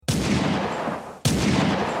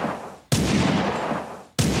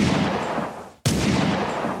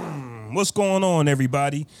What's going on,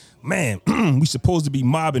 everybody? Man, we supposed to be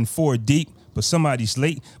mobbing 4 deep, but somebody's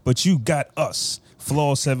late. But you got us,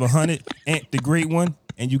 Flaw 700, Ant the Great One,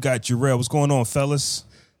 and you got Jarrell. What's going on, fellas?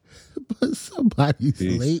 But somebody's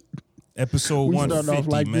late. Episode We 150, starting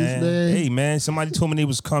off like man. this, man. Hey, man, somebody told me they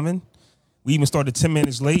was coming. We even started 10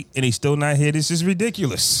 minutes late, and they still not here. This is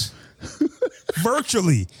ridiculous.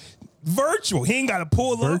 Virtual. He ain't got to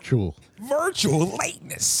pull up. Virtual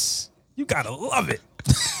lateness. You got to love it.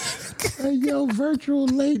 Hey, yo, virtual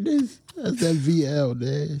lateness. That's that VL,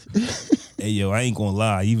 man. Hey, yo, I ain't gonna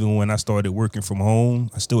lie. Even when I started working from home,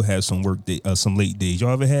 I still had some some late days. You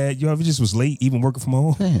ever just was late, even working from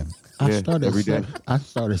home? Damn. I started every day. I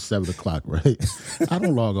started 7 o'clock, right? I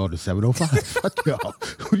don't log on to 7:05. Fuck y'all.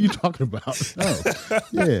 What are you talking about? No.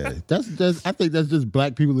 Yeah, that's just. I think that's just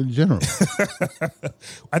black people in general.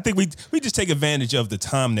 I think we just take advantage of the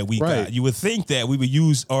time that we Right. got. You would think that we would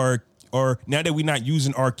use our now that we're not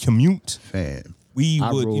using our commute, Man, we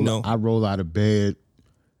I would, roll, I roll out of bed,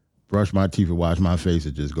 brush my teeth, and wash my face,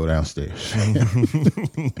 and just go downstairs.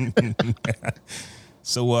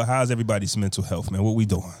 So how's everybody's mental health, man? What we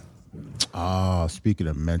doing? Speaking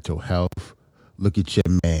of mental health, look at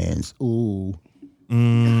your mans. Ooh.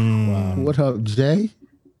 Wow. What up, Jay?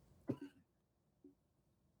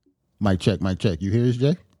 Mic check. You hear us,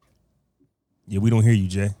 Jay? Yeah, we don't hear you,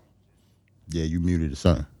 Jay. Yeah, you muted the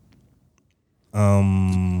son. He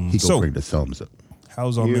gonna So bring the thumbs up.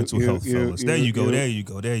 how's our mental health, fellas? There you go. There you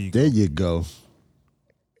go.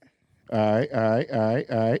 All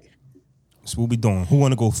right. So what we doing? Who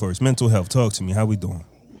want to go first? Mental health. Talk to me. How we doing?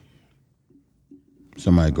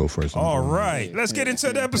 Somebody go first. All right, let's get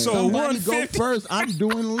into the episode. Somebody go 150. first. I'm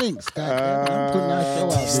doing links. I'm putting that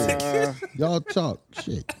show out there. Y'all talk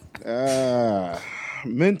shit.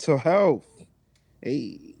 Mental health.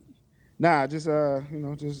 Hey. Nah, just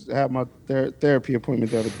just had my therapy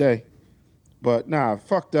appointment the other day. But nah,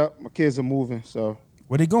 fucked up. My kids are moving, so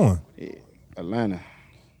Where they going? yeah, Atlanta.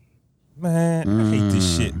 Man, I hate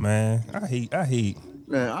this shit, man. I hate.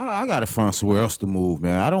 Man, I gotta find somewhere else to move,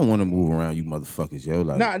 man. I don't want to move around you motherfuckers, yo.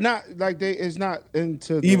 Like, Not like it's not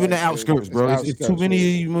into even the like, outskirts, bro. It's outskirts, too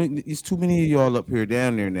many. It's too many of y'all up here,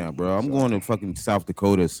 down there now, bro. I'm going to fucking South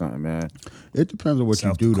Dakota or something, man. It depends on what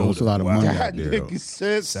South you do, though. It's a lot of money God, out there. Though. nigga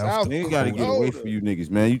said South South They Dakota. ain't gotta get away from you niggas,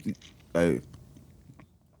 man.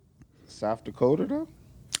 South Dakota, though?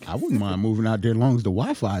 I wouldn't mind moving out there as long as the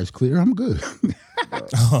Wi-Fi is clear. I'm good.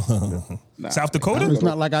 South Dakota? It's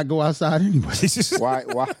not like I go outside anyway. Why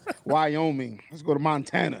Wyoming? Let's go to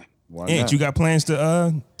Montana. Why Ant, not? you got plans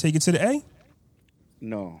to take it to the A?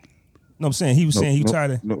 No. No, I'm saying he was saying he no,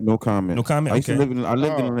 tried to. No comment. No comment? I used to Okay. I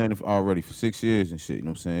lived in Atlanta already for 6 years and shit. You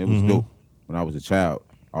know what I'm saying? It was dope when I was a child.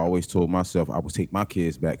 I always told myself I would take my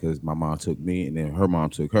kids back because my mom took me and then her mom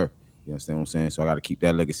took her. You understand what I'm saying? So I got to keep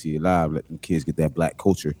that legacy alive. Let them kids get that black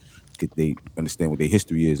culture. They understand what their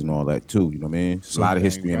history is and all that too. You know what I mean? It's a lot of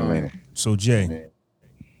history in Atlanta. So Jay,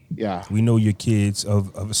 Yeah. we know your kids of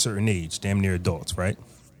a certain age, damn near adults, right?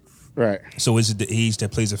 Right. So is it the age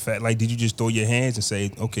that plays a fact? Like, did you just throw your hands and say,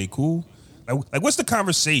 "Okay, cool"? Like what's the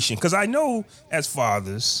conversation? Because I know as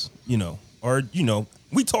fathers,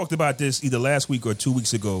 we talked about this either last week or 2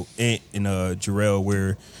 weeks ago in Jarrell,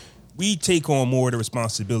 where we take on more of the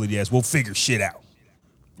responsibility as we'll figure shit out,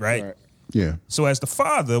 right? Yeah. So as the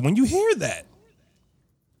father, when you hear that,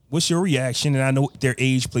 what's your reaction? And I know their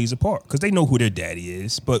age plays a part because they know who their daddy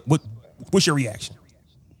is. But what's your reaction?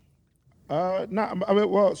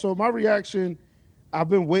 So my reaction, I've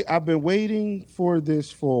been waiting for this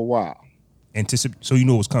for a while. So you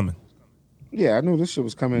know it was coming. Yeah, I knew this shit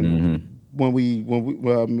was coming when me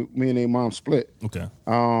and their mom split. Okay.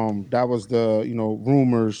 That was the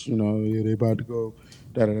rumors. They about to go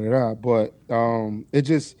da da da da. But it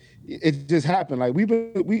just happened. Like we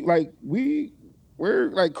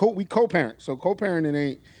co-parent. So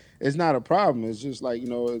co-parenting it's not a problem. It's just like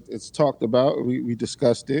it's talked about. We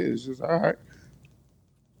discussed it. It's just all right.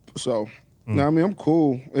 So no, I mean I'm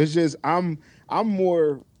cool. It's just I'm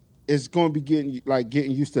more. It's going to be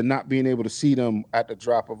getting used to not being able to see them at the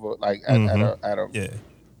drop of a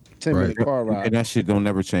 10-minute car ride. And that shit don't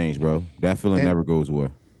never change, bro. That feeling never goes away.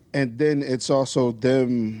 And then it's also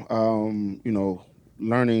them,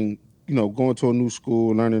 learning, going to a new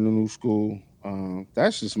school, learning a new school.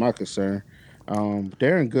 That's just my concern.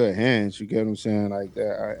 They're in good hands. You get what I'm saying? Like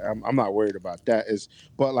that. I'm not worried about that.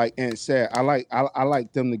 But like Ant said, I like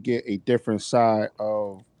them to get a different side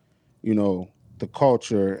of, the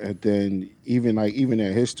culture, and then even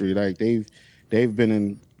their history. Like they've been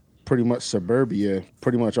in pretty much suburbia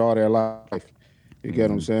pretty much all their life. You get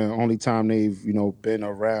what I'm saying? Only time they've been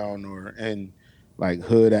around or in like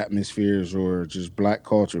hood atmospheres or just black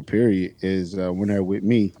culture. Period is when they're with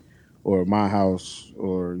me or my house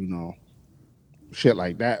or shit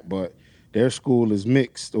like that. But their school is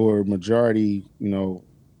mixed or majority.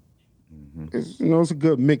 It's a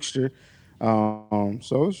good mixture. So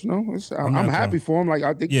I'm happy for him. Like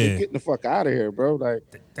I think they're getting the fuck out of here, bro. Like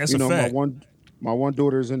that's a fact. My one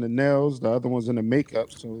daughter's in the nails, the other one's in the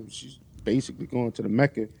makeup, so she's basically going to the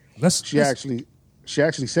Mecca. She actually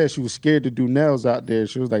said she was scared to do nails out there.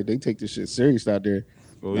 She was like, they take this shit serious out there.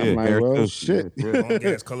 Oh, I'm like, well, shit. Long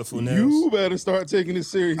ass colorful nails. You better start taking it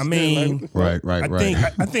serious. I mean, right.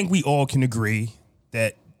 I think we all can agree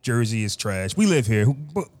that Jersey is trash. We live here,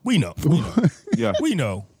 but we know. Yeah. We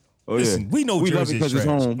know. Oh, Listen, we know Jersey is trash. It's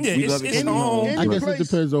home. Yeah, it's home. home. I guess it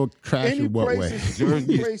depends on trash in what way.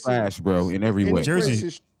 Jersey is trash, bro, in every way. Jersey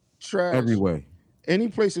is trash. Every way. Any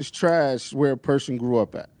place is trash where a person grew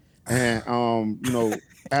up at. And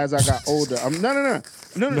as I got older,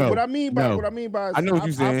 no. What I mean by I know what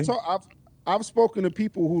you're saying. I've spoken to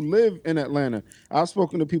people who live in Atlanta. I've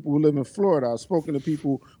spoken to people who live in Florida. I've spoken to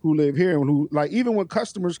people who live here and who, like, even when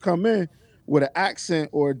customers come in with an accent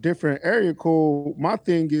or a different area code, my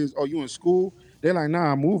thing is, oh, you in school? They're like,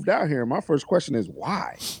 nah, I moved out here. My first question is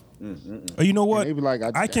why? Oh, you know what? They be like,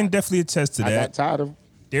 I can definitely attest to that. I got tired of.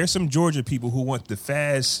 There's some Georgia people who want the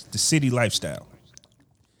city lifestyle.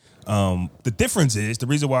 The difference is the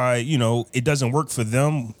reason why it doesn't work for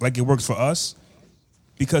them like it works for us,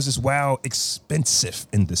 because it's expensive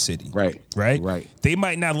in the city. Right. They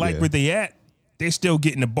might not like where they at. They're still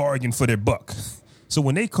getting a bargain for their buck. So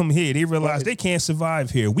when they come here, they realize they can't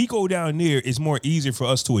survive here. We go down there, it's more easier for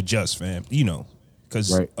us to adjust, fam.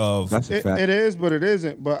 Because of that's a fact. It is, but it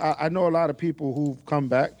isn't. But I know a lot of people who've come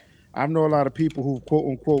back. I know a lot of people who quote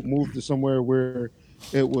unquote moved to somewhere where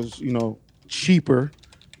it was cheaper.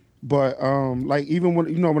 But like even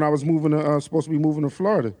when I was moving to supposed to be moving to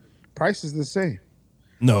Florida, price is the same.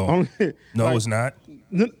 No, it's not.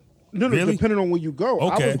 No, really? Depending on where you go.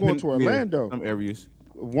 Okay. I was going to Orlando. Some areas.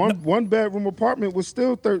 One bedroom apartment was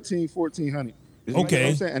still $1,400. Okay. You know what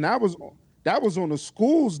I'm saying? And that was on the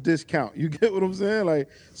school's discount. You get what I'm saying? Like,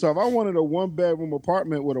 so if I wanted a one bedroom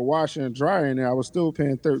apartment with a washer and dryer in there, I was still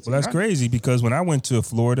paying $1,300. Well, that's crazy because when I went to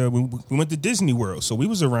Florida, we went to Disney World. So we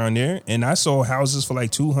was around there and I saw houses for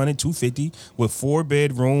like $200, $250 with 4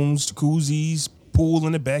 bedrooms, jacuzzis, pool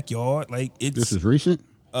in the backyard. Like This is recent?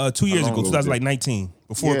 2 years ago, 2019.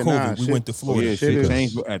 Before COVID, we went to Florida. Yeah, shit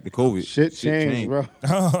changed at the COVID. Shit changed, bro.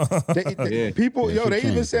 People, they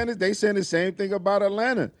even saying this. They saying the same thing about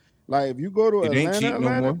Atlanta. Like if you go to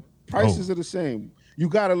Atlanta, prices are the same. You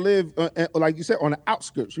got to live, like you said, on the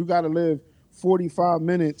outskirts. You got to live 45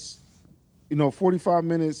 minutes. 45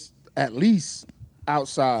 minutes at least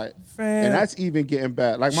outside, and that's even getting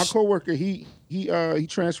bad. Like my coworker, he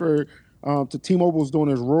transferred to T-Mobile's doing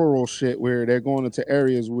this rural shit where they're going into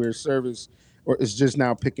areas where service or is just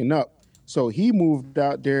now picking up. So he moved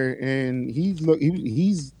out there and he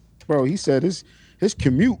said his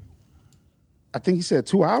commute, I think he said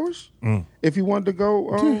 2 hours if he wanted to go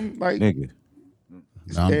like nigga.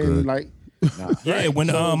 I'm good. Like yeah,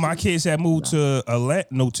 when my kids had moved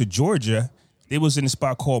to Georgia, they was in a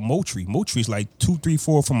spot called Moultrie. Moultrie's like 2, 3,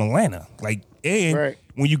 4 from Atlanta. Like, and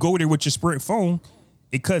when you go there with your Sprint phone,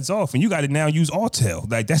 it cuts off, and you got to now use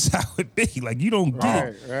Alltel. Like that's how it be. Like you don't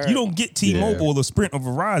get T-Mobile or Sprint or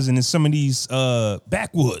Verizon in some of these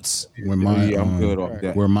backwoods. When I'm good off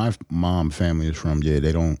that. Where my mom family is from, they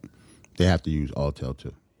have to use Alltel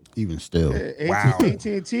too. Even still, wow.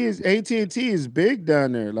 AT&T is big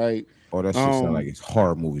down there. Like, oh, that shit sound like it's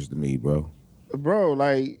horror movies to me, bro. Bro,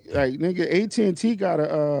 like nigga, AT&T got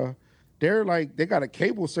they got a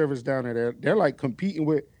cable service down there. They're like competing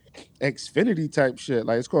with Xfinity type shit.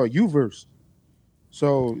 Like it's called Uverse.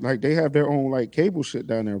 So like they have their own like cable shit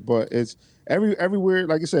down there. But it's everywhere.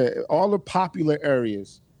 Like I said, all the popular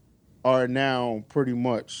areas are now pretty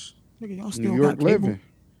much New York living.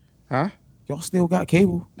 Huh? Y'all still got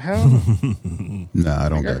cable? Hell no. Nah, I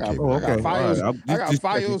don't got cable. I got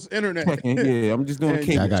Fios internet. Yeah, I'm just doing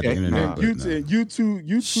cable. I got the internet.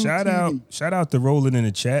 YouTube. Shout out to Roland in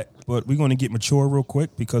the chat, but we're going to get mature real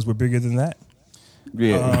quick because we're bigger than that.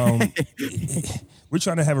 Yeah. We're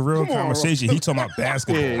trying to have a real conversation. He talking about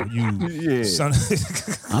basketball. You son.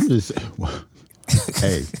 I'm just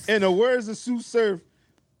hey. In the words of Sue Surf,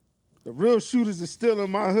 the real shooters are still in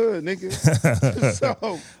my hood, nigga. So,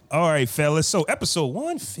 all right, fellas. So episode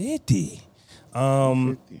 150.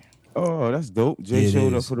 Oh, that's dope. Jay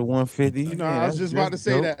showed up for the 150. I was just about to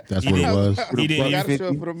say that. That's what it was. He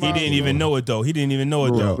didn't even know it though. I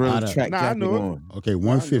know it. Okay,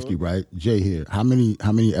 150, right? Jay here. How many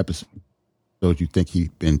episodes you think he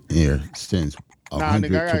been here since Nah,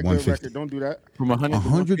 100 nigga, I got to a good 150. record. Don't do that. From 100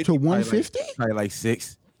 100 to 150? Probably like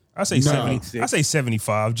 6. I say 70. I say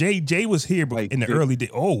 75. Jay was here, but Like in the six. early day.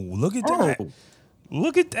 Oh, look at that! Oh.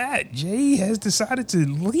 Look at that! Jay has decided to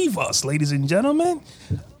leave us, ladies and gentlemen.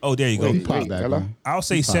 Oh, there you go. He Wait, popped back hello? on. I'll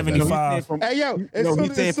say He popped back on. 75. Hey, yo, No,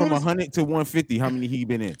 he's saying from 100 to 150. How many he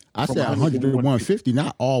been in? I From said 100 to 150,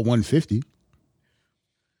 not all 150.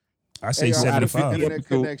 I say Hey, yo, I had a 75. internet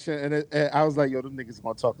Episode. connection, and I was like, yo, them niggas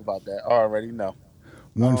gonna talk about that. I already know.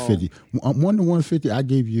 150. 1 to 150, I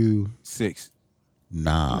gave you 6.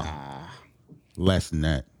 nah. Less than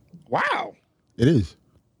that. Wow, It is.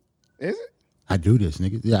 is it? I do this,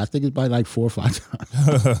 nigga. Yeah, I think it's by like 4 or 5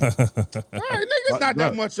 times. All right, niggas not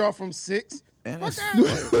that much off from 6. And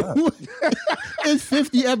It's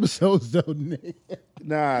 50 episodes though, nigga.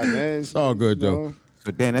 Nah, man, it's all good, though. know,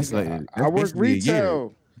 so then that's like I work basically a year.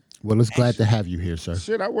 retail. Well, it's glad to have you here, sir.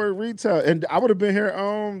 Shit, I work retail, and I would have been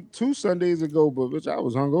here 2 Sundays ago, but bitch, I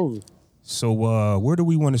was hungover. So where do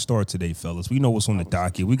we want to start today, fellas? We know what's on the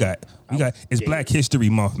docket. We got it's Black History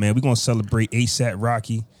Month, man. We're gonna celebrate ASAP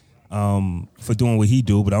Rocky for doing what he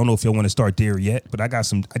do, but I don't know if y'all want to start there yet. But I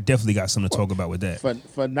definitely got something to talk about with that.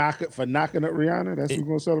 For knocking up Rihanna, that's what we're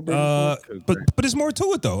gonna celebrate. But it's more to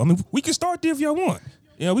it though. I mean, we can start there if y'all want.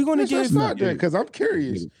 Yeah, we're gonna Let's give start there because I'm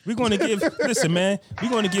curious. we're gonna give listen, man,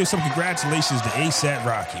 we're gonna give some congratulations to ASAP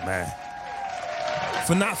Rocky, man.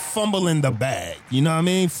 For not fumbling the bag. You know what I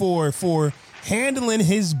mean? For handling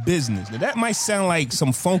his business. Now that might sound like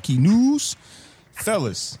some funky news.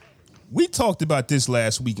 Fellas, we talked about this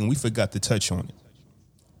last week and we forgot to touch on it.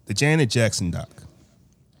 The Janet Jackson doc.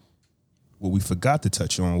 What we forgot to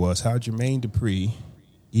touch on was how Jermaine Dupri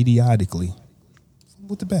idiotically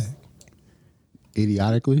fumbled the bag.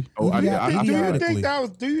 Idiotically? Oh, Do you Idiotically. think that was?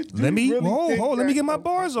 Do you Let me really think hold. Let me that- get my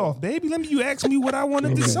bars off, baby. You ask me what I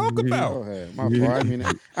wanted to talk Go about. ahead, my fault. I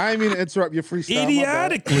didn't mean to interrupt your freestyle. my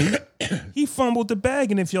bad. Idiotically, he fumbled the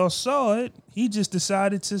bag, and if y'all saw it, he just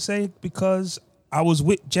decided to say because I was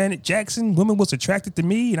with Janet Jackson, women was attracted to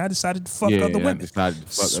me, and I decided to fuck other I women. decided to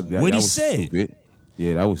fuck What that he was said. Stupid.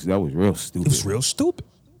 Yeah, that was real stupid. It was real stupid.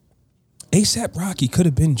 ASAP Rocky could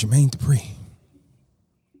have been Jermaine Dupri.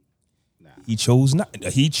 He chose not.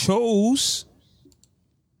 He chose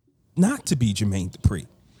not to be Jermaine Dupri.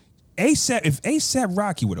 If ASAP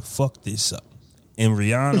Rocky would have fucked this up, and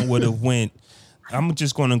Rihanna would have went, I'm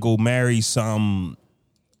just gonna go marry some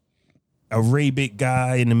Arabic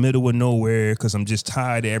guy in the middle of nowhere because I'm just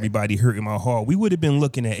tired of everybody hurting my heart. We would have been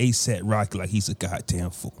looking at ASAP Rocky like he's a goddamn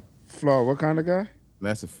fool. Flaw, what kind of guy?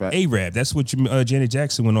 That's a fact. Arab. That's what Janet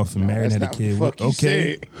Jackson went off and married that's and had a not kid what the with. fuck you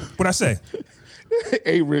Okay, said. what I say?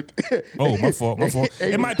 A-Rip. Oh, my fault.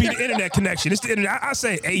 It might be the internet connection. It's the internet. I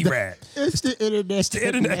say Arab. It's the internet. The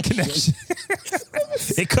internet connection.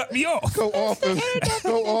 It cut me off. Go off and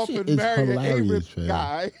It's marry an hilarious, A-Rip fam.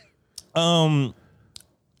 guy.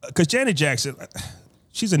 Because Janet Jackson,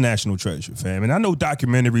 she's a national treasure, fam. And I know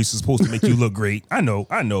documentaries are supposed to make you look great. I know,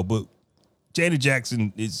 but Janet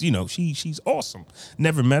Jackson is, she's awesome.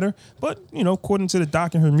 Never met her, but, according to the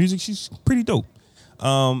doc and her music, she's pretty dope.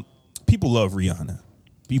 People love Rihanna.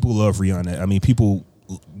 I mean, people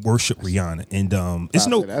worship Rihanna, and it's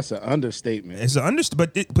That's an understatement. It's an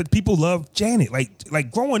but people love Janet.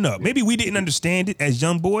 Like growing up, maybe we didn't understand it as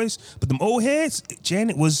young boys, but them old heads,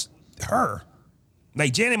 Janet was her.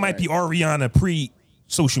 Like Janet might be our Rihanna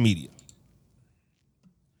pre-social media.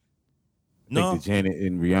 I think the Janet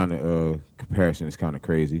and Rihanna comparison is kind of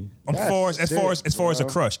crazy. As far as a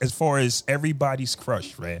crush, as far as everybody's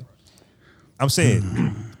crush, man. I'm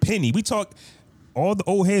saying, Penny. We talk all the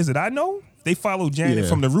old heads that I know. They follow Janet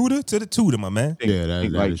from the rooter to the tutor, my man. Yeah,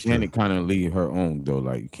 that like is true. Janet kind of lead her own though.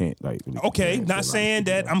 Like you can't like. Really Okay, compare not to, saying like,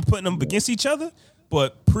 that I'm putting them against each other,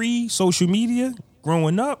 but pre-social media,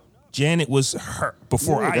 growing up, Janet was her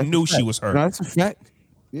before I that's knew a she fact. was her. No, that's a fact.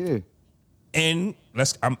 Yeah. And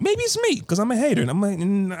maybe it's me because I'm a hater. I'm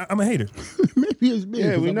a hater. Maybe it's me.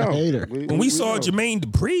 Yeah, 'cause we I'm a know. hater. When we saw know. Jermaine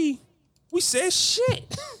Dupri, we said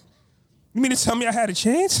shit. You mean to tell me I had a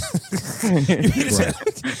chance? You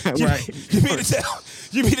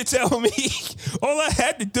mean to tell me all I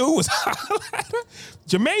had to do was highlight her?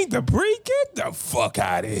 Jermaine Dupri, get the fuck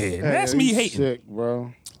out of here. That's me you hating. sick,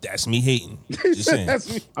 bro. That's me hating. Just saying. That's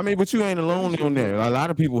me. I mean, but you ain't alone on that. A lot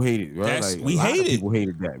of people hate it, bro. We a lot hate of it. People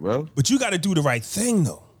hated that, bro. But you got to do the right thing,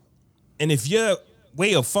 though. And if your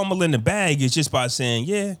way of fumbling the bag is just by saying,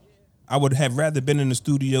 yeah, I would have rather been in the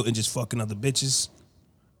studio and just fucking other bitches,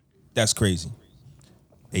 that's crazy.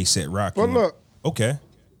 ASAP Rocky. But look, Okay.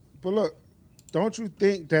 don't you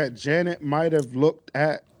think that Janet might have looked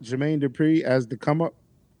at Jermaine Dupri as the come up?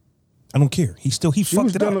 I don't care. He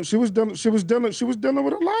fucked it up. She was dealing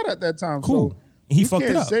with a lot at that time. Cool. So He You fucked it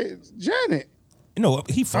can't up. say it's Janet. No,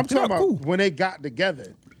 he I'm fucked it talking up. about Cool. when they got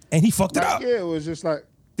together. And he fucked it Like, up. yeah, it was just like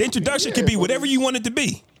The introduction yeah, could be but whatever it's- you want it to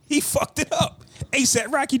be. He fucked it up.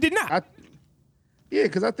 ASAP Rocky did not. Yeah,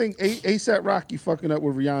 because I think ASAP Rocky fucking up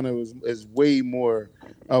with Rihanna is way more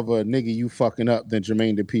of a nigga you fucking up than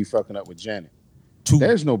Jermaine Dupri fucking up with Janet.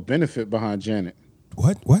 There's no benefit behind Janet.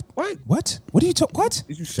 What? What do you talk? What?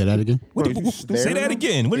 Did you Say that again. What Bro, did, you say staring that him?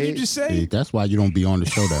 again. What did you just say? Hey, that's why you don't be on the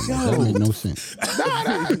show that much. That make no sense.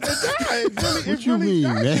 What you mean,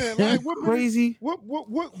 man? Like, what Crazy.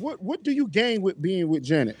 What do you gain with being with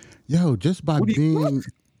Janet? Yo, just by What do you- being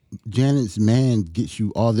Janet's man gets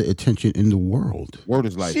you all the attention in the world. Word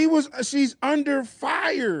is like She's under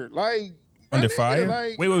fire. Like Under that nigga, fire?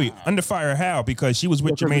 like- Wait. Under fire how? Because she was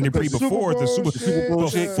with Jermaine Dupri Super before the Bowl Super Bowl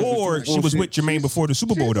shit, before she was with Jermaine before the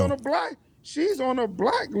Super Bowl though. She's on a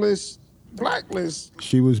blacklist.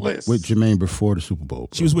 She was List. with Jermaine before the Super Bowl.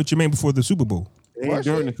 She was with Jermaine before the Super Bowl. and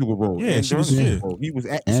during the Super Bowl. Yeah, And she was- during the yeah. Super Bowl. He was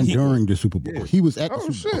at and he- during the Super Bowl. He was at the Oh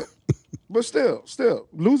Super Bowl. shit! But still,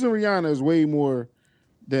 losing Rihanna is way more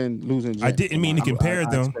than losing. Janet. I didn't mean to compare I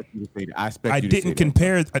them. expect you to say that. I expect I you to didn't say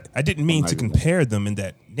compare. I didn't mean I'm to not even- compare them in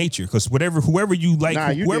that nature because whoever you like, Nah,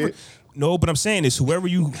 you whoever. did. No, but I'm saying is whoever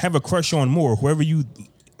you have a crush on more, whoever you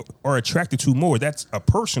are attracted to more, that's a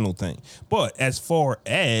personal thing. But as far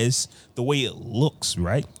as the way it looks,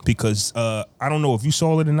 right? Because I don't know if you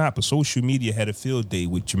saw it or not, but social media had a field day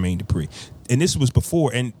with Jermaine Dupri. And this was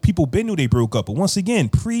before, and people been knew they broke up. But once again,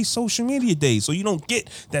 pre-social media days, so you don't get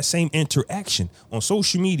that same interaction. On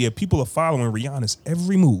social media, people are following Rihanna's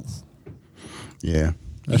every move. Yeah.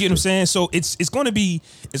 You get what I'm saying? So it's going to be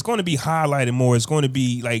highlighted more. It's going to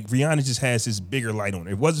be like Rihanna just has this bigger light on it.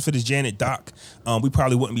 If it wasn't for this Janet doc, we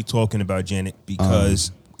probably wouldn't be talking about Janet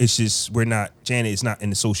because it's just Janet is not in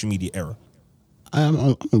the social media era. I'm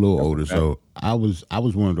a little older, so I was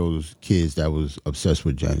one of those kids that was obsessed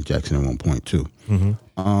with Janet Jackson at one point too.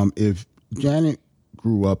 If Janet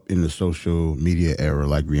grew up in the social media era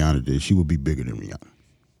like Rihanna did, she would be bigger than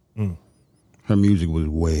Rihanna. Her music was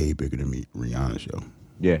way bigger than Rihanna's, yo.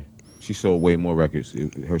 Yeah, she sold way more records.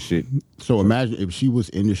 Her shit. So imagine if she was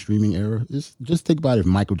in the streaming era. Just think about if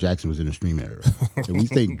Michael Jackson was in the streaming era. If we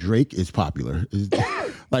think Drake is popular,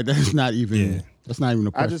 like that's not even that's not even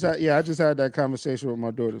a question. I just had that conversation with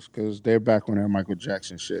my daughters because they're back on that Michael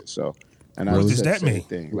Jackson shit. So, and I What just does said that the same mean?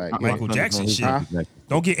 thing. Like, Michael My Jackson son's shit. on his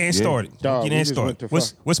Don't get Ann started. Dog, Don't we get Ann just went started.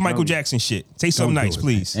 to What's Michael Don't- Jackson shit? Say something Don't nice, do it.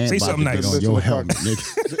 please. And Say about something to get nice. on your Listen to helmet,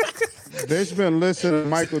 nigga. They've been listening to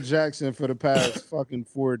Michael Jackson for the past fucking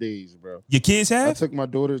 4 days, bro. Your kids I have? took my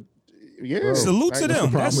daughter. Yeah, Salute to like,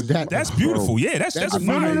 them. problem with that? That's beautiful. Yeah, that's That's fine.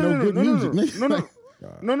 fine. No good music, nigga.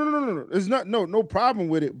 No. It's not no problem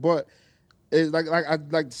with it, but it's like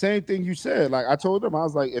the same thing you said. Like I told them, I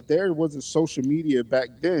was like, if there wasn't social media back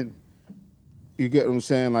then, you get what I'm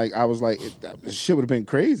saying? Like I was like, that shit would have been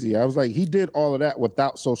crazy. I was like, he did all of that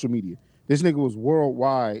without social media. This nigga was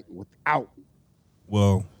worldwide without.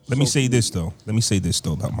 Well, let me say this though. Let me say this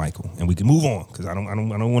though about Michael, and we can move on because I don't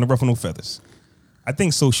want to ruffle no feathers. I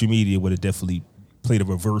think social media would have definitely played a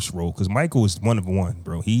reverse role because Michael is one of one,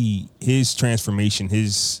 bro. His transformation,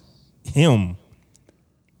 him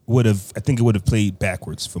would have. I think it would have played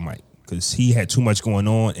backwards for Mike because he had too much going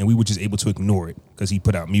on, and we were just able to ignore it because he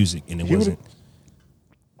put out music and it wasn't.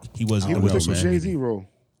 He wasn't. He It would wasn't have took social the Jay Z media. role.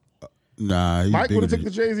 Nah, he's Mike bigger would have than- took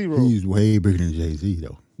the Jay Z role. He's way bigger than Jay-Z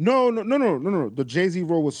though. No. The Jay Z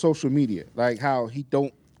role was social media, like how he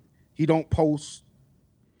don't post.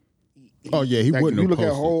 Oh yeah, he Like, wouldn't if you have look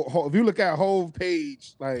at posted. whole if you look at whole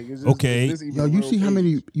page, like is this, Okay. is this even Yo, a you real see how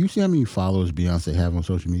page? many followers Beyonce have on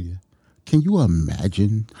social media? Can you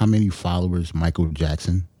imagine how many followers Michael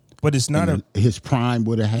Jackson But it's not in his prime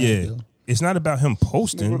would have had? Yeah, yo? it's not about him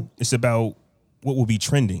posting. It's about what will be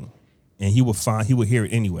trending, and he would hear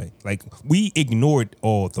it anyway. Like we ignored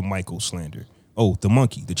all the Michael slander. Oh, the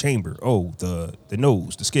monkey, the chamber. Oh, the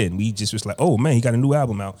nose, the skin. We just was like, oh man, he got a new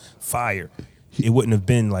album out, fire. It wouldn't have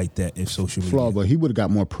been like that if social media. Flaw, but he would have got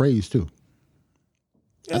more praise too.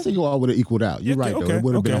 I think it all would have equaled out. You're Yeah, right though. okay, It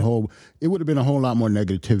would have been okay. it would have been a whole lot more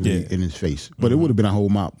negativity Yeah. in his face, but it would have been a whole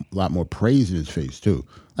lot more praise in his face too.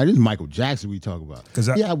 Like this is Michael Jackson we talk about. 'Cause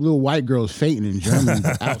I- yeah, little white girls fainting in Germany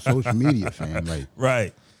without social media, fam. Like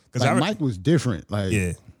Right? Because Mike was different. Like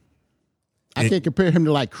yeah, I can't compare him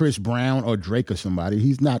to like Chris Brown or Drake or somebody.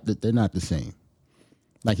 He's not. They're not the same.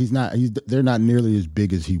 Like he's not. They're not nearly as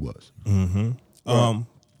big as he was.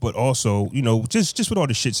 but also, just with all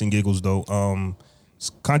the shits and giggles though.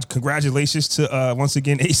 Congratulations to once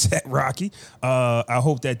again ASAP Rocky. I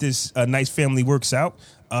hope that this nice family works out.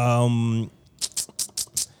 I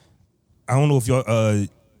don't know if y'all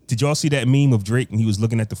Did y'all see that meme of Drake when he was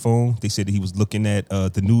looking at the phone? They said that he was looking at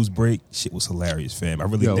the news break. Shit was hilarious, fam. I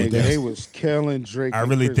really think they was killing Drake. I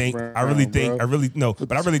really think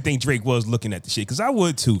Drake was looking at the shit because I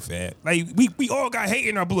would too, fam. Like we all got hate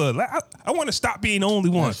in our blood. Like I want to stop being the only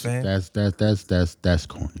one, fam. That's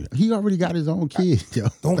corny. He already got his own kid, yo.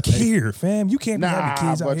 Don't care, fam. You can't be having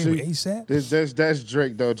kids out here with ASAP. That's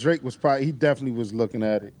Drake though. Drake was he definitely was looking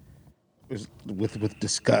at it with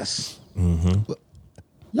disgust. Mm-hmm.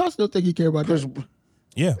 Y'all still think he care about that?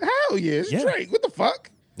 Yeah. Hell yeah, it's Drake. What the fuck?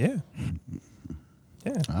 Yeah.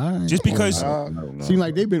 Yeah. Right. Just because seems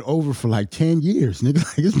like they've been over for like 10 years, nigga.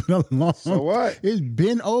 Like it's been a long. So what? It's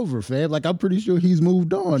been over, fam. Like I'm pretty sure he's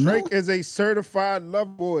moved on. Drake is a certified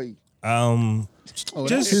love boy.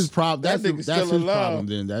 That's his problem. That's his problem.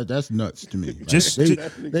 Then that's nuts to me.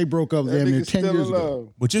 Like, they broke up them 10 years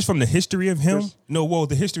ago. But just from the history of him,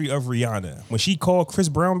 the history of Rihanna. When she called Chris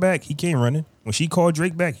Brown back, he came running. When she called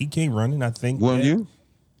Drake back, he came running. I think. Wouldn't you?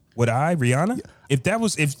 Would I, Rihanna? Yeah.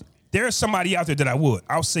 If there's somebody out there that I would,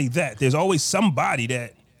 I'll say that. There's always somebody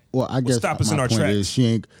that. Well, I guess stop us my in our point tracks.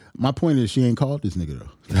 is my point is she ain't called this nigga though.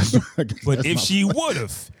 But if she would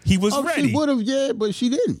have, he was ready. She would have, yeah, but she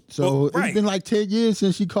didn't. So it's been like 10 years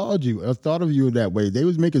since she called you or thought of you that way. They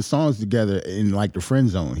was making songs together in like the friend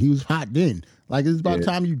zone. He was hot then. Like it's about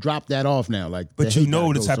time you drop that off now. Like, but you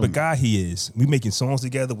know the type of guy he is. We making songs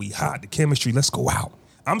together. We hot. The chemistry. Let's go out.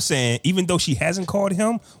 I'm saying even though she hasn't called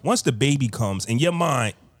him, once the baby comes in your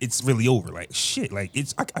mind, it's really over. Like shit. Like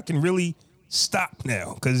I can really. Stop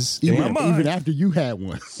now, because even after you had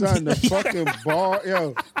one, son, the fucking bar,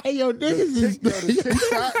 yo, hey, yo, niggas the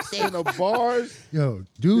TikToks and the bars, yo,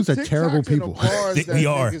 dudes are terrible people. We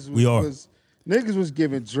are. Niggas was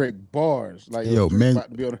giving Drake bars, like yo, men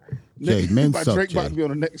about to be on men suck. Drake about to be on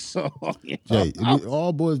the next song. Jay, it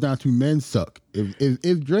all boils down to men suck.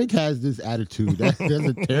 If Drake has this attitude, that's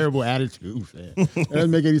a terrible attitude, man. That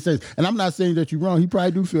doesn't make any sense. And I'm not saying that you're wrong. He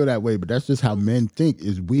probably do feel that way, but that's just how men think.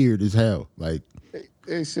 It's weird as hell. Like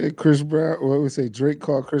they said Chris Brown, or we say Drake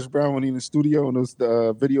called Chris Brown when he in the studio, and it was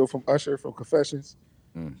the video from Usher from Confessions.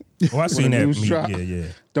 Oh, I seen that.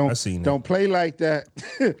 Yeah. Don't play like that.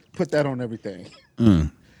 Put that on everything. Yo,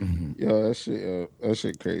 that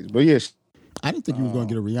shit crazy. But yeah, I didn't think you was gonna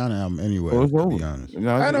get a Rihanna album anyway. To be honest,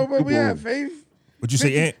 I know, but we had faith. Would you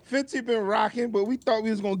say 50 been rocking, but we thought we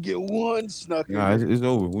was gonna get one snuck in. Nah, it's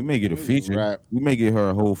over. We may get a feature. Right. We may get her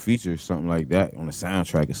a whole feature, something like that, on a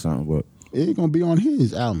soundtrack or something. But it ain't gonna be on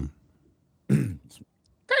his album. That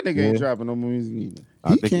nigga ain't dropping no music either.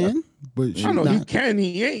 He can, but I know he can.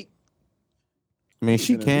 He ain't. I mean,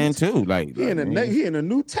 she can too. Like he in a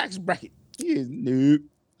new tax bracket. He is new.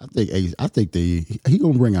 I think he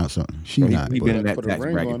gonna bring out something. She not. He been in that tax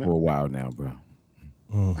bracket for a while now, bro.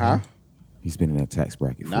 Huh? He's been in that tax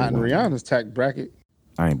bracket. Not in Rihanna's tax bracket.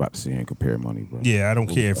 I ain't about to sit here and compare money, bro. Yeah, I don't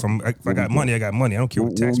care if I got money, I got money. I don't care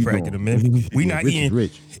what tax bracket I'm in. We not eating.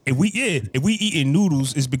 Rich. If we eating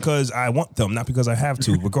noodles, it's because I want them, not because I have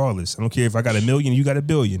to. Regardless, I don't care if I got $1 million, you got $1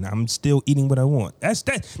 billion. I'm still eating what I want.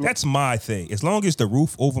 That's my thing. As long as the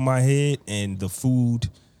roof over my head and the food,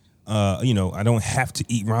 I don't have to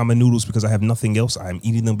eat ramen noodles because I have nothing else. I'm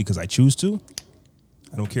eating them because I choose to.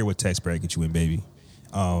 I don't care what tax bracket you in, baby.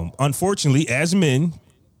 Unfortunately, as men,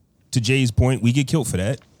 to Jay's point, we get killed for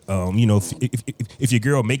that. If your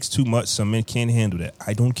girl makes too much, some men can't handle that.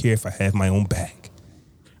 I don't care if I have my own bag.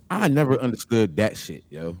 I never understood that shit,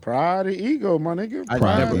 yo. Pride and ego, my nigga. I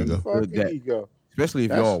never understood that. Ego. Especially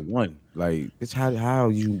if y'all won. Like, it's how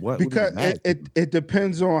you what? Because it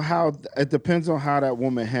depends on how that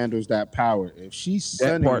woman handles that power. If she's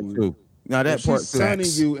sunning you, sunning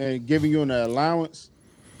you and giving you an allowance.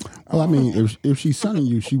 Well, I mean, if she's sunning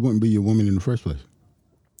you, she wouldn't be your woman in the first place.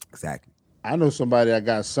 Exactly. I know somebody that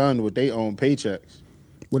got sunned with their own paychecks.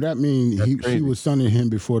 Well, that means she was sunning him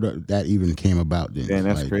before that even came about. Then, yeah,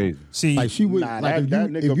 that's crazy. See, like she would,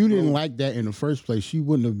 if you didn't like that in the first place, she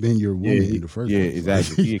wouldn't have been your woman in the first place. Yeah,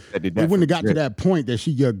 exactly. It wouldn't have got to that point that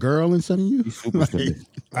she your girl and sunning you.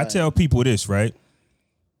 I tell people this, right?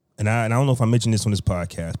 And I don't know if I mentioned this on this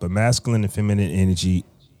podcast, but masculine and feminine energy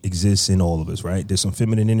exists in all of us, right? There's some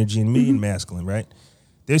feminine energy in me and masculine, right?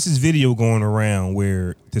 There's this video going around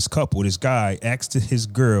where this guy asked his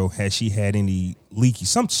girl, has she had any leaky,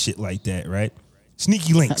 some shit like that, right?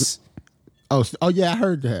 Sneaky links. Oh yeah, I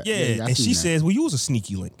heard that. Yeah, and she says, well, you was a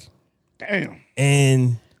sneaky link. Damn.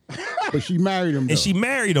 And but she married him. And she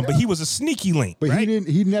married him, but he was a sneaky link. But right?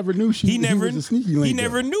 he never knew he was a sneaky link. He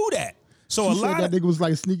never knew that. So she said that nigga was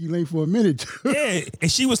like sneaky link for a minute. Yeah, and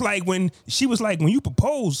she was like when you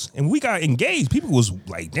proposed and we got engaged, people was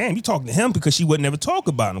like, damn, you talking to him because she would never talk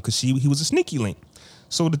about him because he was a sneaky link.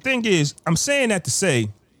 So the thing is, I'm saying that to say,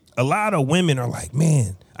 a lot of women are like,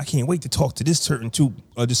 man, I can't wait to talk to this certain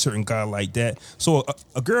guy like that. So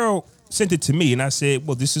a girl sent it to me, and I said,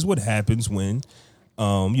 well, this is what happens when,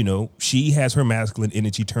 she has her masculine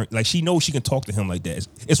energy turned. Like, she knows she can talk to him like that.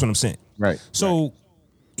 It's what I'm saying. Right. So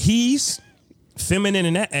he's feminine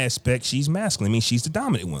in that aspect. She's masculine. I mean, she's the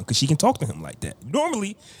dominant one because she can talk to him like that.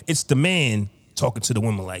 Normally, it's the man talking to the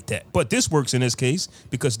woman like that. But this works in this case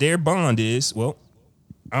because their bond is, well,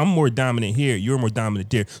 I'm more dominant here, you're more dominant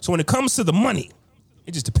there. So when it comes to the money,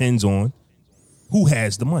 it just depends on who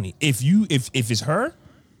has the money. If it's her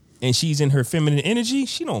and she's in her feminine energy,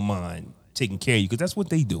 she don't mind taking care of you because that's what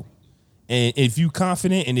they do. And if you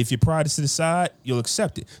confident and if your pride is to the side, you'll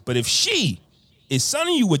accept it. But if she is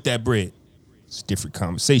sunning you with that bread, it's a different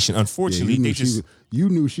conversation. Unfortunately, you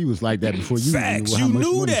knew she was like that before you facts. knew how You much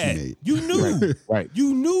knew money that. she made. You knew. Right.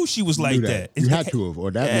 You knew she was like that. You had to have,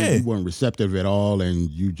 or that meant you weren't receptive at all, and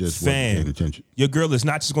you just weren't paying attention. Your girl is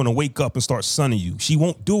not just going to wake up and start sunning you. She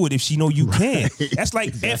won't do it if she know you can. That's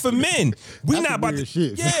like, and for men, That's not about to.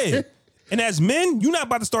 shit. Yeah. And as men, you're not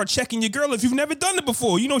about to start checking your girl if you've never done it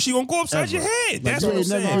before. You know she gonna go upside your head. Like, That's you what I'm ain't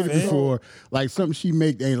never saying, did it man. before. Like something she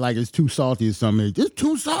make ain't like it's too salty or something. It's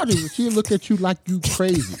too salty. She'll look at you like you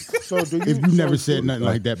crazy. So do you? If you never said nothing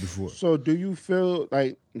like that before. So do you feel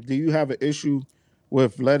like? Do you have an issue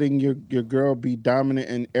with letting your girl be dominant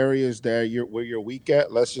in areas that where you're weak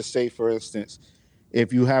at? Let's just say, for instance,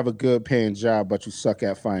 if you have a good paying job but you suck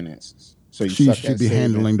at finances. So she should be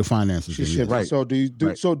handling the finances. She should. Right. So do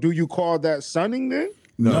you call that sunning then?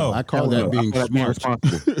 No, I call that being smart. Being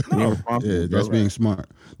responsible. Yeah, that's being smart.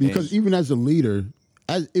 Because even as a leader,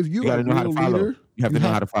 if you're gotta a know how to real follow. leader, You have to know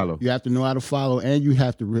how to follow. You have to know how to follow, and you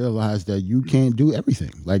have to realize that you can't do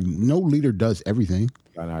everything. Like no leader does everything.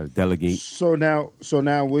 Gotta know how to delegate. So now,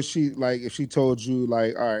 was she like, if she told you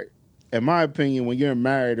like, all right, in my opinion, when you're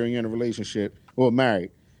married or you're in a relationship or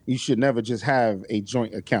married, you should never just have a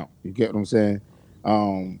joint account. You get what I'm saying?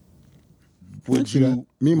 Would you?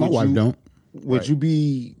 Me and my wife don't. Would you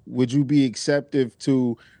be acceptive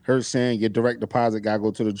to her saying your direct deposit gotta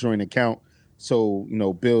go to the joint account so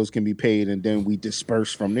bills can be paid and then we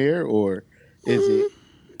disperse from there, or is it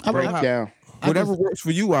break down? Whatever works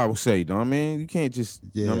for you, I would say. Know what I mean? You can't just.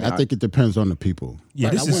 Yeah, I think it depends on the people. Yeah,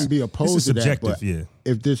 like, I wouldn't be opposed to that, but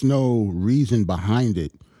if there's no reason behind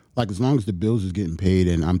it, like as long as the bills is getting paid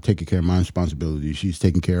and I'm taking care of my responsibilities, she's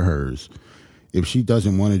taking care of hers. If she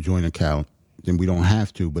doesn't want a joint account, then we don't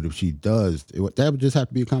have to. But if she does, that would just have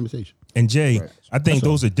to be a conversation. And Jay, I think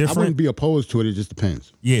those are different. I wouldn't be opposed to it. It just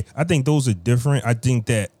depends. Yeah, I think those are different. I think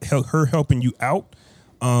that her helping you out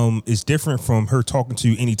is different from her talking to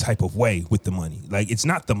you any type of way with the money. Like, it's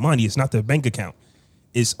not the money. It's not the bank account.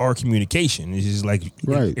 It's our communication. It's just like,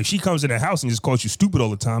 if she comes in the house and just calls you stupid all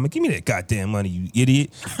the time, like, give me that goddamn money, you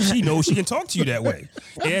idiot. She knows she can talk to you that way.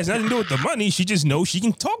 It has nothing to do with the money. She just knows she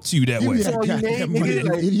can talk to you that way. Give me that goddamn money,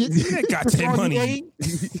 you idiot. Give me that goddamn money.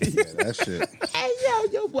 Yeah, that shit. Hey,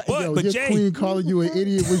 but your Jay, queen calling you an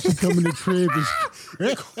idiot when she come in the crib.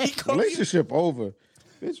 Relationship over.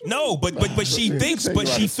 No, but she thinks, but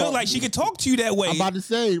she feel like she could talk to you that way. I'm about to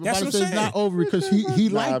say, it's not over because he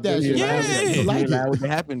liked that shit. Yeah. He liked it. What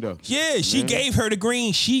happened though? Yeah, she gave her the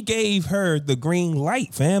green. She gave her the green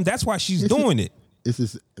light, fam. That's why she's doing it. It's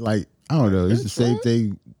just like, I don't know. It's the same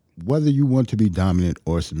thing. Whether you want to be dominant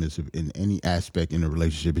or submissive in any aspect in a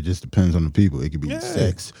relationship, it just depends on the people. It could be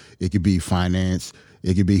sex. It could be finance.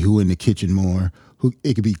 It could be who in the kitchen more.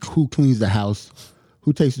 It could be who cleans the house.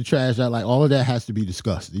 Who takes the trash out? Like, all of that has to be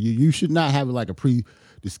discussed. You should not have like a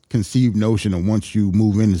preconceived notion of once you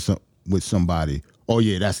move into with somebody, oh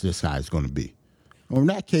yeah, that's this how it's going to be. Or in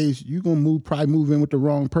that case, you're going to probably move in with the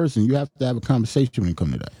wrong person. You have to have a conversation when it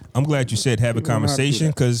comes to that. I'm glad you said have a conversation,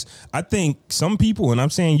 because I think some people, and I'm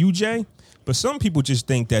saying you, Jay, but some people just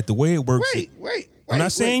think that the way it works. Wait. I'm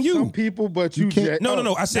not saying you. Some people, but you can't.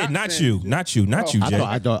 No. I said not you, Jay.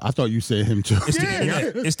 I thought you said him too.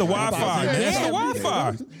 It's the Wi-Fi, man. It's the Wi-Fi.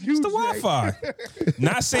 It's the Wi-Fi.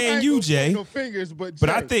 Not saying you, Jay. No fingers, but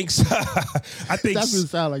I think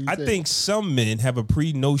I think some men have a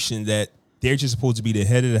pre-notion that they're just supposed to be the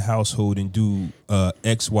head of the household and do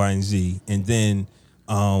X, Y, and Z, and then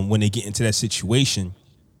when they get into that situation,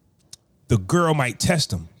 the girl might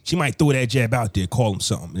test them. She might throw that jab out there, call him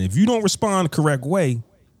something. And if you don't respond the correct way,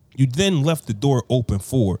 you then left the door open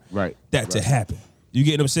for that to happen. You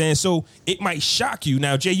get what I'm saying? So it might shock you.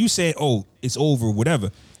 Now, Jay, you said, oh, it's over, whatever.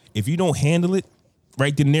 If you don't handle it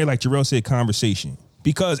right then and there, like Jarrell said, conversation.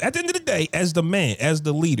 Because at the end of the day, as the man, as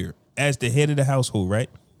the leader, as the head of the household, right,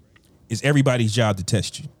 it's everybody's job to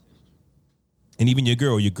test you. And even your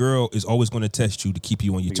girl is always going to test you to keep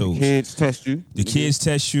you on your toes. The kids test you. The kids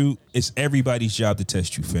test you. It's everybody's job to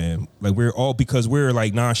test you, fam. Like because we're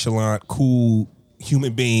like nonchalant, cool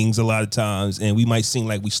human beings a lot of times, and we might seem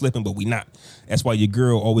like we slipping, but we not. That's why your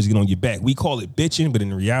girl always get on your back. We call it bitching, but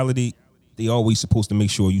in reality, they always supposed to make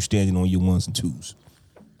sure you standing on your ones and twos.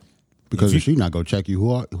 Because if she not gonna check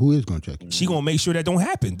you, who is gonna check you? She gonna make sure that don't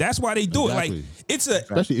happen. That's why they do Exactly. it. Like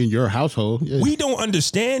Especially in your household. Yeah. we don't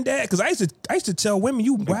understand that because I used to tell women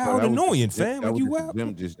you wild annoying, fam. That Like you was wild.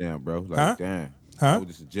 Gym just now, bro. Like Huh? damn. Huh? That was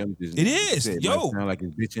just a gym. Just It is, It yo. might sound like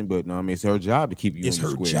it's bitching, but no, I mean it's her job to keep you. It's in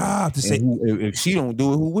your her square. job to And say- if she don't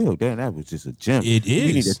do it, who will? Damn, that was just a gym. It We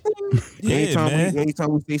need is. a ding. Yeah, man. Every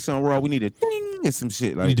time we say something wrong, we need a ding and some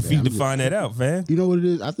shit You like need to that. to find that out, fam. You know what it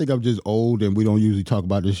is? I think I'm just old and we don't usually talk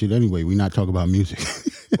about this shit anyway. We not talk about music.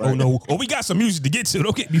 Oh no! Oh, we got some music to get to.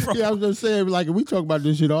 Don't get me wrong. Yeah, I was just saying, like, we talk about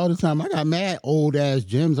this shit all the time. I got mad old ass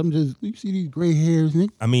gems. You see these gray hairs,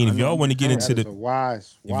 nigga? I mean, if y'all want to get into That is the a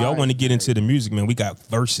wise. if y'all want to get into the music, man, we got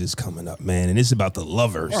verses coming up, man, and it's about the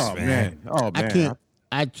lovers, Oh man. man.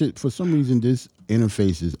 I can't. For some reason, this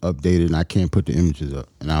interface is updated and I can't put the images up,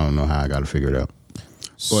 and I don't know how I got to figure it out.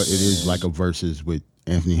 But it is like a verses with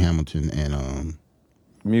Anthony Hamilton and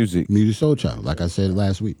Music. Music Soul Child. Like I said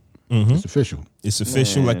last week, it's official. It's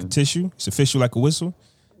official like the Man. tissue. It's official like a whistle.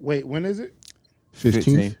 Wait, when is it?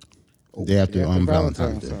 15th, day after Day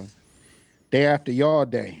Valentine's Day. so Day after y'all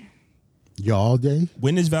day. Y'all day.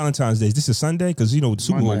 When is Valentine's Day? Is this a Sunday? Because you know the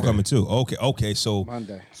Super Bowl Monday. coming too. Okay. So,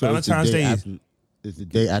 Monday. So it's the Valentine's Day is, after, it's the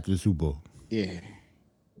day after the Super Bowl. Yeah.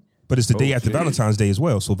 but it's the day after shit. Valentine's Day as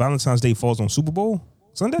well. So Valentine's Day falls on Super Bowl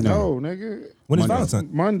Sunday. No, nigga. When is Monday.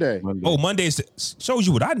 Valentine's? Monday. Oh, Monday shows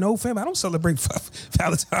you what I know, fam. I don't celebrate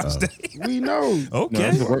Valentine's Day. We know. No, Okay.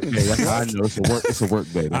 it's a work day. That's how I know. It's a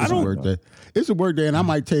work day. I It's a don't- work day. It's a work day, and I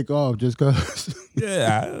might take off just cause.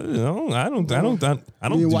 Yeah, I don't Me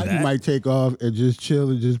and do wifey that. might take off and just chill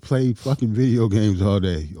and just play fucking video games all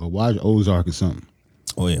day or watch Ozark or something.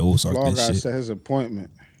 Oh yeah, Ozark Law that guy shit. set his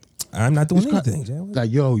appointment. I'm not doing It's got- anything, Jay.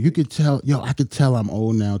 Like, I could tell I'm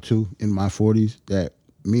old now too, in my 40s, that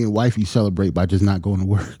me and wifey celebrate by just not going to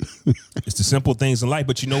work. It's the simple things in life,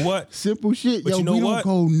 but you know what? Simple shit. But Yo, you know we what?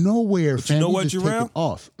 don't go nowhere, But fam. you know We what, just take Jarrell? it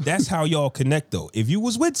off. That's how y'all connect, though. If you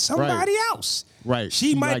was with somebody else, Right. she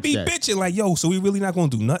She might likes be that. bitching like, yo, so we really not gonna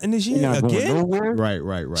do nothing this year You're not going again? nowhere.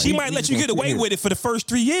 Right. She might let you get away with it for the first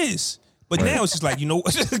 3 years. But now it's just like, you know,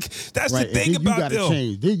 that's Right. the thing and then you about gotta them.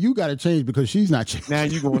 change. Then you gotta change because she's not changing. Now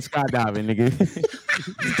you going skydiving,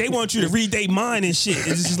 nigga. They want you to read their mind and shit.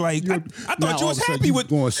 It's just like, I Now thought you all was of a sudden happy you with.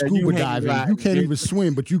 going you scuba hang diving. right. You can't even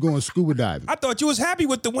swim, but you going scuba diving. I thought you was happy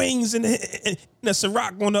with the wings and the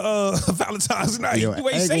Ciroc on the Valentine's night. Yo, You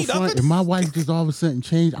ain't I say gonna front, nothing. if my wife just all of a sudden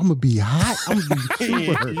changed, I'm gonna be hot. I'm gonna be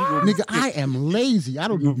super hurt. Nigga, I am lazy. I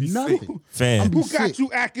don't do nothing. Fam, Who got you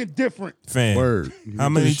acting different? fam. Word. How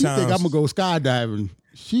many she times? think I'm gonna go skydiving?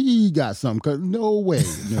 She got something. Cause no way.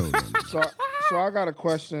 No. So I got a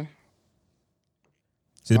question.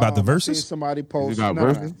 Is it about the I seen verses? somebody post. Is it about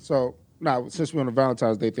Nah, verses? So since we're on the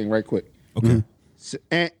Valentine's Day thing, right quick. Okay.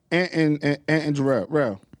 Ant and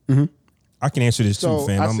Jarrell. I can answer this So too,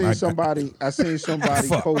 fam. I I'm- seen somebody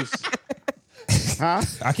Fuck. post. Huh?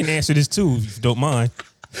 I can answer this too, if you don't mind.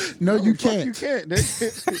 No, you Fuck, can't. You can't.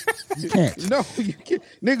 nigga. You can't. No, you can't.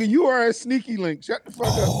 Nigga, you are a sneaky link. Shut the fuck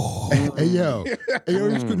up. Hey yo,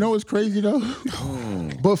 you know what's crazy though?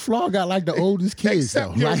 But Flaw got like the oldest kids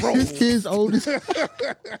though. Accept your Like role. his kids oldest.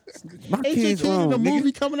 Ain't My your kids kid in wrong, the nigga.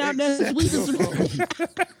 movie coming out next week?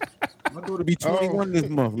 My daughter be 21 this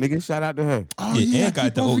month, nigga. Shout out to her. Oh, Yeah, I Ant got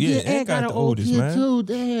keep the on old- yeah, forgetting Ant got an the old oldest, kid man. Too.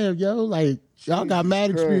 Damn, yo, like y'all got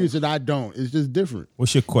mad experience that I don't. It's just different.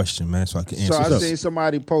 What's your question, man? So I can answer So I this. seen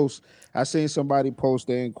somebody post.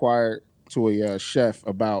 They inquired to a chef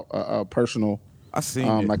about a personal, I seen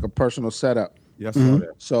it. like a personal setup. Yeah, I saw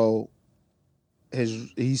that. So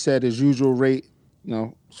he said his usual rate, is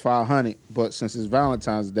 $500, but since it's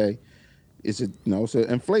Valentine's Day, it's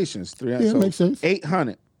inflation. It's 300. Yeah, so makes sense.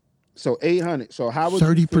 800. So 800. So how would you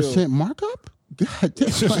 30% feel? markup? God damn.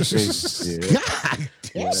 Yeah. God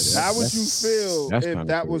damn. How would you feel that's if kinda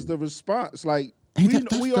that was crazy. the response? Like Ain't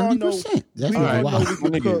that's we all know. 30%. That's We not all know wild. we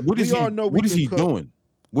can Nigga, cook. what is We he? all know we What is can he cook. doing?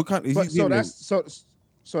 What kind? Is But he giving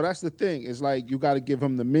so that's the thing. It's like you got to give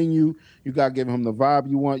him the menu. You got to give him the vibe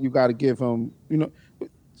you want. You got to give him.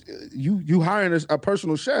 You hiring a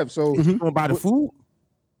personal chef. So He gonna buy the food?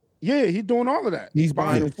 yeah, he's doing all of that. He's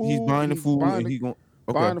buying. the food. He's buying the food, buying and the- he going.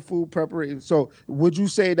 buying the food preparation. So would you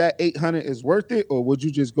say that 800 is worth it, or would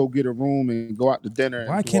you just go get a room and go out to dinner?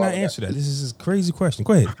 Why can't I answer that? This is a crazy question.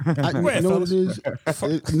 Go ahead. Go ahead, You know what fellas. it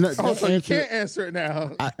is? So you can't answer it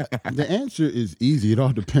now. The answer is easy. It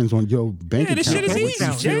all depends on your bank Yeah, account. this shit is What you easy,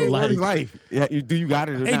 feel Jay. like, life. Yeah, do you got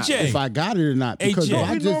it or Hey, not? Jay. if I got it or not. Hey, Because Jay. if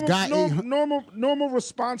I just got normal,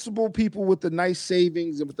 responsible people with the nice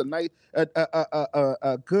savings and with the nice,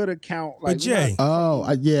 a good account. Like, But Jay,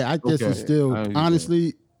 I guess it's still I understand.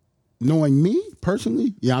 honestly, knowing me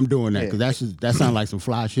personally, yeah, I'm doing that because that sounds like some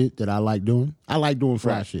fly shit that I like doing. I like doing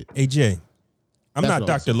fly shit. hey Jay, I'm That's not what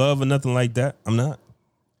I Dr. Love or nothing like that. I'm not.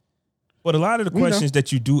 But a lot of the questions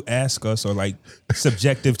that you do ask us are like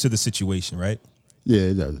subjective to the situation, right? Yeah,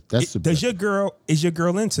 it does. That's Is your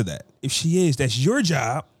girl into that? If she is, that's your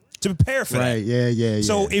job to prepare for right. that. Yeah.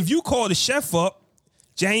 So if you call the chef up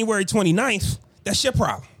January 29th, that's your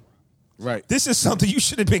problem. Right. This is something you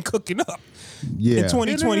should have been cooking up yeah. in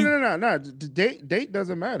 2020. No. The date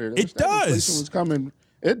doesn't matter. It does. Inflation was coming.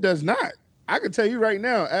 It does not. I can tell you right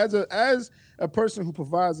now, as a person who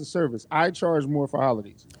provides a service, I charge more for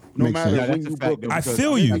holidays. No Makes matter sense. Yeah, when that's you a fact, book. though, I because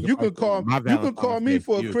feel you. You can call my me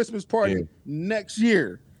for a Valentine's Christmas party Yeah. next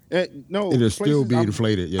year. No, It'll still places be I'm-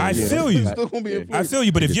 inflated. Yeah, I yeah. feel you. It's still gonna be inflated. I feel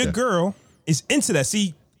you, but if get your that. girl is into that,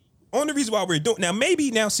 see, only reason why we're doing now,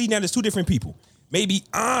 there's two different people. Maybe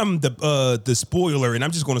I'm the spoiler, and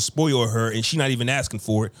I'm just going to spoil her, and she's not even asking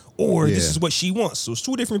for it, or this Yeah. is what she wants. So it's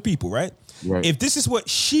two different people, right? Right. If this is what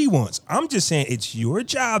she wants, I'm just saying it's your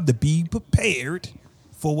job to be prepared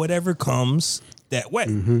for whatever comes that way.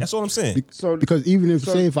 That's all I'm saying. So Because even if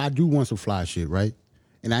say if I do want some fly shit, right,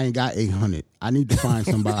 and I ain't got 800, I need to find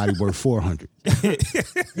somebody worth 400.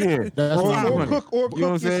 Yeah. That's what I'm or doing. cook You know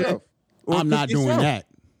what I'm saying? yourself. Or I'm not cook doing yourself. that.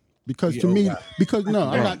 Because to me, because no,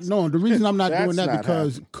 I'm not. No, the reason I'm not doing That's that not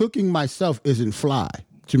because happening. cooking myself isn't fly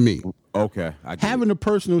to me. Okay. I get Having a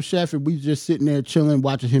personal chef and we just sitting there chilling,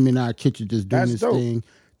 watching him in our kitchen, just doing That's this dope. thing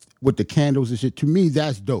with the candles and shit. To me,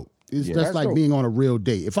 that's dope. That's that's like dope. being on a real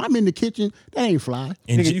date. If I'm in the kitchen, that ain't fly.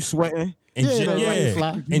 And Nigga, J- you sweating? and Yeah, Jay, that ain't fly.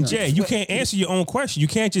 and No. Jay, you can't answer your own question. You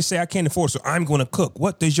can't just say I can't afford, so I'm going to cook.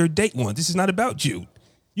 What does your date want? This is not about you.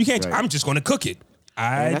 You can't. Right. I'm just going to cook it.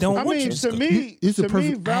 I that's don't I want you mean, to to cook. me, It's a to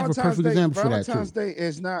perfect- me, I have a Valentine's perfect Day, example for that, Valentine's too. Day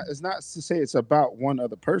is not to say it's about one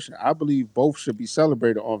other person. I believe both should be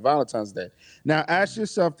celebrated on Valentine's Day. Now, ask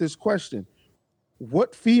yourself this question: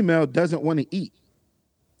 what female doesn't want to eat?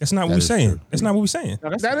 That's not what That we're is saying. true. That's not what we're saying.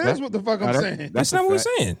 That is what the fuck I'm saying. That's a not what we're fact.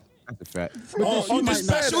 saying. That's a fact. Oh, You on this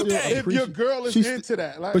might not special still day. If your girl is She's- into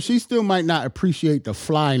that, like, But she still might not appreciate the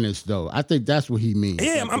flyness, though. I think that's what he means.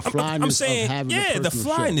 Yeah, Like, the I'm flyness of saying, having a yeah, the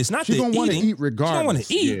personal flyness, chef. not She the gonna want to eating. eat regardless. She don't want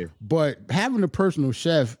to eat. Yeah. But having a personal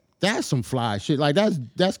chef, that's some fly shit. Like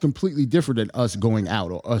that's completely different than us going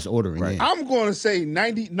out or us ordering in. I'm going to say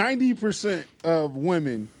 90% of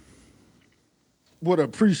women would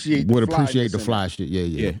appreciate Would the appreciate the flyness in fly shit. Yeah.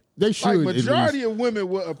 Yeah. They should. Like at majority least. of women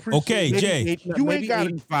would appreciate. Okay, it. Jay. You ain't got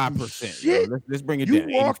 85%. shit. Let's bring it You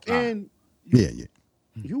down. walk 85. in, Yeah.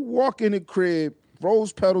 you walk in the crib,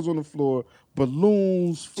 rose petals on the floor,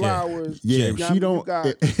 balloons, flowers. Yeah, if you she don't, got-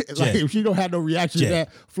 like Jay. if she don't have no reaction Jay. to that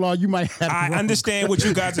flaw, you might have. I to understand what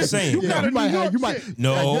you guys are saying. You got Yeah, a you might New have. York You might. chick.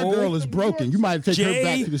 No. like, your girl is broken. You might take her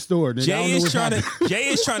back to the store. Nigga. I don't Jay know is what's trying happening. to. Jay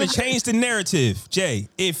is trying to change the narrative. Jay,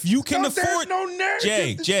 if you can No, there's afford, no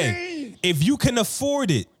narrative to Jay, change. if you can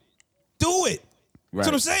afford it, do it. That's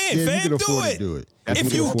what I'm saying, Yeah, fam. you can Do afford it. to do it.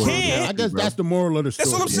 If you afford it. I can't, guess that's the moral of the story.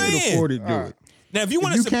 That's what I'm If you saying. can afford it, do it. now if you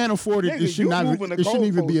want If you to, can't afford it, Nigga, it should you not. moving the It shouldn't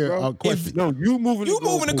even be goalposts, a bro. question. No, you moving you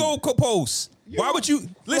moving the goal post. Why would you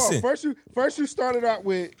listen? Well, first you started out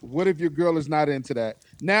with what if your girl is not into that?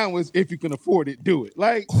 Now it's if you can afford it, do it.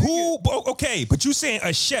 Like Who? Okay, but you saying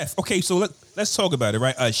a chef. Okay, so let's talk about it,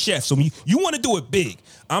 right? A chef. So you want to do it big.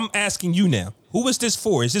 I'm asking you now. Who is this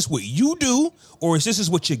for? Is this what you do, or is this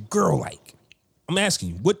what your girl like? I'm asking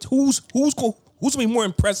you. Who's gonna be more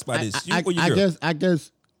impressed by this? You or your girl? I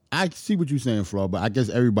guess I see what you're saying, Flaw, but I guess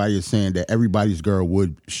everybody is saying that everybody's girl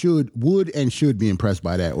would and should be impressed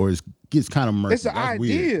by that, or gets kind of murky. it's an That's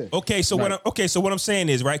weird. idea. Okay, so what I'm saying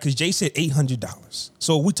is right because Jay said $800.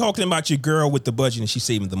 So we're talking about your girl with the budget and she's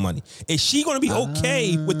saving the money. Is she going to be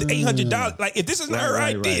okay with the $800? Like if this is not her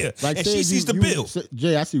idea Like, and say she if sees the bill,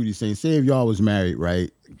 Jay, I see what he's saying. Say if y'all was married,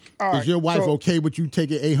 right? All Is right, your wife so- okay with you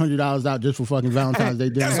taking $800 out just for fucking Valentine's Day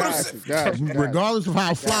dinner? That's what I'm saying. Gotcha. Regardless of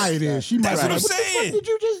how fly it is, she might That's be what I'm like, "What the fuck saying." did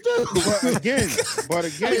you just do?" But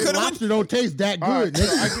again, could've Lobster don't taste that all right, good.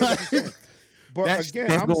 so I nigga. get what you're saying. But That's again,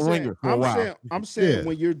 gonna linger for a while. I'm saying Yeah.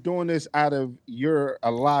 when you're doing this out of your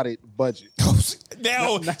allotted budget.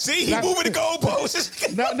 Now, see, he moving the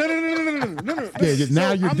goalposts. No. Yeah, now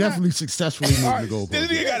So you're I'm definitely successfully moving Alright, the This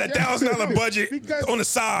goalpost. nigga got a $1,000 budget Because on the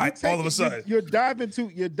side all of a sudden. you're diving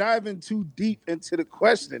too deep into the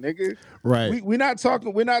question, nigga. Right. We're not talking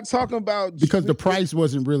about Because the price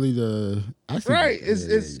wasn't really the. I see. right.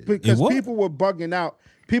 It's because what? people were bugging out.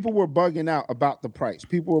 People were bugging out about the price.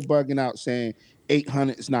 People were bugging out saying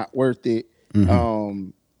 800 is not worth it.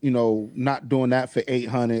 Not doing that for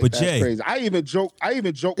 800. But That's Jay- crazy. I even joked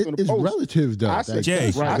in the It's post. relative, though. I said,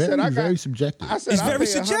 Jay. That's I said, very, I got- very subjective. I said It's I very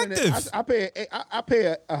pay 100 subjective. I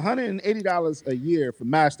pay $180 a year for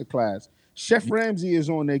masterclass. Chef Ramsay is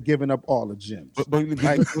on there giving up all the gems. But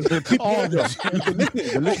All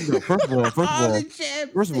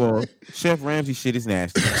First of all, Chef Ramsay shit is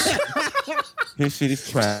nasty. His shit is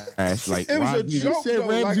trash. Like, It was why a he- joke. Said though,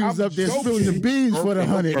 Ramsey was I'm up there joking. spilling the beans for the Okay,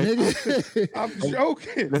 100, okay. nigga. I'm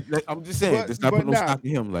joking. I'm just saying, But- let's not but put no nah. stock in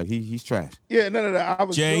him. Like he's trash. Yeah, no. I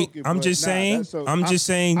was Jay, joking. I'm but just nah, saying- that's so- I'm just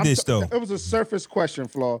saying this, though. It was a surface question,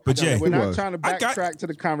 Flaw. But Jay- we're It not was. trying to I got- backtrack to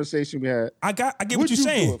the conversation we had. I get what Would you're you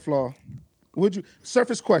saying. do it, Flaw? Would you?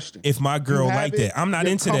 Surface question. If my girl have like it, that, I'm not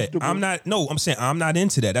you're into that. comfortable. I'm saying I'm not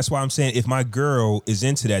into that. That's why I'm saying if my girl is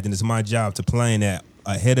into that, then it's my job to plan that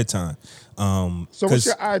ahead of time. So, 'cause what's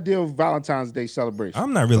your ideal Valentine's Day celebration?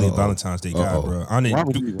 I'm not really a Valentine's Day guy, Uh-oh. bro. Why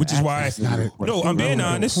would you Which is even why. ask this nigga a No, I'm being question?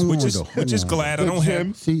 honest. Hold Which is on, glad I The don't gym.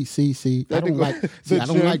 have. See. I That don't nigga- like. the See, I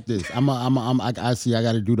don't gym. like this. I see. I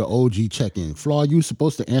got to do the OG check-in. Flaw, you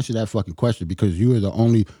supposed to answer that fucking question because you are the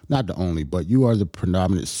only, not the only, but you are the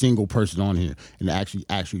predominant single person on here and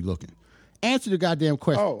actually looking. Answer the goddamn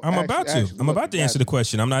question. Oh, I'm about to. I'm about to answer the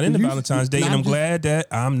question. I'm not into You- Valentine's Day, and now I'm just- glad that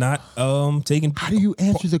I'm not taking. How do you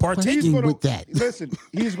answer the partaking question with that? Listen,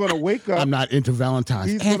 he's gonna wake up. I'm not into Valentine's.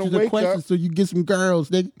 He's Answer gonna the wake question up- so you get some girls,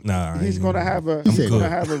 nigga. Nah, I He's ain't- gonna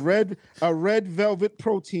have a red velvet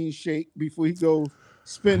protein shake before he goes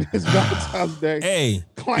spend his Valentine's Day. Hey,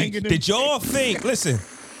 clanging did y'all think? Listen,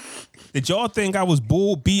 did y'all think I was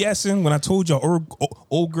bull BSing when I told y'all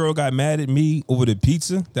old girl got mad at me over the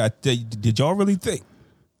pizza? Did y'all really think?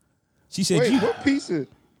 She said, Wait, "You what pizza?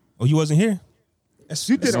 oh, you wasn't here."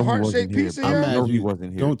 You did a No, he heart wasn't shaped here. pizza, I'm yeah? mad. No, he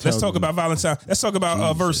wasn't here. Don't tell Let's talk me. about Valentine. Let's talk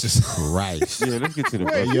about verses. Christ. Yeah, let's get to the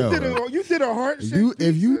Wait, Yo. you did a heart shaped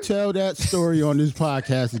If you tell that story on this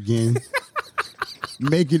podcast again,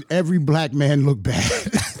 making every black man look bad.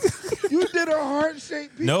 You did a heart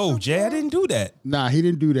shaped pizza. No, Jay, I didn't do that. Nah, he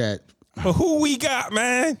didn't do that. But who we got,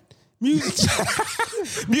 man? Music,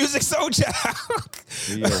 music soldier.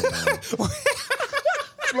 Yeah, man.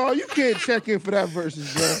 Flaw, you can't check in for that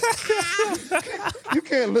versus, bro. You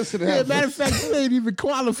can't listen to Yeah, that. matter of fact, you ain't even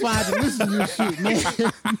qualified to listen to this shit, man.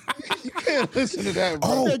 You can't listen to that, bro.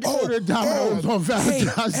 Nigga order Domino's on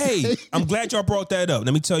Valentine's Hey, Day. I'm glad y'all brought that up.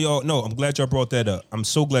 Let me tell y'all. No, I'm glad y'all brought that up. I'm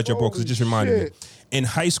so glad y'all brought because it just Holy reminded me. shit. In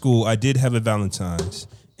high school, I did have a Valentine's,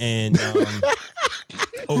 and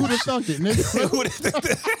Who'd have thunk it, nigga?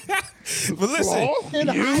 but listen, In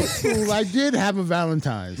high school, I did have a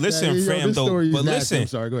Valentine's. listen, Yo, fam. this Though, story is but nasty. listen, I'm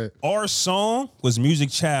sorry, go ahead. Our song was Music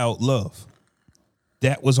Child Love.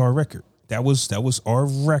 That was our record. That was our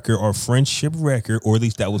record, our friendship record, or at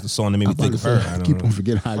least that was the song that made me think of her. I I don't keep know. on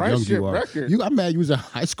forgetting how young Friendship you are. record. I'm mad you was in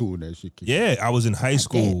high school when that shit came. Yeah, I was in high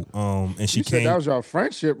school, and she You said came. that was your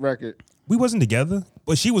friendship record. We wasn't together,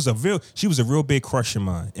 but she was a real big crush of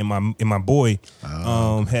mine. And my boy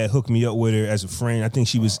had hooked me up with her as a friend. I think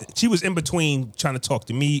she was in between trying to talk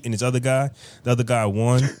to me and this other guy. The other guy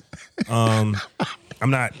won. I'm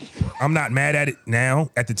not mad at it now.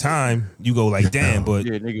 At the time, you go like, damn, but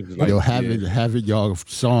Yeah, niggas was like, Yo, yeah. have it, y'all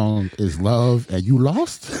song is love and you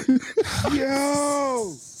lost?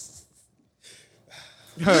 Yo,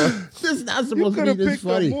 This is not you supposed to could be have this picked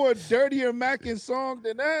funny. a more dirtier Mackin song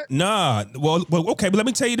than that. nah. Well, okay, but let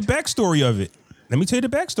me tell you the backstory of it. Let me tell you the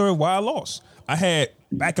backstory of why I lost. I had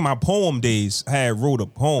back in my poem days, I had wrote a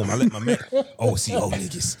poem. I let my man. Oh, see,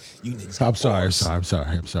 niggas, you niggas. I'm sorry, bars. I'm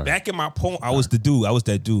sorry. Back in my poem, I was that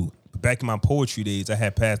dude. But back in my poetry days, I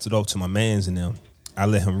had passed it off to my mans and them. I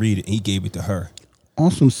let him read it, and he gave it to her.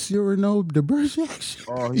 On some Cyrano de Bergerac shit.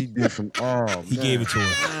 Oh, he did some. Oh, He gave it to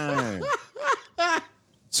her. man.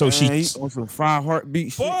 So Man, she, he on some 5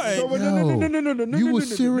 heartbeat shit. boy, No. You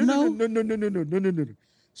was Cyrano? No.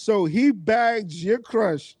 So he bagged your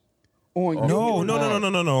crush on you. no.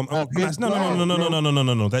 That's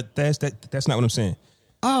no. That's not what I'm saying.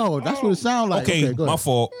 Oh, that's what it sounds like. Okay, go my ahead.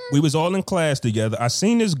 fault. We was all in class together. I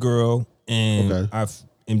seen this girl, and Okay. I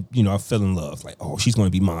fell in love. Like, oh, she's gonna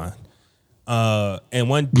be mine. And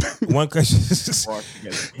one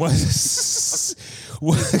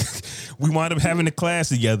we wound up having a class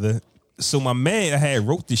together. So my man, I had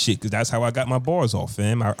wrote this shit because that's how I got my bars off,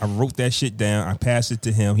 fam. I wrote that shit down. I passed it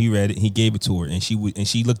to him. He read it. He gave it to her, and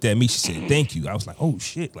she looked at me. She said, "Thank you." I was like, "Oh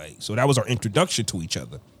shit!" Like, so that was our introduction to each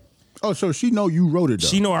other. Oh, so she know you wrote it, though.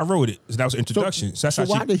 She know I wrote it. So that was an introduction. So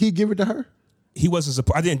why did he give it to her? He wasn't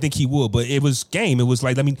supposed. I didn't think he would, but it was game. It was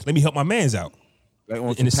like, let me help my man's out. Like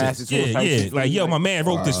on In a some sense, passes, yeah. Like, yo, my man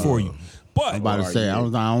wrote this for you. But I'm about to say, I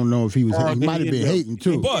don't know if he was. He might have been hating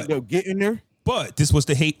too. But get in there. But this was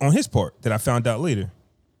the hate on his part that I found out later.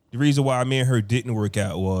 The reason why me and her didn't work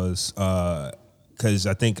out was because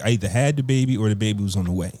I think I either had the baby or the baby was on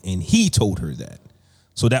the way, and he told her that.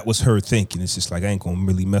 So that was her thinking. It's just like I ain't gonna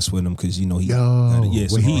really mess with him because he. So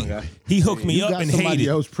he hooked me up and somebody hated.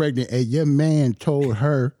 else pregnant, and your man told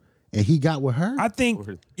her, and he got with her. I think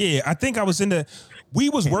I was in the. We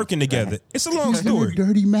was working together. It's a long story.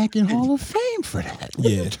 Dirty Mac in Hall of Fame for that.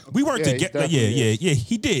 Yeah, we worked together. Yeah.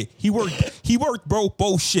 He did. He worked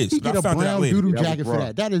both shifts. He get a brown doodle jacket for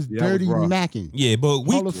that. That is Dirty Mackin. Yeah, but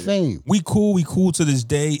Hall of Fame. We cool to this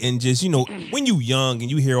day. And just when you young and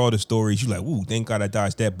you hear all the stories, you like, ooh, thank God I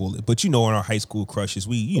dodged that bullet. But in our high school crushes,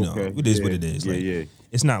 it is what it is. Like,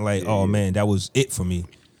 it's not like, oh man, that was it for me.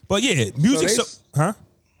 But yeah, music.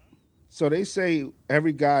 So they say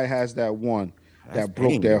every guy has that one that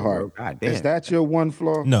broke their heart. Is that your one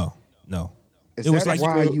flaw? No. Is that like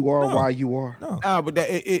why you are why you are? No, but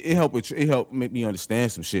it helped make me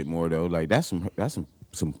understand some shit more though. Like that's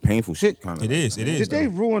some painful shit kind of. It is. Did they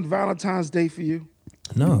ruin Valentine's Day for you?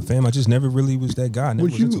 No, fam. I just never really was that guy. I never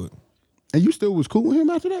was into it. And you still was cool with him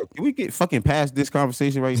after that? Can we get fucking past this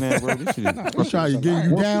conversation right now, bro? This shit is. I'm trying to get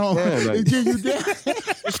you down. Get you down.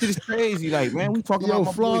 This shit is crazy. Like, man, we talking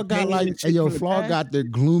about Flaw got Flaw got the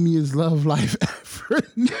gloomiest love life ever.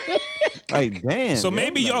 Like, damn. So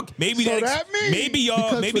maybe y'all, maybe so that, maybe y'all,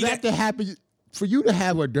 because maybe for that to happen, for you to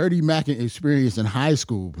have a Dirty Mackin experience in high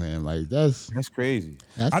school, man, like that's crazy.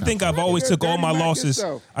 I think I've always took all my losses.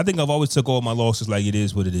 I think I've always took all my losses like it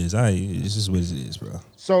is what it is. It's just what it is, bro.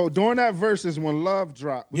 So during that verses when love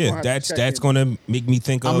dropped, that's gonna make me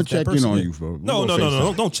think I'm of gonna check in on you, bro. No,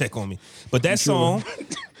 don't check on me. But that song.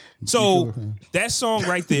 So that song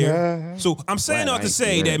right there. So I'm saying all to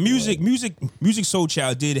say that Music Soul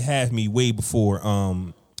Child did have me way before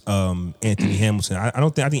Anthony Hamilton. I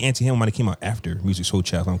think Anthony Hamilton might have came out after Music Soul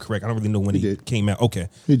Child, if I'm correct. I don't really know when he came out. Okay.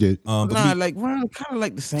 He did. Like around kind of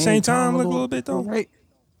like the same time, like a little bit though. Right?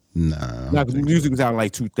 Nah. Because music was out in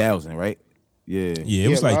like 2000, right? Yeah. Yeah, it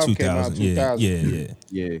was like 2000.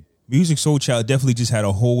 Yeah. Music Soul Child definitely just had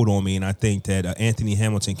a hold on me, and I think that Anthony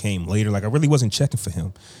Hamilton came later. Like I really wasn't checking for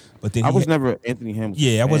him, but then I was never Anthony Hamilton.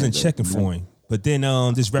 Yeah, I wasn't checking for him. But then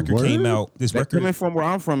this record came out. This record coming from where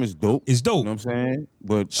I'm from is dope. It's dope. You know what I'm saying?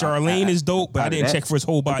 But Charlene is dope, but I didn't check for his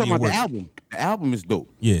whole body of work. The album is dope.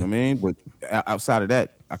 Yeah. You know what I mean? But outside of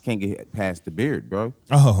that, I can't get past the beard, bro.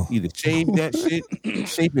 Oh. Either shave that shit,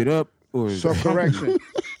 shape it up, or so correction.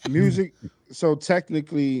 Music. So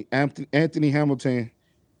technically, Anthony Hamilton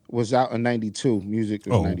was out in 92. Music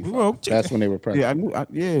was 95. Well, that's when they were pregnant. Yeah, I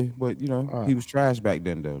knew. But he was trash back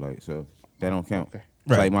then though. Like so, that don't count. Okay.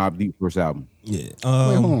 Right. Like my Deep first album. Yeah. Wait,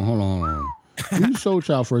 hold on. Music Soul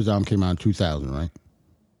Child first album came out in 2000, right?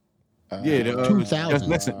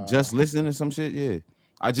 2000. Just listen to some shit. Yeah.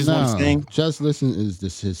 I just want to sing. Just Listen is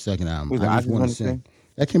his second album. I just want to sing.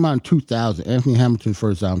 That came out in 2000. Anthony Hamilton's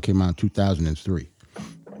first album came out in 2003.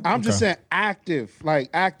 I'm just saying active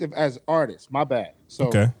as artist. My bad. So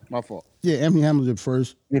my fault. Yeah, Anthony Hamilton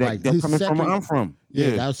first. That's coming from where I'm from.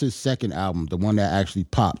 Yeah, that was his second album, the one that actually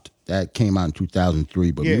popped. That came out in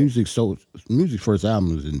 2003. But Music first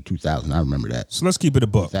album was in 2000. I remember that. So let's keep it a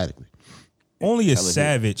buck. Exactly. Only a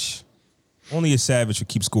savage would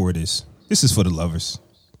keep score of this. This is for the lovers.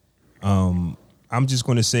 I'm just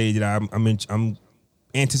going to say that I'm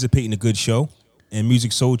anticipating a good show, and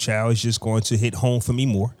Music Soul Child is just going to hit home for me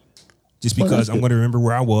more, just because I'm going to remember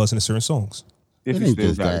where I was in certain songs. It ain't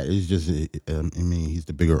just that. It's just, he's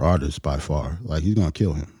the bigger artist by far. Like, he's going to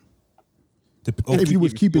kill him. If you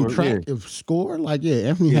was keeping track of score,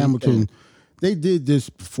 Anthony Hamilton, they did this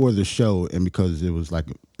before the show, and because it was like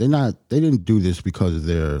they didn't do this because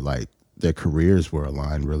their careers were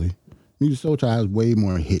aligned. Really, Music Soul Child has way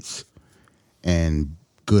more hits and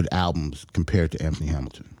good albums compared to Anthony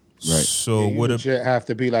Hamilton. Right. So what have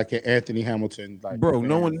to be like an Anthony Hamilton, bro?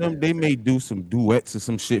 Knowing them, they may do some duets or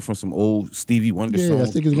some shit from some old Stevie Wonder songs. Yeah, I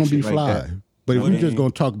think it's gonna be fly. But if we're just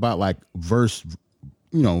gonna talk about like verse.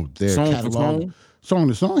 Their song catalog song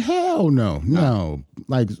to song? Hell no.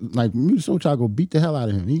 Like Musiq Soulchild go beat the hell out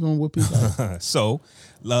of him. He gonna whoop his ass. So,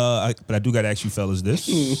 but I do got to ask you fellas this.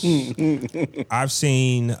 I've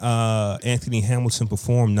seen Anthony Hamilton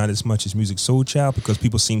perform not as much as Musiq Soulchild because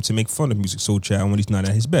people seem to make fun of Musiq Soulchild when he's not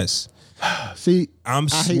at his best. See,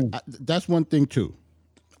 that's one thing too.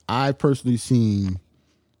 I've personally seen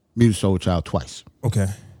Musiq Soulchild twice. Okay.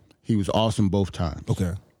 He was awesome both times.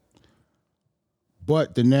 Okay.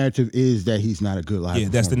 But the narrative is that he's not a good live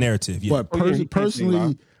performer. That's the narrative. Yeah. But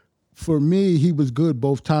personally, for me, he was good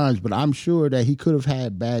both times. But I'm sure that he could have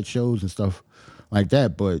had bad shows and stuff like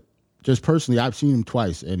that. But just personally, I've seen him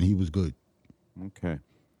twice, and he was good. Okay.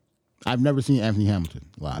 I've never seen Anthony Hamilton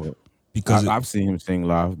live. Because I've seen him sing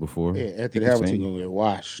live before. Yeah, Anthony Hamilton gonna get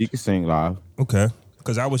washed. He can sing live. Okay.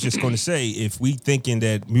 Because I was just going to say, if we thinking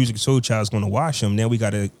that Musiq Soulchild is going to wash him, then we got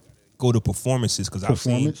to go to performances. Because I've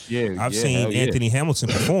seen Anthony Hamilton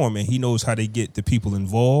perform, and he knows how to get the people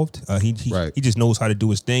involved. He just knows how to do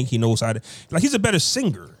his thing. He knows how to, like, he's a better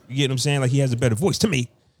singer. You get what I'm saying? Like, he has a better voice to me.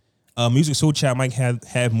 Musiq Soulchild might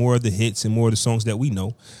have more of the hits and more of the songs that we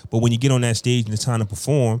know, but when you get on that stage and it's time to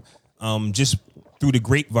perform, just through the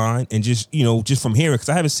grapevine and just from hearing, because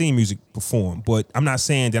I haven't seen Musiq perform, but I'm not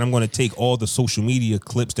saying that I'm going to take all the social media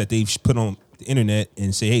clips that they've put on the internet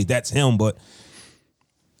and say, hey, that's him. But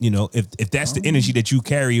if that's the energy that you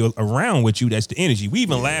carry around with you, that's the energy. We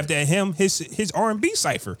even laughed at him, his R&B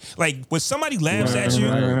cipher. Like when somebody laughs at you,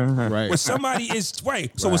 when somebody is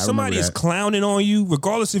so when somebody is clowning on you,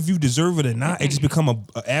 regardless if you deserve it or not, it just become an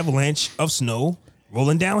avalanche of snow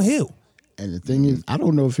rolling downhill. And the thing is, I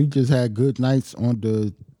don't know if he just had good nights on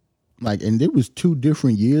the, and there was 2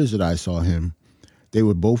 different years that I saw him. They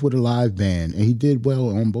were both with a live band, and he did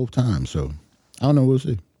well on both times. So, I don't know. We'll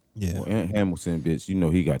see. Yeah. Well, Hamilton, bitch,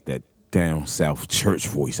 he got that down south church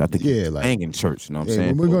voice. I think he's singing church, you know what I'm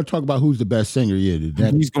saying? When we're going to talk about who's the best singer,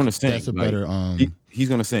 he's going to sing. That's a better he's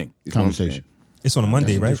going to sing. Conversation. It's on a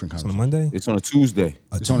Monday, right? It's on a Monday? It's on a Tuesday.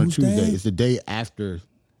 It's on a Tuesday. It's the day after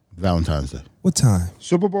Valentine's Day. What time?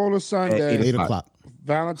 Super Bowl is Sunday. 8 o'clock.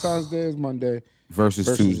 Valentine's Day is Monday.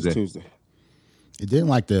 Versus Tuesday. It didn't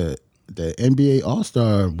like the NBA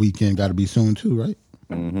All-Star weekend got to be soon too, right?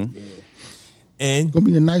 Mm-hmm. Yeah. And it's gonna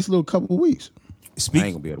be a nice little couple of weeks. I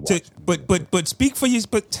ain't gonna be able to watch it. But speak for you.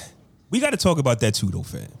 But we got to talk about that too, though,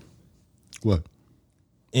 fam. What?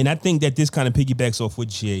 And I think that this kind of piggybacks off what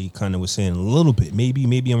Jay kind of was saying a little bit.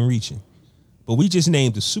 Maybe I'm reaching, but we just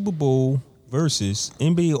named the Super Bowl versus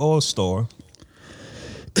NBA All-Star.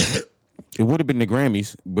 It would have been the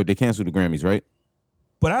Grammys, but they canceled the Grammys, right?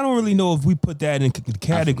 But I don't really know if we put that in the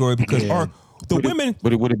category because women.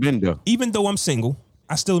 But it would have been though. Even though I'm single,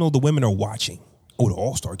 I still know the women are watching. Oh, the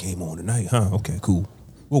All-Star game on tonight, huh? Okay, cool.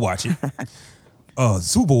 We'll watch it. The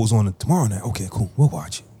Super Bowl's on tomorrow night. Okay, cool. We'll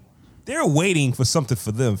watch it. They're waiting for something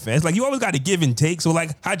for them, fans. Like, you always got to give and take. So,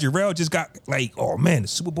 like, how Jarrell just got, like, oh, man, the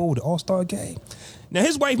Super Bowl, the All-Star game. Now,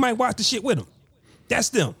 his wife might watch the shit with him. That's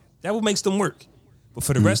them. That what makes them work. But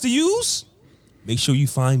for the rest of yous, make sure you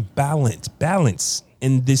find balance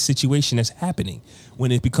in this situation that's happening.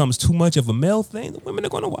 When it becomes too much of a male thing, the women are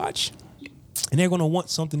going to watch. And they're going to want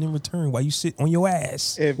something in return while you sit on your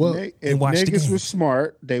ass. If niggas were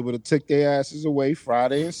smart, they would have took their asses away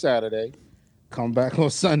Friday and Saturday, come back on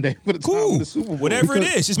Sunday for the time of the Super Bowl. Whatever it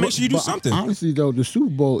is, just make sure you do something. Honestly, though, the Super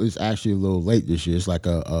Bowl is actually a little late this year. It's like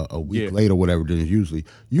a week late or whatever it is usually.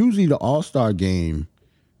 Usually the All-Star game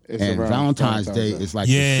and Valentine's Day is like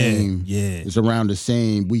the same. Yeah. It's around the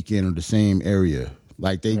same weekend or the same area.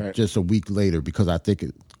 Like they just a week later because I think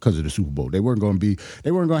because of the Super Bowl. They weren't going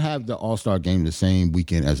to have the All-Star game the same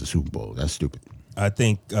weekend as the Super Bowl. That's stupid. I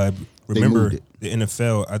think remember the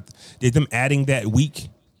NFL did them adding that week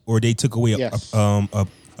or they took away a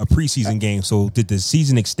preseason game. So did the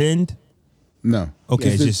season extend? No.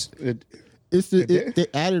 Okay, they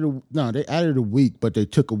added a week, but they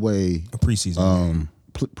took away a preseason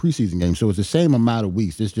preseason game. So it's the same amount of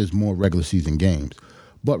weeks. It's just more regular season games.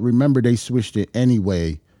 But remember, they switched it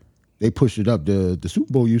anyway. They pushed it up. The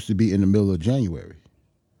Super Bowl used to be in the middle of January.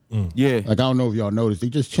 Yeah. Like, I don't know if y'all noticed. They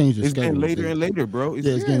just changed the schedule. It's getting later and later, bro. It's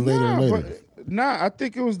getting later and later. I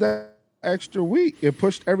think it was that extra week. It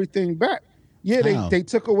pushed everything back. Yeah, they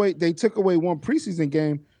took away one preseason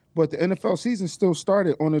game, but the NFL season still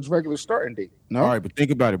started on its regular starting date. No? All right, but think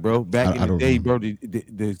about it, bro. Back in the day, bro,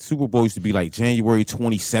 the Super Bowl used to be like January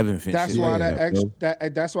 27th. And that's shit why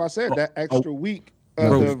that's why I said that extra week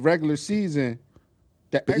of the regular season.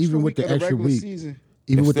 Even with the extra week,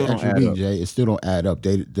 Jay, it still don't add up.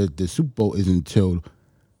 The Super Bowl isn't until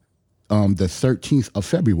the 13th of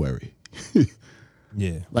February.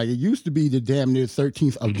 Yeah. Like it used to be the damn near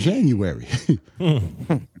 13th of January.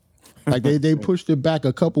 Like they pushed it back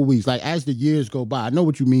a couple weeks. Like as the years go by, I know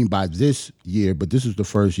what you mean by this year, but this is the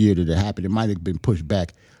first year that it happened. It might have been pushed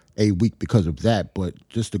back a week because of that, but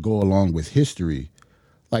just to go along with history,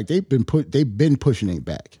 like they've been pushing it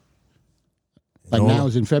back. Like now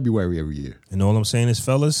it's in February every year. And all I'm saying is,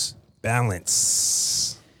 fellas,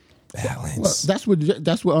 balance. Well, that's what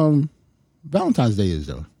Valentine's Day is,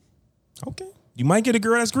 though. Okay, you might get a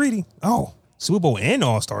girl that's greedy. Oh, Super Bowl and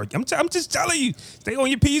All Star. I'm just telling you, stay on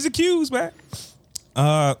your P's and Q's, man.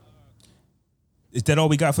 Is that all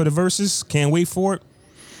we got for the verses? Can't wait for it.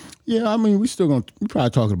 Yeah, I mean, we probably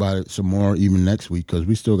talking about it some more even next week because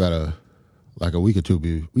we still got a week or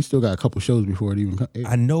two. We still got a couple shows before it even comes.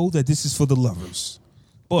 I know that this is for the lovers,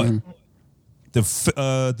 but the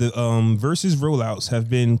versus rollouts have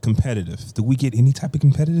been competitive. Do we get any type of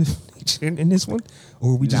competitive in this one,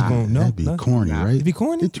 or are we just going? No, that'd be corny, right? It'd be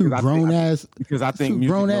corny. They're two grown ass. Because I think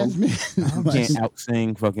grown ass men can't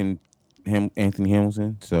out-sing fucking Anthony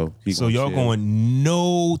Hamilton. So y'all going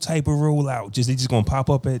no type of rollout? They just gonna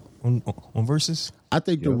pop up on versus? I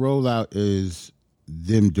think the rollout is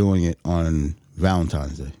them doing it on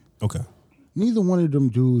Valentine's Day. Okay. Neither one of them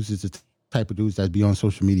dudes is the type of dudes that be on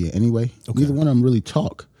social media anyway. Okay. Neither one of them really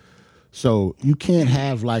talk. So you can't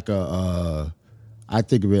have like I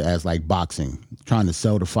think of it as like boxing, trying to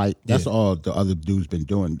sell the fight. That's all the other dudes been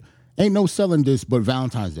doing. Ain't no selling this but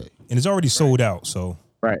Valentine's Day. And it's already sold out, so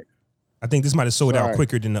Right. I think this might have sold out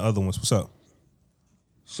quicker than the other ones. What's up?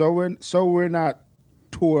 So we're not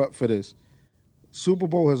tore up for this. Super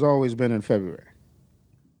Bowl has always been in February.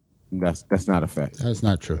 That's not a fact. That's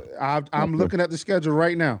not true. I'm looking at the schedule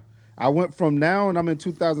right now. I went from now and I'm in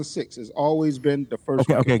 2006. It's always been the first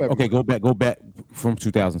week of February. Okay. Go back from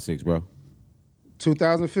 2006, bro.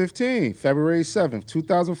 2015, February 7th.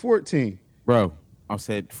 2014, Bro, I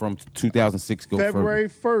said from 2006. Go February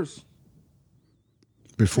 1st.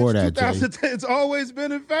 Before that, Jay. It's always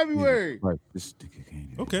been in February. Right.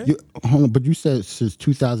 Okay. Hold on, but you said since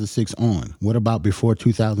 2006 on. What about before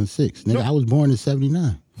 2006? Nigga, I was born in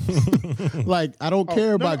 79. Like, I don't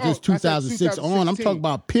care about just 2006 on. I'm talking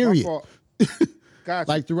about period.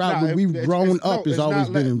 Gotcha. Like throughout when we've grown up, it's always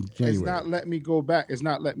been in January. It's not let me go back. It's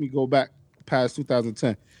not let me go back past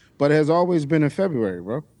 2010, but it has always been in February,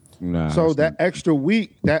 bro. Nah. So that extra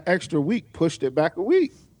week pushed it back a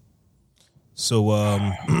week. So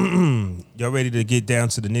y'all ready to get down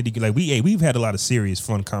to the nitty? Like we've had a lot of serious,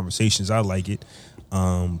 fun conversations. I like it,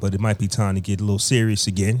 but it might be time to get a little serious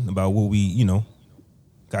again about what we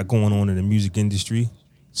got going on in the music industry.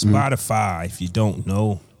 Spotify, if you don't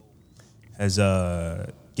know, has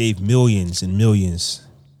gave millions and millions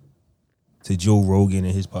to Joe Rogan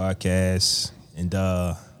and his podcast, and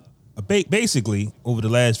basically over the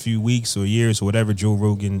last few weeks or years or whatever, Joe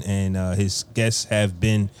Rogan and his guests have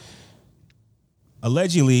been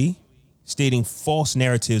allegedly stating false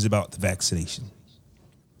narratives about the vaccination,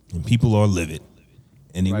 and people are livid,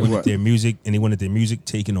 and they wanted their music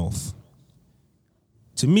taken off.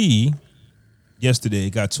 To me, yesterday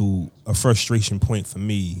it got to a frustration point for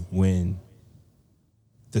me when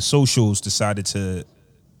the socials decided to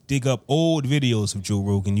dig up old videos of Joe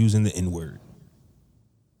Rogan using the N-word,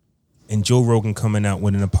 and Joe Rogan coming out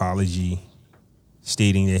with an apology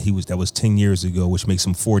stating that was 10 years ago, which makes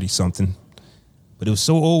him 40 something. But it was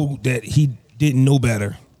so old that he didn't know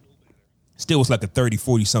better. Still was like a 30,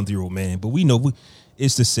 40-something-year-old man. But we know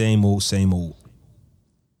it's the same old.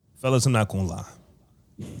 Fellas, I'm not going to lie.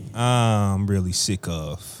 I'm really sick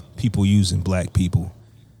of people using black people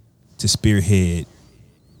to spearhead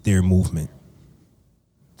their movement.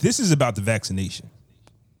 This is about the vaccination.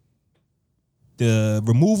 The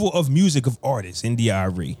removal of music of artists,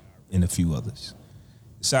 NDIRE, and a few others,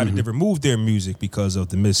 decided to remove their music because of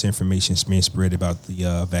the misinformation being spread about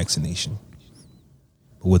the vaccination.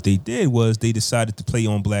 But what they did was they decided to play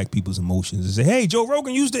on black people's emotions and say, hey, Joe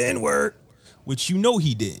Rogan used the N-word, which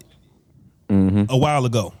he did a while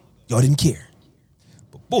ago. Y'all didn't care.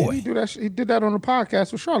 But boy. He did that on the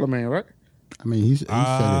podcast with Charlamagne, right? I mean,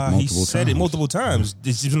 he said it multiple times.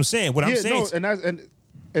 This is what I'm saying. I'm saying.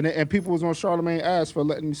 And people was on Charlamagne's ass for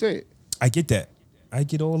letting me say it. I get that. I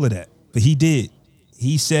get all of that. But he did.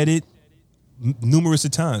 He said it numerous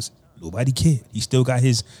of times. Nobody cared. He still got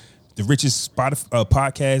the richest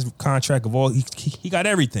podcast contract of all. He got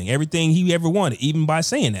everything he ever wanted, even by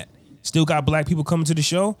saying that. Still got black people coming to the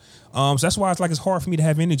show. So that's why it's hard for me to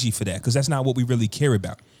have energy for that, because that's not what we really care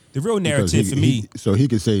about. The real narrative for me. So he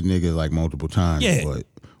could say nigga like multiple times, but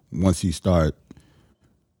once he start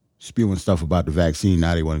spewing stuff about the vaccine,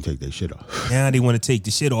 now they want to take their shit off. Now they want to take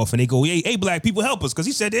the shit off, and they go, hey, black people, help us, because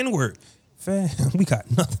he said the N-word. fam, we got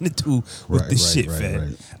nothing to do with this shit, fam.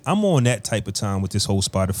 Right. I'm on that type of time with this whole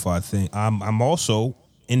Spotify thing. I'm also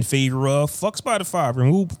in favor of fuck Spotify.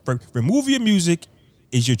 Remove your music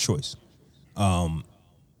is your choice.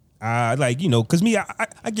 I like, because me,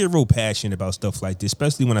 I get real passionate about stuff like this,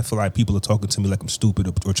 especially when I feel like people are talking to me like I'm stupid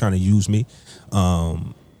or trying to use me.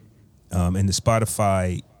 And the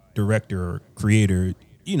Spotify director or creator,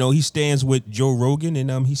 he stands with Joe Rogan,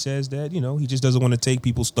 and he says that, he just doesn't want to take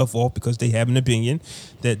people's stuff off because they have an opinion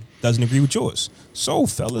that doesn't agree with yours. So,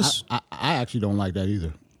 fellas. I actually don't like that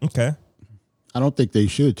either. Okay. I don't think they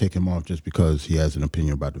should take him off just because he has an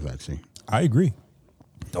opinion about the vaccine. I agree.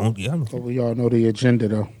 But we all know the agenda,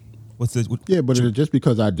 though. Yeah, but just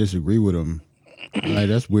because I disagree with him, like,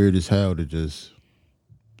 that's weird as hell to just,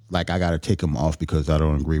 like, I got to take him off because I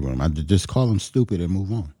don't agree with him. I just call him stupid and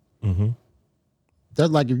move on. Mm-hmm. That's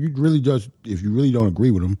like if you really don't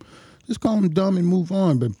agree with him, just call him dumb and move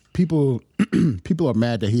on. But people are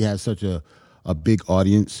mad that he has such a big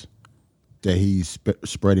audience that he's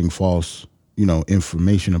spreading false,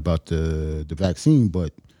 information about the vaccine.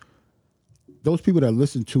 But those people that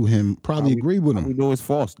listen to him probably agree with him. We know it's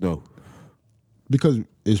false though, because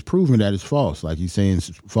it's proven that it's false. Like, he's saying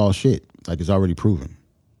false shit. Like, it's already proven.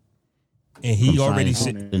 And he already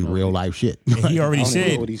said in real life shit. And he already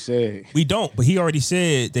said what he said. We don't, but he already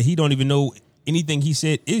said that he don't even know anything he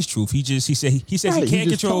said is truth. He said he can't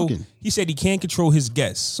control. Talking. He said he can't control his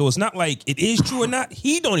guests. So it's not like it is true or not.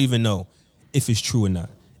 He don't even know if it's true or not.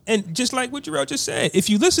 And just like what Jarrell just said, if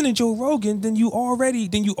you listen to Joe Rogan, then you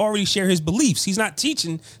already share his beliefs. He's not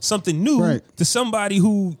teaching something new to somebody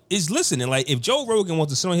who is listening. Like, if Joe Rogan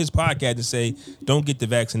wants to sit on his podcast and say, "Don't get the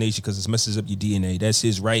vaccination because it messes up your DNA," that's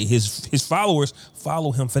his right. His followers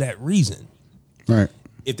follow him for that reason. Right.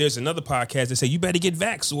 If there's another podcast that say you better get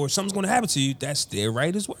vaxxed or something's going to happen to you, that's their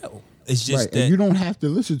right as well. It's just that and you don't have to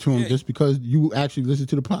listen to him just because you actually listen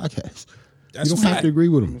to the podcast. That's you don't have to agree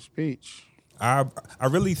with him. Speech. I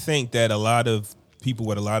really think that a lot of people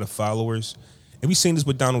with a lot of followers, and we've seen this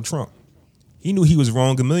with Donald Trump. He knew he was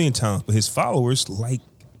wrong a million times, but his followers like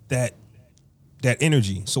that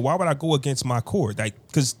energy. So why would I go against my core? Like,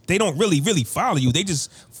 because they don't really follow you. They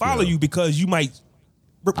just follow you because you might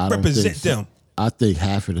represent them. I think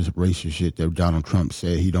half of this racist shit that Donald Trump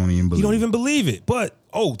said, he don't even believe. He don't even believe it. But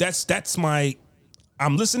that's my.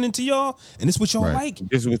 I'm listening to y'all, and this what y'all like.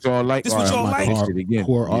 This is what y'all like. This what y'all like.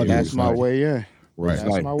 Core audience. That's my way in. Right.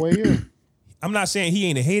 That's my way in. I'm not saying he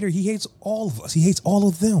ain't a hater. He hates all of us. He hates all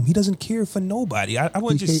of them. He doesn't care for nobody. I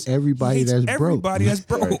wouldn't just hate everybody that's broke. Everybody that's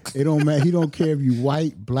broke. It don't matter. He don't care if you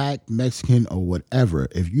white, black, Mexican, or whatever.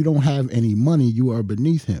 If you don't have any money, you are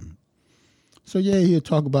beneath him. So yeah, he'll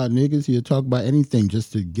talk about niggas. He'll talk about anything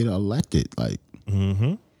just to get elected. Like,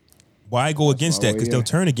 Why go against that? Because they'll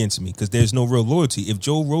turn against me. Because there's no real loyalty. If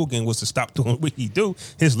Joe Rogan was to stop doing what he do,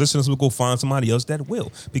 his listeners will go find somebody else that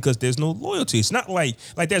will. Because there's no loyalty. It's not like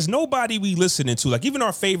there's nobody we listening to. Like, even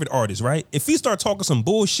our favorite artists, right? If he start talking some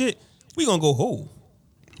bullshit, we gonna go, oh.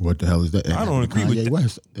 What the hell is that? I don't agree with that.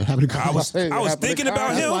 West. I was thinking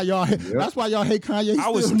about him. That's why y'all hate Kanye. I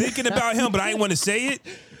was thinking about him, but I didn't want to say it.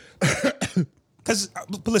 Because,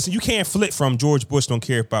 but listen, you can't flip from George Bush don't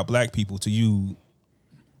care about black people to you.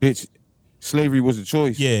 Bitch, slavery was a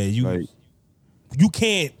choice. Yeah, you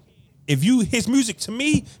can't. If his music to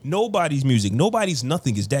me, nobody's music, nobody's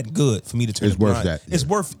nothing is that good for me to turn. It's worth that. It's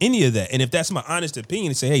worth any of that. And if that's my honest opinion,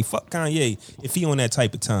 and say, hey, fuck Kanye, if he on that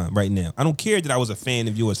type of time right now, I don't care that I was a fan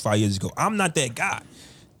of yours 5 years ago. I'm not that guy.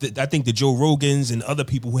 I think the Joe Rogans and other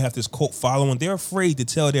people who have this cult following, they're afraid to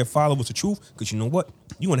tell their followers the truth because you know what?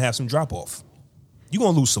 You're going to have some drop off. You're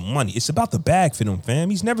going to lose some money. It's about the bag for them, fam.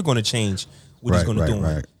 He's never going to change what he's going to do.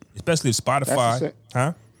 Right. Especially if Spotify.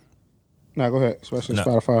 Huh? No, go ahead. Especially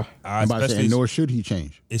Spotify. I'm about to say, nor should he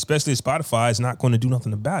change. Especially if Spotify is not going to do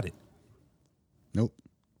nothing about it. Nope.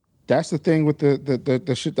 That's the thing with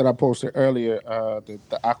the shit that I posted earlier, the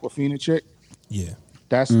Aquafina chick. Yeah.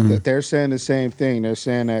 That's they're saying the same thing. They're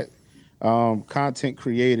saying that content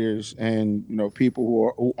creators and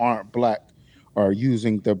people who aren't black are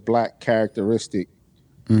using the black characteristic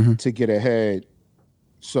to get ahead.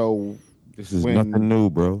 So this is nothing new,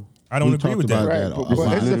 bro. I don't agree with that. Right,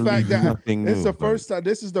 but it's the fact that it's the first time.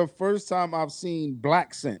 This is the first time I've seen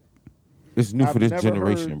black scent. This is new for this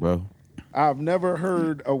generation, bro. I've never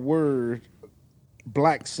heard a word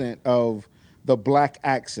black scent of the black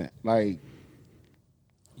accent. Like,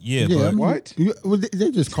 yeah, but what?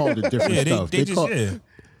 They just called it different stuff. They just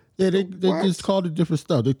called it different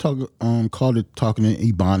stuff. They called it talking in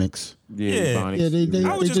ebonics. Yeah,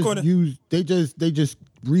 they just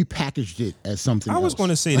repackaged it as something I was else. going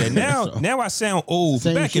to say that. Now I sound old.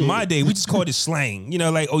 Same Back shit. in my day, we just called it slang. You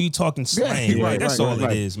know, like, oh, you talking slang. Yeah, Right, that's all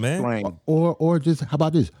it is, man. Slang. Or just how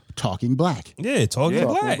about this? Talking black. Yeah, talking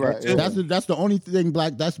black. Right. That's the only thing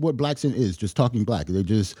black. That's what Blackson is. Just talking black. They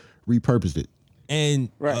just repurposed it. And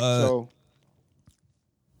Right. so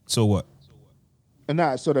what?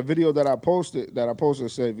 So the video that I posted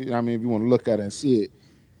said, I mean, if you want to look at it and see it,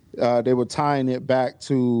 they were tying it back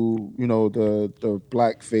to, you know, the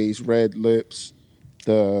blackface, red lips,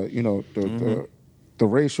 the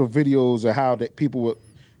racial videos of how that people would,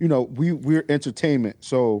 you know, we're entertainment.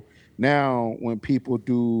 So now when people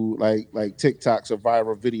do like TikToks or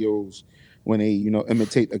viral videos, when they, you know,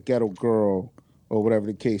 imitate a ghetto girl or whatever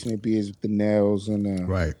the case may be, is with the nails and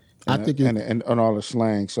Right. and, I think and all the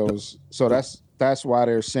slang. So that's why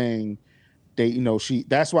they're saying they, you know,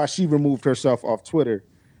 that's why she removed herself off Twitter,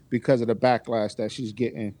 because of the backlash that she's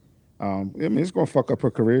getting. I mean, it's gonna fuck up her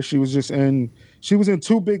career. She was in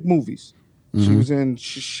 2 big movies. She was in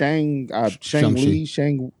Shang-Chi,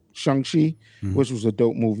 which was a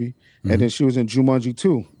dope movie. And then she was in Jumanji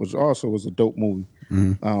 2, which also was a dope movie.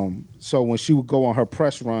 So when she would go on her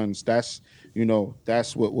press runs, that's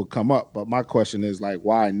what would come up. But my question is, like,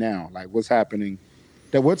 why now? Like, what's happening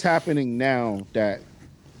now that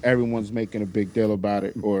everyone's making a big deal about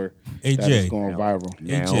it, or Hey, that Jay. it's going viral?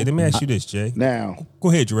 Hey, Jay, let me ask you this, Jay. Now, Go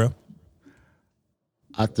ahead, Jarrell.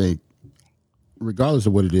 I think, regardless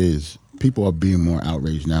of what it is, people are being more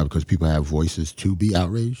outraged now because people have voices to be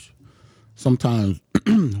outraged. Sometimes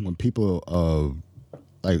when people,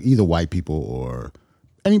 like either white people or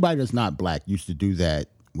anybody that's not black, used to do that,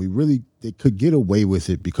 they could get away with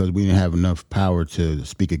it because we didn't have enough power to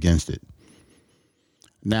speak against it.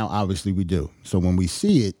 Now, obviously, we do. So when we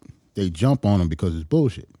see it, they jump on them because it's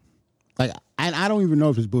bullshit. Like, I don't even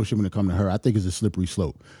know if it's bullshit when it comes to her. I think it's a slippery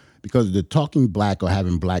slope. Because the talking black or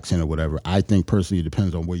having blacks in or whatever, I think personally it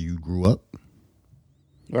depends on where you grew up.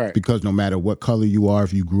 right? Because no matter what color you are,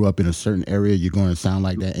 if you grew up in a certain area, you're going to sound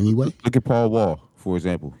like that anyway. Look at Paul Wall, for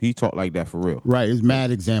example. He talked like that for real. Right. There's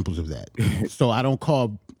mad examples of that. So I don't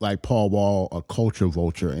call like Paul Wall a culture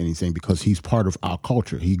vulture or anything because he's part of our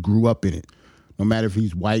culture. He grew up in it. No matter if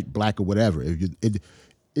he's white, black, or whatever. It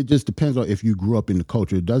just depends on if you grew up in the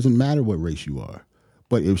culture. It doesn't matter what race you are.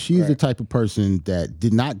 But if she's the type of person that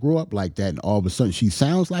did not grow up like that and all of a sudden she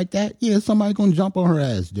sounds like that, yeah, somebody's going to jump on her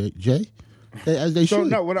ass, Jay. As they So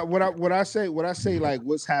should. no, what I say, like,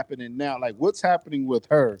 what's happening now? Like, what's happening with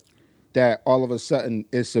her that all of a sudden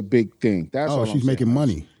it's a big thing? That's all she's I'm making saying.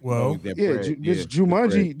 money. Well,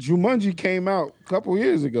 Jumanji came out a couple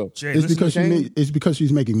years ago. Jay, It's listen, because because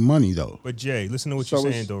she's making money though. but Jay, listen to what So you're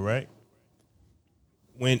it's- saying, though, right?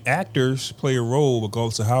 When actors play a role,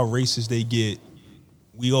 regardless of how racist they get,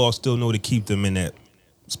 we all still know to keep them in that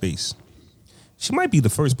space. She might be the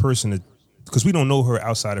first person to, because we don't know her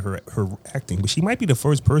outside of her acting, but she might be the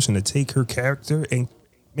first person to take her character and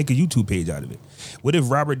make a YouTube page out of it. What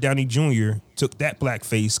if Robert Downey Jr. took that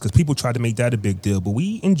blackface, because people tried to make that a big deal, but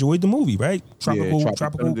we enjoyed the movie, right? Tropical.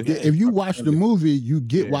 Thunder. If you watch the movie, you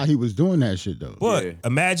get why he was doing that shit though. But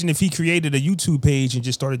imagine if he created a YouTube page and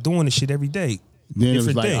just started doing the shit every day. Then it was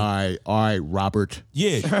Different like, thing. all right, Robert.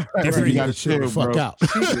 Yeah, You different. got to chill the fuck out.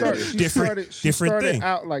 She started thing.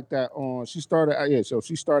 out like that on. She started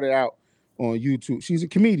out on YouTube. She's a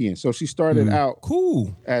comedian, so she started out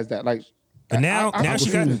Cool. as that. Like, But now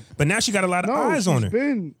she got a lot of eyes on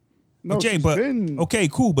her. Okay,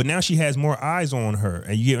 cool. But now she has more eyes on her,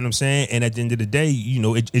 and you get what I'm saying. And at the end of the day, you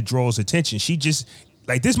know, it draws attention. She just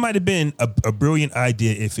like this might have been a brilliant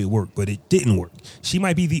idea if it worked, but it didn't work. She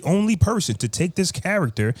might be the only person to take this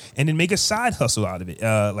character and then make a side hustle out of it.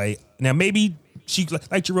 Like now, maybe she,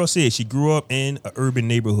 like Jarrell said, she grew up in an urban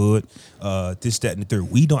neighborhood. This, that, and the third.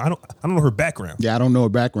 I don't know her background. Yeah, I don't know her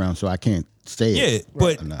background, so I can't say it. Yeah,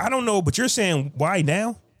 but I don't know. But you're saying why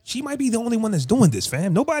now? She might be the only one that's doing this,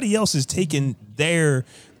 fam. Nobody else is taking their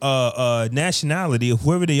nationality of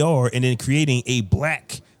whoever they are and then creating a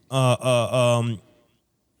black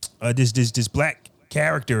this black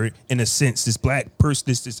character in a sense, this black person,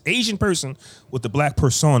 this Asian person with the black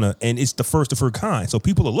persona, and it's the first of her kind. So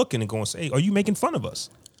people are looking and going, "Say, are you making fun of us?"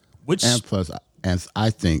 Which And plus, as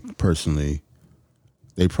I think personally,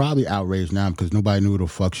 they probably outraged now because nobody knew who the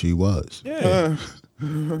fuck she was. yeah.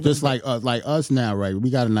 Just like us now, right? We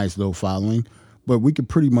got a nice little following, but we can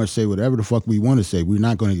pretty much say whatever the fuck we want to say. We're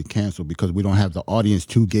not going to get canceled because we don't have the audience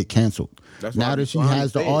to get canceled. That's Now why that she I'm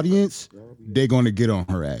has the saying. audience, they're going to get on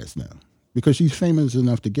her ass now because she's famous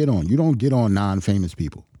enough to get on. You don't get on non-famous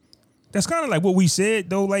people. That's kind of like what we said,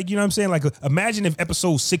 though. Like, you know what I'm saying? Like, imagine if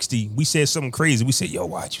episode 60, we said something crazy. We said, yo,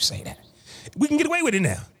 why'd you say that? We can get away with it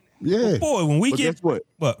now. Yeah. Boy, when we But get guess what?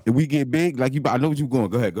 If we get big, like you, I know what you're going.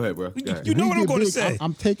 Go ahead, bro. Go ahead. You know We what I'm get going to big, say.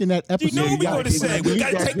 I'm taking that episode. You know what we going to say. We got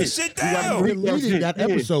to that take the shit. shit You gotta down. We're deleting that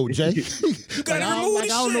episode, Jay. You got to I remove the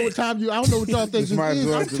don't know what shit. time you. I don't know what y'all think this Might as is.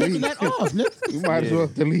 well I'm taking delete. that off, nigga. You might as well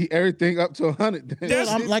delete everything up to 100.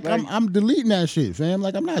 That's- I'm deleting that shit, fam.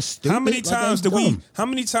 Like I'm not stupid. How many Like, times I'm dumb. How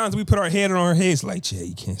many times do we put our head on our heads like, Jay,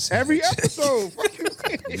 you can't say Every that. episode. Fuck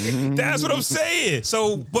you. That's what I'm saying.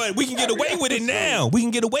 So, but we can get away with it now. We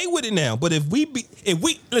can get away with it now. But if we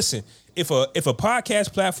listen, if a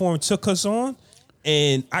podcast platform took us on,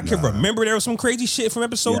 and I can remember there was some crazy shit from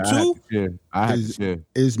episode 2. I had to share.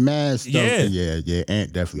 It's mad stuff. Yeah. Yeah.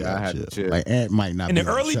 Ant definitely Yeah, I got had to shit. chill. Like Ant might not In be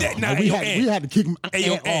the on early show. day- nah, Like, we yo, had to kick him Hey,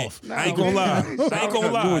 yo, Ant Ant, off. I ain't gonna lie. I ain't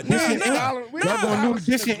gonna lie. Y'all gonna do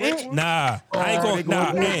this shit? Nah, I ain't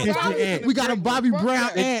gonna. Ant. We got a Bobby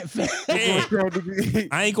Brown Ant fan.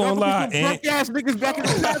 I ain't gonna lie, Ant. Broke ass niggas back in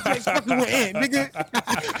the projects fucking with Ant,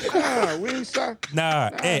 nigga. We ain't shot. Nah,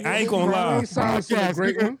 Ant. I ain't gonna We lie. ain't signed some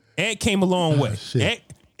great one. Ant came a long way. Shit.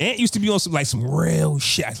 Ant used to be on some real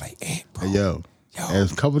shit. I was like, Ant, bro. Yo.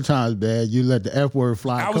 There's a couple times, man. You let the F word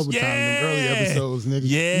fly a couple times in the early yeah. episodes, nigga.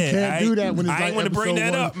 Yeah, You can't do that when it's I ain't like wanna bring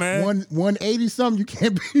episode that up, man. 180 something. You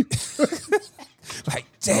can't be. Like,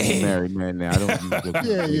 I'm a damn. married man now. I don't use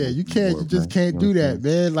the Yeah. You can't. You just can't do that,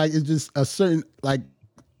 man. Like it's just a certain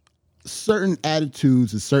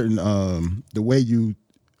attitudes, a certain the way you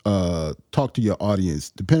talk to your audience,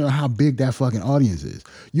 depending on how big that fucking audience is.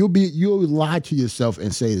 You'll lie to yourself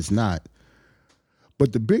and say it's not.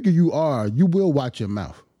 But the bigger you are, you will watch your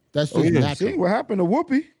mouth. That's just See natural. what happened to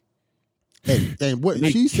Whoopi? And what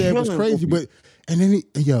They she said was killing crazy, Whoopi. but and then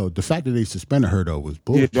the fact that they suspended her though was Yeah,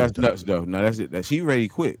 bullshit. that's though. nuts though. No, that's it. That she ready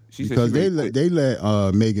to quit. She Because said she they ready to let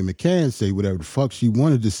quit. Megan McCann say whatever the fuck she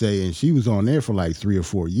wanted to say, and she was on there for like 3 or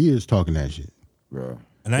 4 years talking that shit. Bro.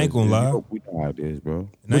 And I ain't gonna lie. We know how it is, bro. And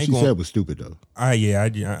I What ain't she gonna- said was stupid though. I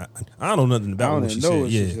don't know nothing about I don't what she even know said.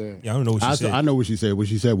 what she said. Yeah, I don't know what she said. I know what she said. What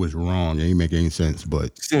she said was wrong. It didn't make any sense.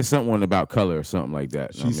 But She said something about color or something like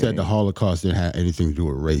that. she said the Holocaust didn't have anything to do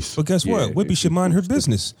with race. But guess what? Yeah, Whoopi should mind her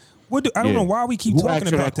business. I don't know why we keep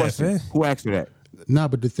talking about that, man. Who asked her that? Nah,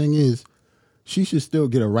 but the thing is, she should still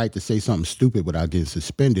get a right to say something stupid without getting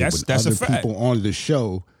suspended. That's when a other fact. people on the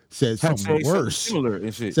show said something worse. Similar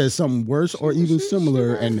and shit. Said something worse or even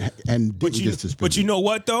similar and didn't get suspended. But you know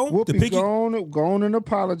what though? The Whoopi, piggy. go on and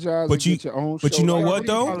apologize. But and you- get your own but show. you know Like, what,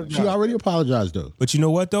 though? She already apologized though. But you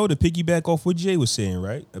know what though? To piggyback off what Jay was saying,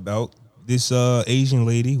 right? About this Asian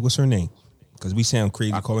lady. What's her name? Because we sound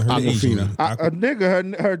crazy calling her the Asian Awkwafina. lady. A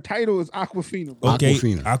nigga, her title is Aquafina. Bro. Okay,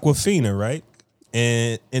 Awkwafina. Aquafina, right?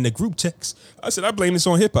 And in the group text, I said I blame this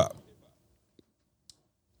on hip hop.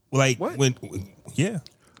 Like What? yeah.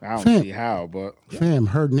 I don't Fam. see how, but Fam,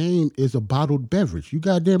 her name is a bottled beverage. You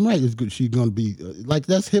goddamn right. It's good. She's gonna be like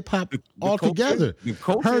that's hip hop altogether. the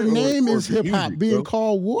culture Her or- name or is the hip hop music, being bro?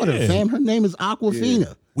 called water. Yeah. Fam, her name is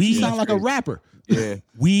Aquafina. We- She sound like a rapper. Yeah.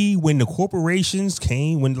 When the corporations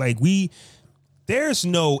came, there's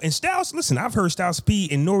no, and Styles, listen, I've heard Styles P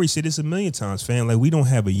and Nori say this a million times, fam. Like, we don't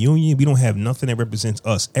have a union. We don't have nothing that represents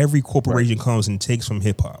us. Every corporation comes and takes from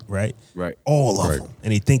hip hop, right? Right. All of them.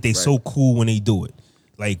 And they think they so cool when they do it.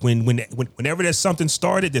 Like, whenever there's something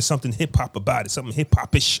started, there's something hip hop about it, something hip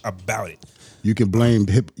hop-ish about it. You can blame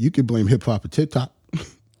hip hop for TikTok.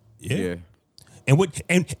 Yeah. And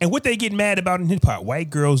what they get mad about in hip hop, white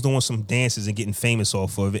girls doing some dances and getting famous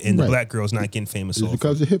off of it, and the Right. black girls not getting famous It's off of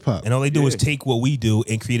because it. of hip hop. And all they do is Yeah. take what we do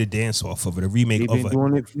and create a dance off of it, a remake They've of been it.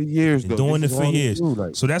 doing it for years, though. Doing it This is for all they years. do,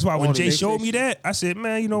 like, So that's why when all Jay they showed say me that, I said,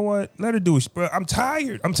 man, you know what? Let her do it. Bro, I'm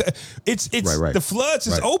tired. It's Right. the floods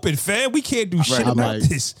is Right. open, fam. We can't do shit I'm about like,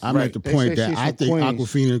 this. I'm Right. at the They point say that she's I from think Queens.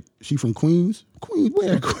 Aquafina, she from Queens? Queens?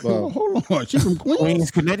 Where? Well, Hold on. She from Queens?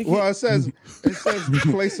 Queens, Connecticut. well, it says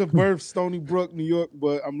place of birth, Stony Brook, New York.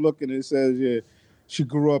 But I'm looking. It says she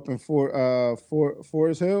grew up in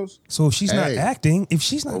Forest Hills. So if she's not Hey. acting, then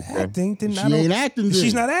She I don't. ain't acting then.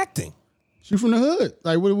 She's not acting. She from the hood.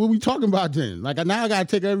 Like, what we talking about then? Like, now I gotta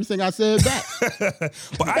take everything I said back.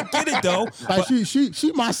 But I get it though. Like,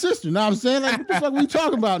 she my sister. Know what I'm saying? Like, what the fuck we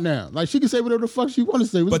talking about now? Like, she can say whatever the fuck she want to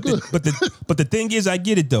say. What's good? But the thing is, I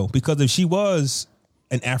get it though, because if she was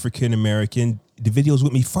an African American, the videos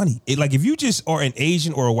would be funny. Like if you just are an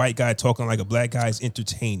Asian or a white guy talking like a black guy, is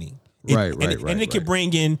entertaining. Right, And it can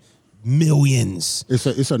bring in millions.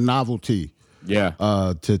 It's a novelty Yeah.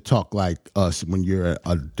 to talk like us when you're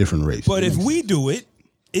a different race. But if we do it,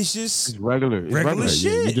 it's just It's regular. It's regular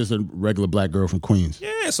shit. you're just a regular black girl from Queens.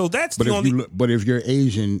 yeah. So that's But the only. if you're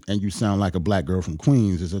Asian and you sound like a black girl from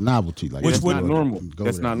Queens, it's a novelty. Like Which That's would- not normal. go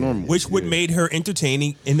That's there. not normal. Which would Yeah. made her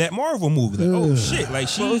entertaining in that Marvel movie. Like, oh shit! Like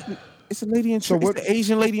she. It's a lady in So Trenton. what- It's the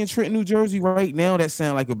Asian lady in Trenton, New Jersey, right now that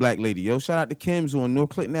sound like a black lady. Yo, shout out to Kim's on North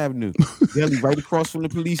Clinton Avenue, Deli, right across from the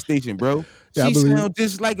police station, bro. Yeah, I She believe sound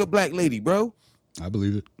just like a black lady, bro. I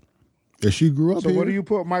believe it. If she grew up So here, what do you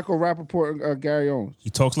put Michael Rappaport and Gary Owens?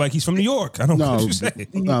 He talks like he's from New York. I don't know No, what you say.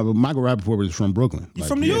 no, but Michael Rappaport was from Brooklyn. He's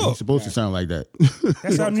from New York. He's supposed to sound like that.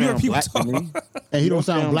 That's how New York people Black to talk. me. And he don't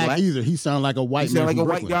sound sound black, black. either. He sound like a He white sound man like from a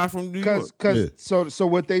white Brooklyn. guy from New York. Because Yeah. so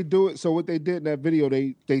what they do, so what they did in that video,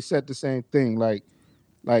 they said the same thing. Like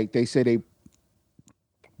they say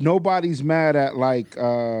nobody's mad at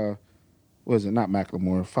what is it? Not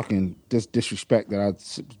Macklemore. Fucking disrespect that I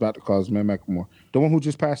was about to call his man Macklemore. The one who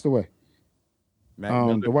just passed away.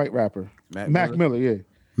 Mac The white rapper. Mac Mac Miller, yeah.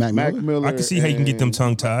 Mac Mac Miller? Miller. I can see how you can get them and-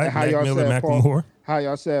 tongue tied. and how Mac y'all Miller, said Macklemore. how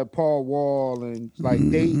y'all said Paul Wall and like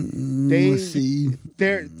they see.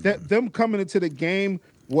 them coming into the game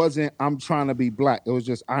wasn't I'm trying to be black. It was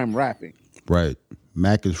just I'm rapping. Right.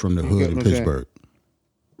 Mac is from the get hood what in I'm saying? Pittsburgh.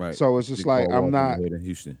 Right. So it's just Big like, Paul I'm Walker not- in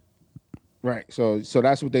Houston. Right. So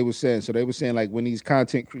that's what they were saying. So they were saying like when these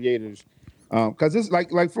content creators, because it's like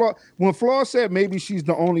Flaw, when Flaw said maybe she's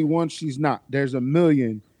the only one, she's not. There's a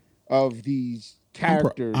million of these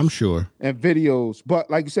characters I'm sure. and videos, but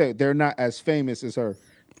like you said, they're not as famous as her.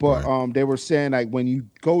 But they were saying like when you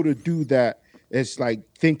go to do that, it's like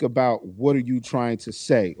think about what are you trying to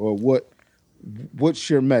say or what's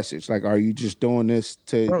your message? Like, are you just doing this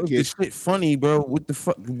to Bro, if get? this shit funny, bro, what the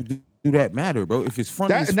fuck do that matter, bro? If it's funny,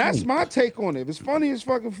 That, it's and that's funny. my take on it. If it's funny, it's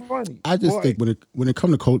fucking funny. I just Boy. think when it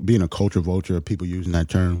comes to being a culture vulture, people using that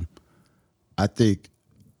term, I think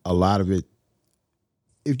a lot of it,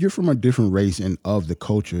 if you're from a different race and of the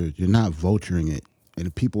culture, you're not vulturing it.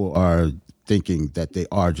 And people are thinking that they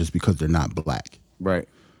are just because they're not black. Right.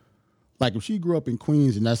 Like if she grew up in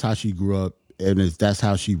Queens and that's how she grew up and that's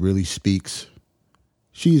how she really speaks,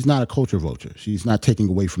 she's not a culture vulture. She's not taking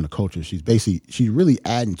away from the culture. She's really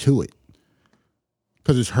adding to it.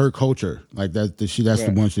 Because it's her culture. Like that's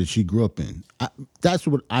the ones that she grew up in. That's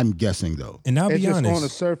what I'm guessing though. And I'll It's be just on the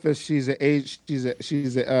honest. surface, she's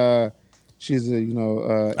a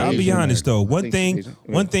I'll be Asian honest though. American. I think she's Asian.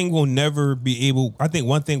 One thing we'll never be able. I think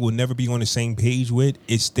one thing we'll never be on the same page with.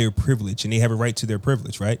 It's their privilege, and they have a right to their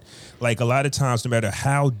privilege, right? Like a lot of times, no matter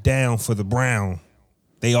how down for the brown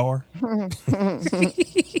they are,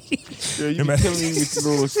 Yeah, you be killing me with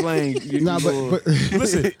your little slang. Nah, but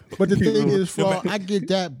listen. but the thing is, Flaw, I get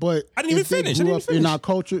that, but I didn't even if they finish. I grew didn't up even in finish. our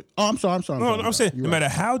culture. Oh, I'm sorry. No, I'm saying no matter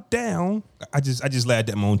how down, I just laughed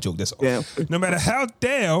at my own joke. That's all. Yeah. No matter how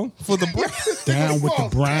down for the brown, Down with the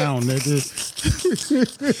brown, nigga.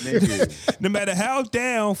 no matter how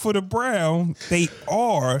down for the brown they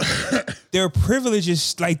are, their privilege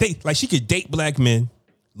is like she could date black men,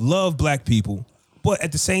 love black people, but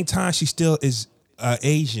at the same time she still is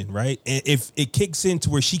Asian, right? And if it kicks in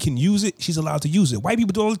to where she can use it, she's allowed to use it. White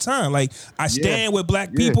people do it all the time. Like I stand with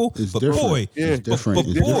black people, It's but different. boy, It's different. but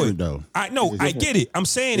It's boy, different, though. I know, It's I different. get it. I'm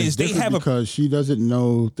saying It's is they different have a because she doesn't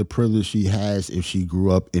know the privilege she has if she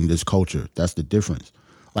grew up in this culture. That's the difference.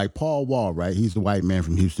 Like Paul Wall, right? He's the white man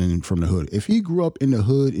from Houston, from the hood. If he grew up in the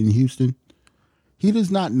hood in Houston, he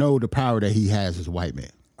does not know the power that he has as a white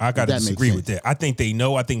man. I gotta That makes disagree with sense. that. I think they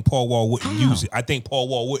know. I think Paul Wall wouldn't use it. I think Paul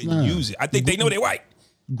Wall wouldn't use it. I think they know they're white.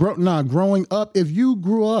 Growing up, if you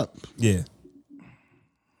grew up Yeah.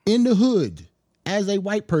 in the hood as a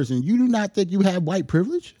white person, you do not think you have white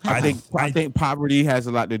privilege? I think poverty has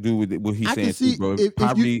a lot to do with it, what he's I saying can see too, bro. if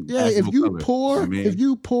Poverty you, has if no you color. poor, I mean, if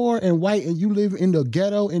you poor and white and you live in the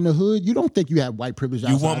ghetto in the hood, you don't think you have white privilege. You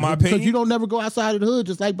outside want of my it because opinion? you don't never go outside of the hood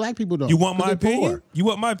just like black people don't. You want my 'Cause they're opinion? poor. You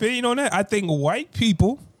want my opinion on that? I think white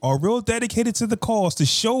people are real dedicated to the cause to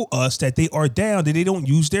show us that they are down, that they don't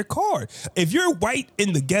use their card. If you're white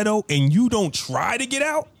in the ghetto and you don't try to get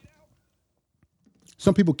out,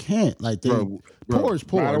 Some people can't. Like they, Bro, poor is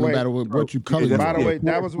poor, by the no way, matter what you color. yeah, you By the are. way, poor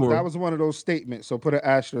that is was poor. one of those statements. So put an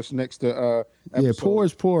asterisk next to Yeah, episode poor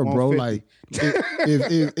is poor, bro.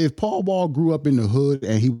 150. Like if Paul Wall grew up in the hood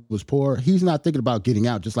and he was poor, he's not thinking about getting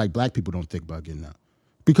out, just like black people don't think about getting out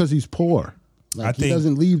because he's poor. Like I he think-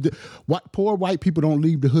 doesn't leave the poor white people don't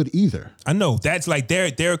leave the hood either. I know that's like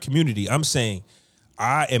their community. I'm saying,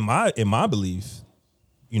 in my belief,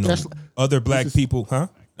 That's- other black people, huh?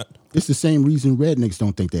 It's the same reason rednecks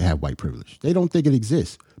don't think they have white privilege. They don't think it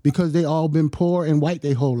exists because they all been poor and white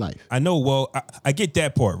their whole life. I know. Well, I get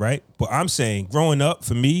that part, right? But I'm saying, growing up,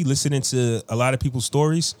 for me, listening to a lot of people's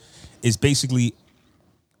stories, is basically,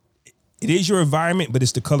 it is your environment, but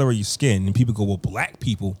it's the color of your skin. And people go, well, black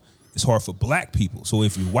people, it's hard for black people. So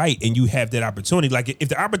if you're white and you have that opportunity, like if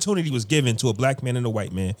the opportunity was given to a black man and a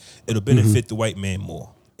white man, it'll benefit the white man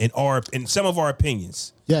more. in some of our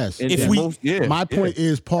opinions. Yes. And- If and we- My point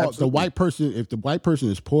is, Paul, Absolutely. the white person, if the white person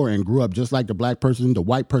is poor and grew up just like the black person, the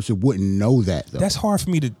white person wouldn't know that, though. That's hard for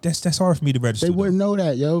me to that's hard for me to register. They wouldn't know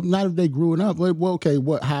that, yo. Not if they grew up. Well, okay,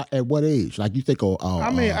 at what age? Like you think, a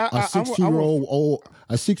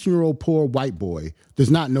 16-year-old poor white boy does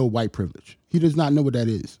not know white privilege. He does not know what that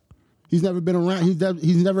is. He's never been around.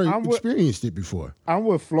 He's never experienced it before. I'm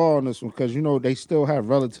with Flaw on this one because they still have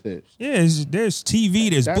relatives. Yeah, there's TV,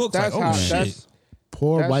 there's books. Like, oh shit. that's-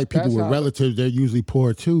 Poor white people that's with how- relatives, they're usually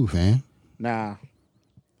poor too, man. Nah.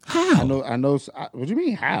 How? I know. What do you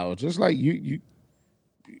mean how? Just like you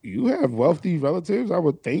have wealthy relatives, I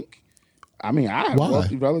would think. I mean, I have Why?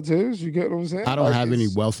 wealthy relatives. You get what I'm saying? I don't Like, have any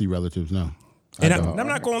it's- wealthy relatives, no. And I'm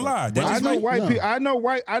not gonna lie. That's I just know like, white no.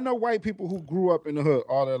 people. I know white people who grew up in the hood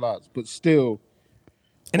all their lives, but still.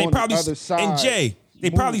 and they on the probably other side, and Jay, they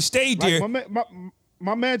moved. probably stayed Like there.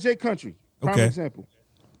 my man Jay Country, prime Okay. example.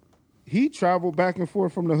 He traveled back and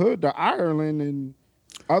forth from the hood to Ireland and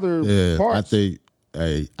other Yeah, parts.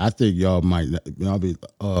 I think y'all might y'all be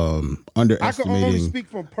underestimating speak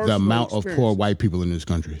from the personal amount of experience. poor white people in this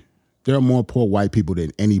country. There are more poor white people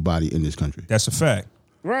than anybody in this country. That's a fact.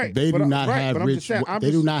 Right. They do not have but I'm rich. just saying,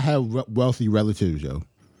 They do not have wealthy relatives, yo.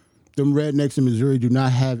 Them rednecks in Missouri do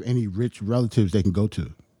not have any rich relatives they can go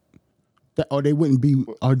to. Or they wouldn't be in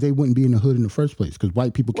the hood in the first place because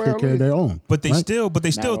white people Well, take care of their own. But they right? still Not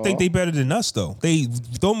think all. they better than us though.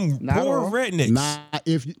 Them Not poor all. rednecks.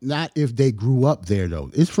 Not if they grew up there though.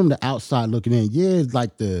 It's from the outside looking in. Yeah, it's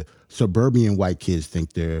like the suburban white kids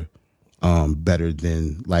think they're better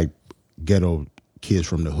than like ghetto kids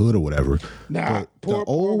from the hood or whatever. Nah, But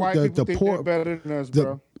poor white people the think poor, they're better than us, the-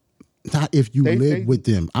 bro. not if you They- live with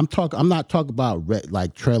them. I'm not talking about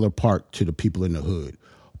like trailer park to the people in the hood.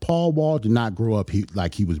 Paul Wall did not grow up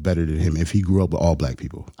like he was better than him if he grew up with all black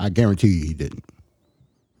people. I guarantee you he didn't.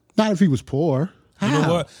 Not if he was poor. You know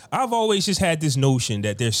How? what? I've always just had this notion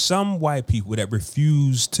that there's some white people that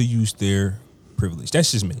refuse to use their privilege.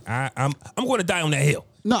 That's just me. I'm going to die on that hill,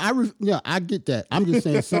 No, I get that. I'm just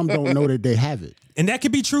saying some don't know that they have it. and that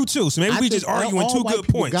could be true too. So maybe we I just think arguing all two white good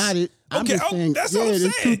people points. Got it. I'm Okay, just saying, that's what I'm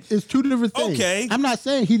saying. It's two different things. Okay. I'm not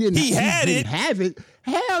saying he didn't. He had didn't it. have it.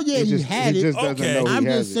 Hell yeah, he just- had he it. just doesn't Okay. know he I'm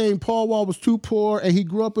has just it. saying Paul Wall was too poor, and he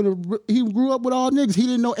grew up with all niggas. He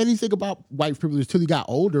didn't know anything about white privilege till he got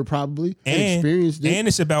older, probably and experienced it. And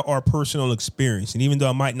it's about our personal experience. And even though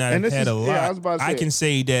I might not And have this had is- a lot, yeah, I was about to I say can it.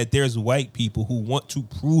 say that there's white people who want to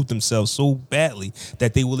prove themselves so badly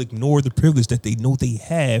that they will ignore the privilege that they know they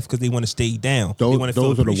have because they want to stay down. They want to feel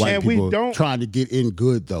Those are the white And we people don't- trying to get in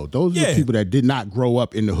good, though. Those are Yeah. the people that did not grow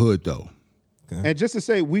up in the hood, though. And just to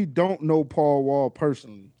say, we don't know Paul Wall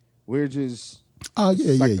personally. We're just Oh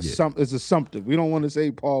yeah, like yeah. it's assumptive. We don't want to say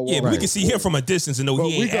Paul Wall. Yeah, but we Right. can see him from a distance and know But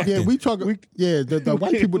he we ain't got- acting. Yeah, we talk. We- The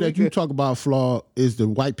white people that you we- talk about, Flaw, is the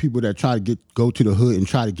white people that try to go to the hood and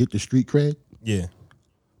try to get the street cred. Yeah.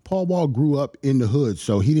 Paul Wall grew up in the hood,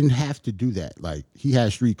 so he didn't have to do that. Like he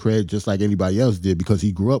had street cred just like anybody else did because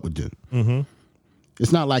he grew up with them. Mm-hmm.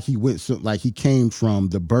 It's not like he came from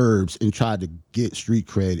the burbs and tried to get street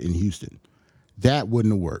cred in Houston. That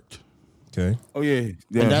wouldn't have worked. Okay. Oh yeah,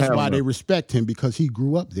 yeah. And that's hell why no. they respect him because he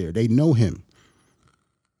grew up there. They know him.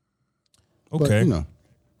 Okay. But, you know,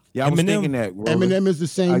 Yeah, I was Eminem- thinking that. Roller. Eminem is the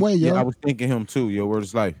same way, yo. Yeah, I was thinking him too. Yo, word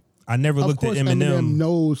is life. I never Of looked at course, Eminem.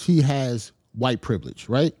 knows he has white privilege,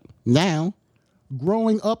 right? Now,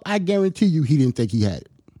 growing up, I guarantee you he didn't think he had it.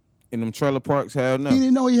 In them trailer parks, hell no. He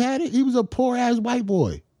didn't know he had it. He was a poor ass white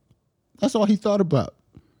boy. That's all he thought about.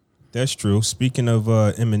 That's true. Speaking of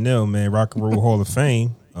Eminem, man, Rock and Roll Hall of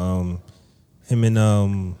Fame. Him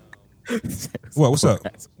and what's up?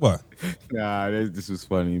 What? Nah, this was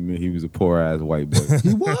funny. Man, he was a poor ass white boy.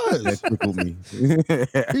 He was. That tickled me.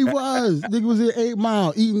 He was. Nigga was in 8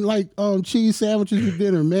 Mile eating like cheese sandwiches for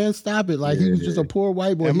dinner. Man, stop it. Like he was just a poor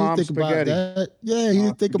white boy. And He didn't mom's think about spaghetti. that. Yeah, he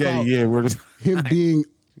didn't think about yeah, word is him being,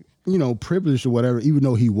 privileged or whatever, even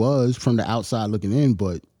though he was from the outside looking in.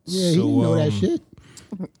 But yeah, he So, didn't know that shit.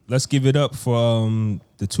 Let's give it up for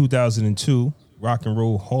the 2002 Rock and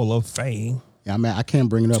Roll Hall of Fame. Yeah, I mean, I can't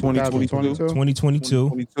bring it up. 2022. 2022.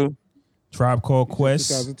 2022. Tribe Called Quest.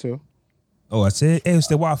 2002. Oh, I said, hey, it's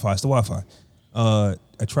the Wi-Fi. It's the Wi-Fi.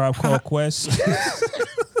 A Tribe Called Quest.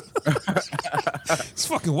 It's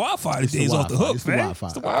fucking Wi-Fi today. It's off the Wi-Fi. hook, It's the man. Wi-Fi.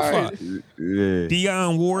 It's the Wi-Fi. Yeah.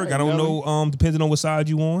 Dionne Warwick. I don't know. Depending on what side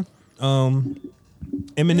you on.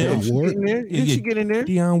 Eminem. Yeah, Warwick. In there? Did she get in there?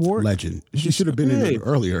 Dionne Warwick. Legend. She should have been in Yeah. it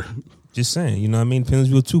earlier. Just saying. You know what I mean? Depends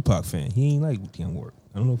if you're a Tupac fan. He ain't like Dionne Warwick.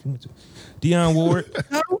 I don't know if you went to. Dionne Warwick.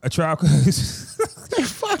 A Tribe.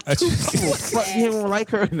 Fuck Fuck, you don't like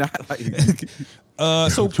her? Not like.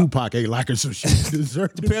 So Tupac ain't like her, so she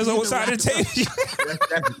deserves. depends on what side of the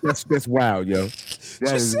table. That's wild, yo.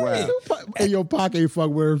 That is wild. Hey, yo, Pac ain't fuck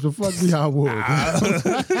with her, so fuck me, I would. How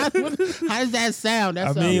does that sound?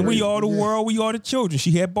 I mean, we are the world, we are the children.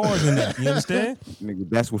 She had bars in that. You understand? Nigga,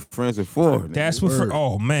 that's what friends are for. Nigga. That's what.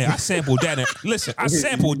 Oh man, I sampled that. Listen, I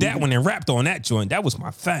sampled that one and rapped on that joint. That was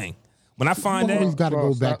my thing. When I find You always that, got to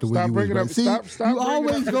go back to where you was. See, you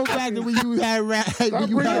always go back to when you had rap, when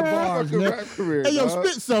you had bars, man. Hey, yo,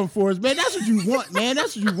 spit something for us, man. That's what you want, man.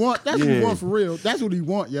 That's what you want. That's what you want for real. That's what he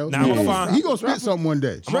want, yo. Now, I'm gonna find- he gonna spit something one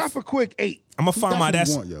day. Drop a quick 8. I'm gonna find my That's that's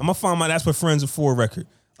what you want, yo. I'm gonna find my that's what friends are for record.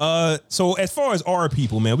 So as far as our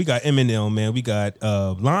people, man, we got Eminem, man, we got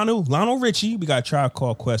Lionel Richie, we got Tribe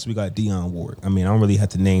Called Quest, we got Dionne Warwick. I mean, I don't really have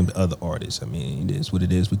to name the other artists. I mean, it is what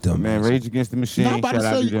it is with them. Man, Rage Against the Machine. I'm about to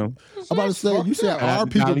Shout out say, to them. you said our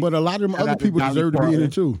people, but a lot of them other out to people Dolly deserve to be in Parton.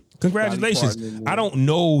 it too. Congratulations. Dolly Parton. I don't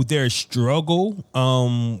know their struggle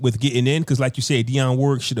with getting in because, like you said, Dionne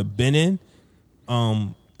Warwick should have been in.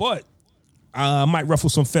 But I might ruffle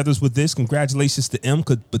some feathers with this. Congratulations to M.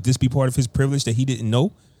 Could this be part of his privilege that he didn't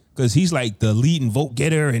know? Because he's like the leading vote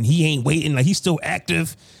getter and he ain't waiting. Like he's still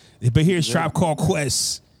active. But here's Tribe Called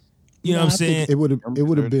Quest. You know what I'm I think saying? It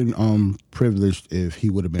would have been privileged if he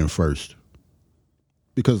would have been first.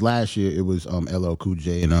 Because last year it was LL Cool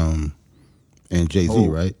J and Jay-Z,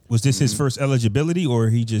 right? Was this his first eligibility or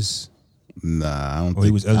he just... Nah, I don't Oh, he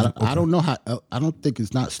think. was eligible. I don't know how. I don't think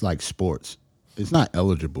it's not like sports. It's not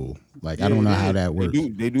eligible. Like I don't know how that works.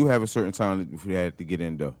 They do have a certain time if they had to get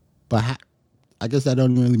in though. But I guess that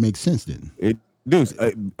doesn't really make sense then. It does.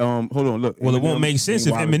 Hold on, look. Well, it won't Eminem, make sense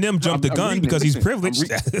if meanwhile, Eminem jumped the gun reading it. because he's Listen,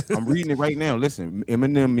 privileged. I'm reading it right now. Listen,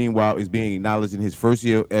 Eminem, meanwhile, is being acknowledged in his first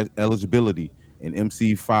year eligibility, and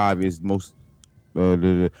MC5 is most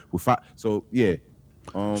with 5. So yeah.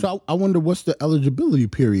 So I wonder what's the eligibility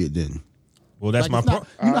period then. Well, that's Like, my it's point.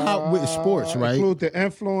 not- you know how with sports, right? Include the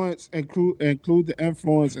influence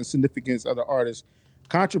and significance of the artist,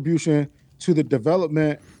 contribution to the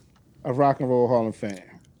development of Rock and Roll Hall of Fame.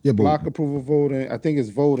 Yeah, but Block approval voting. I think it's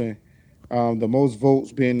voting. The most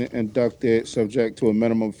votes being inducted, subject to a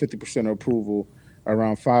minimum of 50% approval.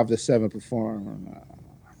 Around 5 to 7 perform.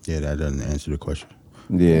 yeah, that doesn't answer the question.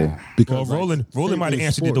 Yeah. Because Well, like, Roland say might have in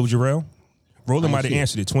answered it though, sports- Jarrell. Roland might have see it.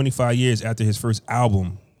 answered it 25 years after his first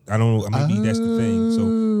album. I don't know. Maybe that's the thing. So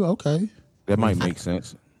Okay. That might make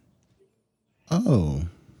sense. Oh.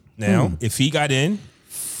 now, if he got in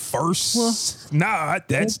first,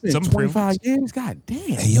 that's some 25 privilege. years. God damn.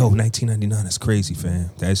 Hey, yo, 1999. That's crazy, fam.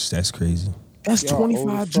 That's crazy. That's Y'all old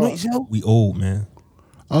 25 as joints, fuck. yo. We old, man.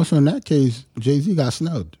 Also, in that case, Jay-Z got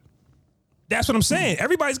snubbed. That's what I'm saying.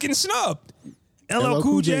 Everybody's getting snubbed. LL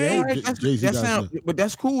Cool J. All All right, Jay-Z that got sound, some. but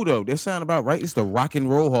that's cool though. That sound about right. It's the Rock and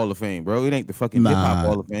Roll Hall of Fame, bro. It ain't the fucking hip hop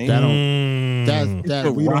Hall of Fame. That don't. Mm. It's That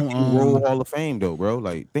the we Rock don't. and Roll Hall of Fame, though, bro.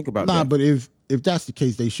 Like, think about Nah, that. but if that's the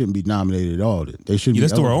case, they shouldn't be nominated at all. Then. They shouldn't. Yeah, be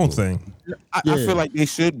let's do our own eligible. thing. I yeah. feel like they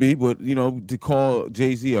should be, but to call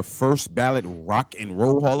Jay-Z a first ballot Rock and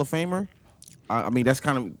Roll Hall of Famer, I mean that's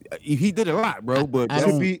kind of he did a lot, bro. But I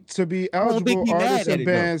that's- To be don't think eligible, he mad artists at and it,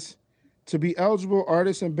 though. bands. To be eligible,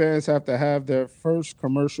 artists and bands have to have their first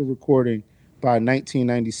commercial recording by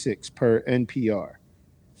 1996 per NPR.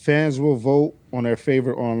 Fans will vote on their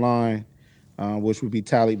favorite online, which would be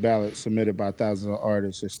tallied ballots submitted by thousands of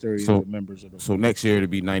artists and stereo So- members of the. so next year it'll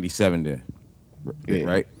be 97 then, Yeah.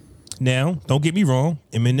 right? Now, don't get me wrong.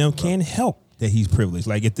 Eminem can't help that he's privileged.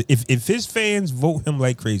 Like if his fans vote him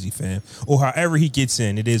like crazy, fam, or however he gets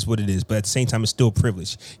in, it is what it is. But at the same time, it's still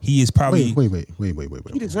privileged. He is probably Wait.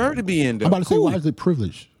 He deserved to be in. Though. I'm about to say, Cool. why is it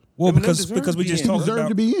privilege? well Eminem because deserves we to just be in. talked Deserve about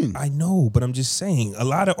to be in. I know, but I'm just saying a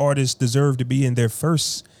lot of artists deserve to be in their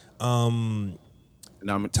first And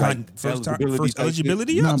I'm first type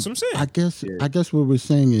eligibility. shit, Yeah, Nah, that's what I'm saying. I guess what we're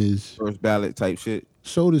saying is, first ballot type shit.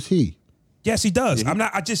 so does he. Yes, he does.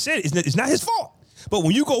 I just said it's not his fault. But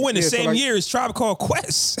when you go in the Yeah, so same like- year as Tribe Called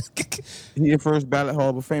Quest, He a first ballot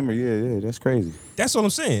Hall of Famer. Yeah, that's crazy. that's what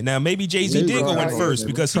I'm saying. Now maybe Jay-Z Yeah, did go in right. first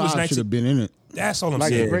because he was Tribe should 19. have been in it. That's all I'm Like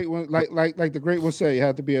saying. the great one, like the great one said, you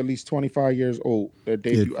had to be at least 25 years old. Their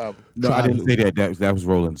debut album. No, I Tribe- didn't say that. That was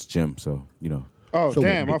Roland's gym. So Oh So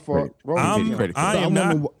damn, my fault. Rolling Give credit. I I am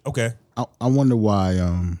wonder not okay. I wonder why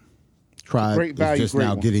Tribe Great is value, just great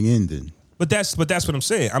now one. getting in. Then But that's what I'm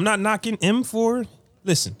saying. I'm not knocking M for.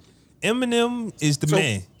 Listen, Eminem is the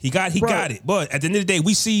man. He got it. But at the end of the day,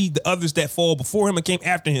 we see the others that fall before him and came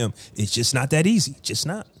after him. It's just not that easy. Just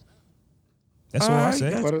not. That's all I Alright, say.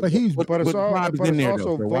 that's- But it's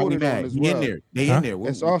also voted on as well. They Huh? in there.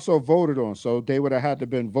 It's also voted on, so they would have had to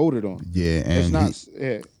been voted on. yeah, It's and not.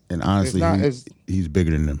 Yeah. And honestly, he's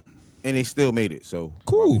bigger than them. And they still made it. So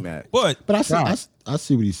Cool. mad. But I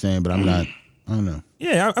see what he's saying, but I'm not. I don't know.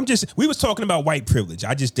 yeah, I'm just. We was talking about white privilege.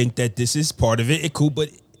 I just think that this is part of it. It cool, but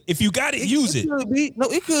if you got it, use it. Could be. No,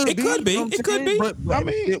 it could It be. could be. You know what I'm It could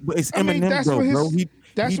saying? be. But it's Eminem, that's though, where his- bro.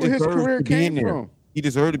 that's where his deserves career to be in came there. from. He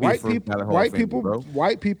deserved to be White first people, ballot Hall of white Famer, people, bro.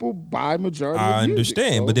 white people buy majority. I of music,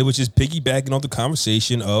 understand, so but they was just piggybacking off the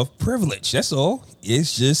conversation of privilege. That's all.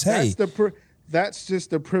 It's just hey, that's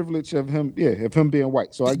just the privilege of him. Yeah, of him being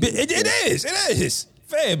white. So I get it is,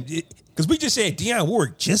 fam. Because we just said Dionne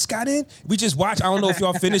Warwick just got in. We just watched. I don't know if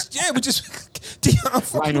y'all finished. Yeah, we just Dionne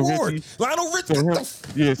fucking Lionel Warwick. Richie. Lionel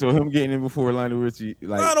Richie. So him getting in before Lionel Richie.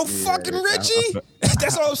 Like, Lionel fucking Richie.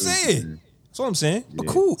 That's all I'm saying. That's all I'm saying. But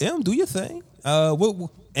cool, M, do your thing.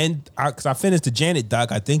 Because I finished the Janet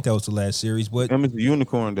doc. I think that was the last series, but Him is the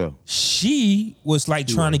unicorn though. she was like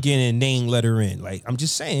trying to get a name, let her in. Like I'm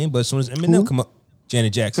just saying. But as soon as Eminem come up,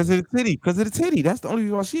 Janet Jackson. Because of the titty. That's the only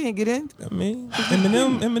reason why she ain't get in. I mean,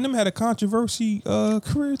 Eminem had a controversy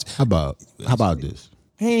career. How about this?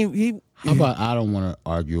 How about I don't want to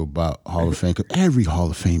argue about Hall of Fame because every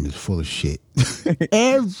Hall of Fame is full of shit.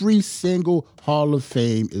 Every single Hall of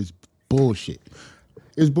Fame is bullshit.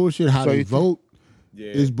 It's bullshit how they vote.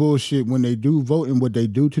 Yeah. It's bullshit when they do vote and what they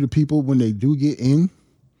do to the people when they do get in.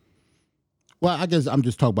 Well, I guess I'm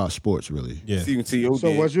just talking about sports, really. Yeah.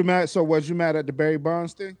 So was you mad at the Barry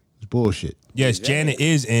Bonds thing? It's bullshit. Yes, Janet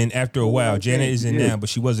is in after a while. Janet is in now, but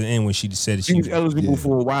she wasn't in when she said that she was eligible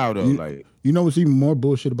for a while though. You know what's even more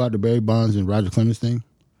bullshit about the Barry Bonds and Roger Clemens thing?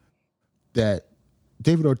 That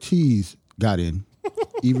David Ortiz got in,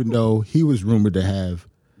 even though he was rumored to have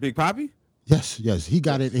Big Papi? Yes, he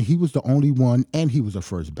got it, and he was the only one, and he was a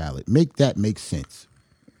first ballot. Make sense.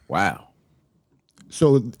 Wow.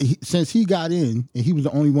 So since he got in, and he was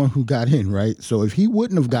the only one who got in, right? So if he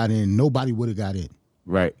wouldn't have got in, nobody would have got in.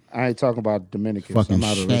 Right. I ain't talking about Dominicans. Fucking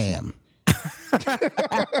sham.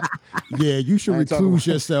 Yeah, you should recluse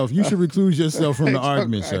yourself. You should recluse yourself from the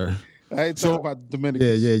argument, sir. I ain't talking about the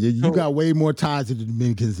Dominicans. Yeah. You got way more ties to the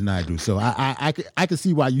Dominicans than I do. So I can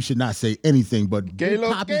see why you should not say anything. But Big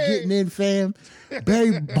Papi getting in, fam.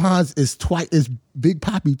 Barry Bonds is Big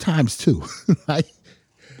Papi times 2. Like,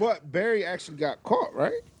 but Barry actually got caught,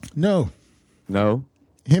 right? No.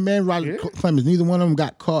 Him and Roger Clemens, neither one of them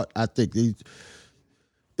got caught. I think it's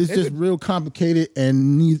just real complicated,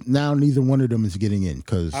 and now neither one of them is getting in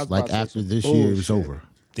because, like, after this year, it's over.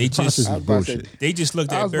 They just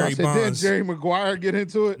looked at Barry Bonds. Did Jerry Maguire get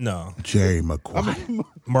into it? No. Jerry Maguire.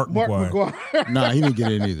 Mark Maguire. Nah, he didn't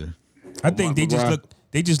get in either. I think they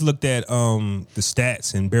just looked at the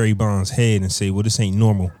stats in Barry Bonds' head and say, well, this ain't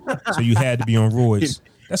normal. So you had to be on roids.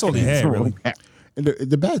 That's all they had, really. And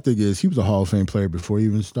the bad thing is, he was a Hall of Fame player before he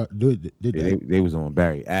even started doing it. They was on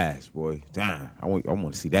Barry ass, boy. Damn, I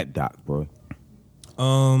want to see that doc, boy.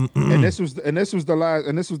 And this was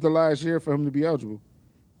the last year for him to be eligible.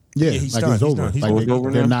 Yeah, like it's over.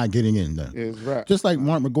 They're not getting in there. It's right. Just like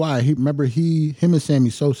Mark McGwire, him and Sammy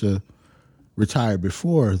Sosa retired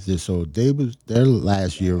before this, so their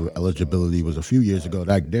last year of eligibility was a few years ago.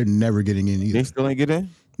 Like they're never getting in either. They still ain't get in?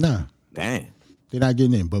 Nah. Damn. They're not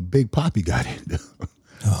getting in, but Big Papi got in.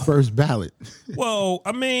 First ballot. Well,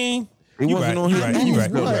 I mean, You're right.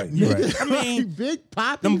 I mean, Big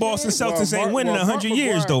Papi. Them Boston Celtics ain't winning 100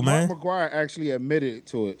 years, though, man. Mark McGwire actually admitted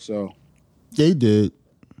to it, so they did.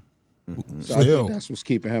 So I think that's what's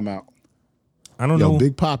keeping him out. I don't know.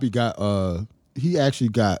 Big Papi got he actually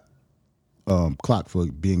got clocked for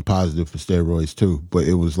being positive for steroids too, but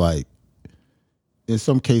it was like in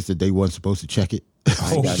some case that they wasn't supposed to check it.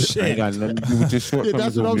 Shit! Ain't got nothing to do with this short.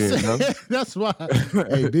 That's what I'm saying. No? That's why.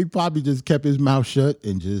 Hey, Big Papi just kept his mouth shut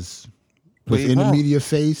and just was in the media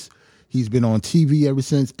face. He's been on TV ever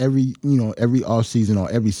since every off season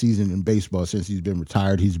or every season in baseball since he's been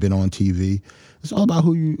retired. He's been on TV. It's all about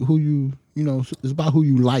who you it's about who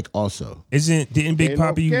you like also. Didn't Big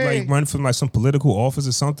Papi like run for like some political office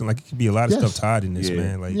or something? Like it could be a lot of stuff tied in this,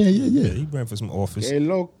 man. Like he ran for some office.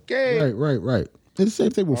 Right. It's the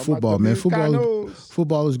same thing with football, man.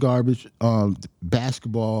 Football is garbage.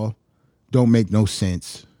 Basketball don't make no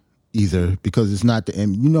sense either because it's not the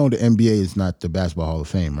the NBA is not the Basketball Hall of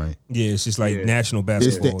Fame, right? Yeah, it's just like national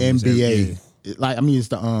basketball. It's the NBA. It's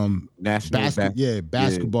the national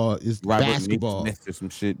basketball is basketball. Some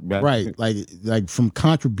shit right, like from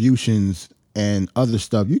contributions and other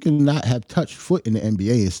stuff, you cannot have touched foot in the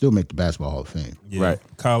NBA and still make the Basketball Hall of Fame. Yeah. Right,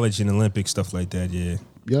 college and Olympic stuff like that. Yeah,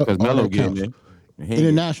 because Melo getting there.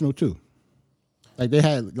 International too. Like they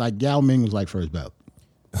had Yao Ming was like first ballot.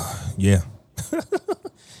 Yeah.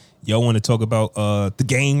 Y'all want to talk about the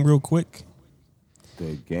game real quick?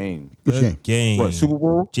 The game. The game. What, Super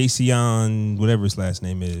Bowl? Jason, whatever his last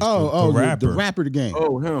name is. Oh, the rapper. The rapper, the game.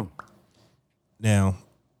 Oh, him. Now,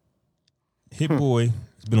 Hit Boy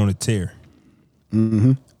has been on a tear.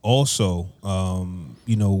 Mm-hmm. Also,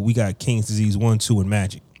 we got King's Disease 1, 2, and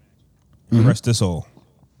Magic. And rest us all.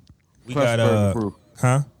 We Plus got Burden of Proof.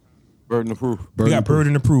 Burden of Proof. We got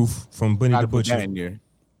Burden of Proof from Benny the Gotta put that Butcher. in there.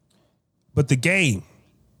 But the game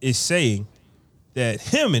is saying that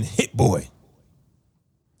him and Hit Boy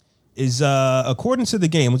is, according to the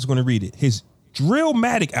game, I'm just going to read it, his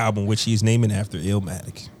Drillmatic album, which he's naming after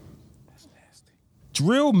Illmatic. That's nasty.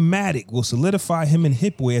 Drillmatic will solidify him and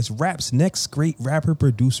Hit Boy as rap's next great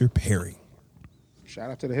rapper-producer pairing. Shout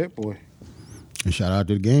out to the Hit Boy. And shout out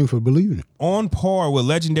to the game for believing it. On par with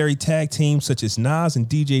legendary tag teams such as Nas and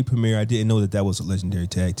DJ Premier. I didn't know that was a legendary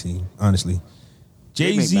tag team, honestly.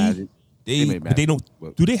 Jay-Z, but they don't.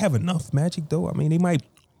 Do they have enough magic though? I mean, they might.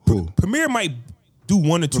 Who? Premier might do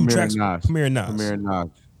 1 or 2 tracks. Premier Nas.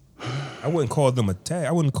 I wouldn't call them a tag.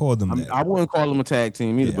 I wouldn't call them that. I wouldn't call them a tag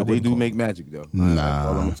team either, Yeah, but they do make magic though.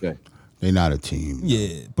 Nah, they not a team.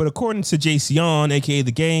 Yeah, but according to Jason, aka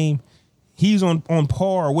the game, he's on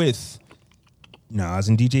par with Nas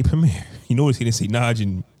and DJ Premier. You notice he didn't say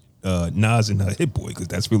Nas and Hit Boy because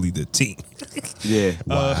that's really the team. Yeah.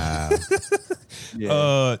 Wow.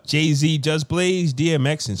 Yeah. Jay-Z, Just Blaze,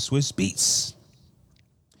 DMX, and Swiss Beats.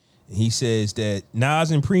 And he says that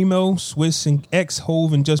Nas and Primo, Swiss and X,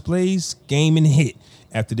 Hove and Just Blaze, game and hit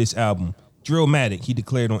after this album. Drillmatic, he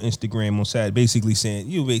declared on Instagram on Saturday, basically saying,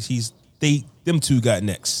 them two got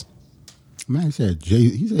next. Man, he said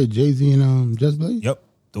Jay-Z and Just Blaze. Yep,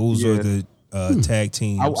 those are the tag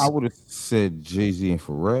teams. I would have said Jay-Z and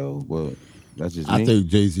Pharrell, but that's just me. I think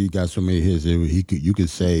Jay-Z got so many hits. You could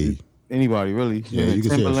say anybody really. Yeah, you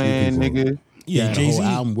can say Timberland, nigga. Yeah, the Jay-Z. whole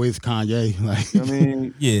album with Kanye. Like, I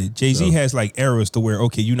mean, yeah, Jay-Z has like eras to where,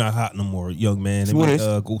 okay, you're not hot no more, young man. And Swiss,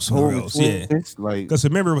 go somewhere else. Yeah. Like, Because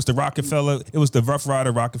remember, it was the Rockefeller, it was the Rough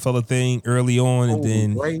Rider Rockefeller thing early on. And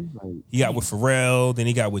then he got with Pharrell, then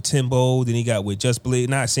he got with Timbo, then he got with Just Blaze.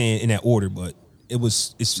 Not saying in that order, but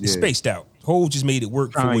it's spaced out. Hov just made it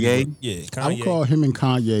work for what Kanye. Kanye. I would call him and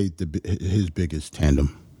Kanye his biggest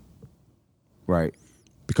tandem. Right.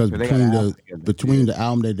 Because So between the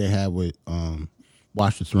album that they had with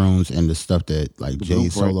Watch the Thrones and the stuff that like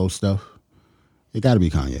Jay's solo stuff, it got to be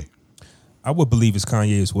Kanye. I would believe it's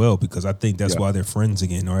Kanye as well because I think that's why they're friends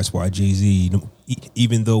again, or that's why Jay-Z,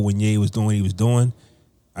 even though when Ye was doing what he was doing,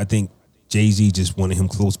 I think Jay-Z just wanted him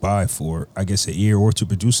close by for, I guess, a year or to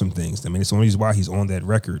produce some things. I mean, it's the only reason why he's on that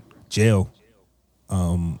record, Jail.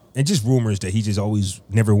 And just rumors that he just always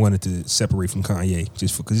never wanted to separate from Kanye,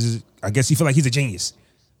 just because I guess he feel like he's a genius.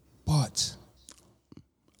 But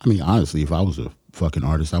I mean, honestly, if I was a fucking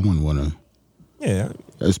artist, I wouldn't want to. Yeah,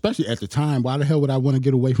 especially at the time. Why the hell would I want to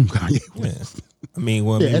get away from Kanye West? Yeah. I mean,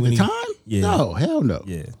 at the time, no, hell no.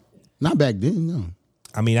 Yeah, not back then. No.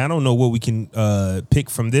 I mean, I don't know what we can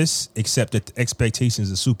pick from this, except that the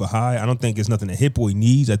expectations are super high. I don't think it's nothing that Hit Boy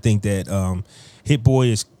needs. I think that Hit Boy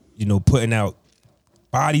is, putting out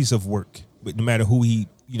bodies of work, but no matter who he,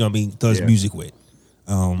 does music with.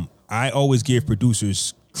 I always give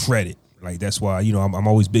producers credit. Like, that's why, I'm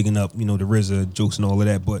always bigging up, the RZA jokes and all of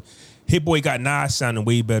that. But Hit Boy got Nas sounding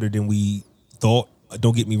way better than we thought.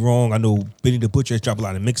 Don't get me wrong. I know Benny the Butcher has dropped a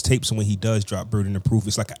lot of mixtapes, and when he does drop Burden of Proof,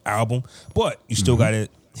 it's like an album. But you still got a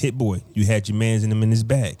Hit Boy. You had your mans in him in his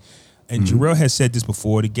bag. And Jarrell has said this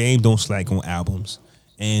before, the game don't slack on albums.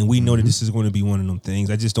 And we know that this is going to be one of them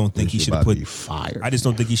things. I just don't think he should have put fire. I just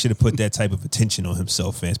don't think he should have put that type of attention on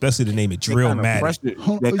himself, man. Especially to name it Drillmatic.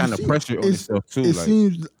 That kind of pressure on himself too. It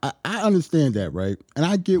seems I understand that, right? And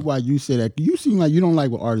I get why you say that. You seem like you don't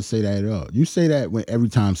like when artists say that at all. You say that when every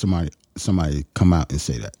time somebody come out and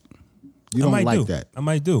say that. You don't like that. I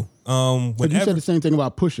might do. But you said the same thing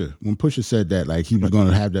about Pusha. When Pusha said that, like he was going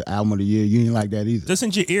to have the album of the year, you didn't like that either.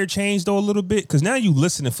 Doesn't your ear change though a little bit? Because now you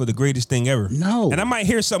listening for the greatest thing ever. No. And I might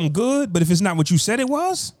hear something good, but if it's not what you said it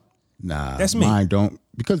was, that's me. Mine don't.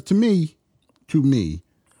 Because to me,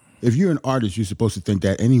 if you're an artist, you're supposed to think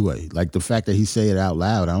that anyway. Like the fact that he say it out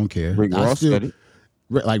loud, I don't care. Rick Ross said it.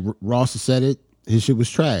 Like Ross said it, his shit was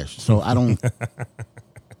trash. So I don't.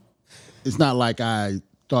 It's not like I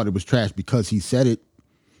thought it was trash because he said it.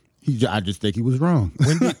 I just think he was wrong.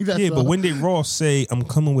 But when did Ross say, "I'm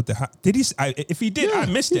coming with the hot"? Did he? If he did, I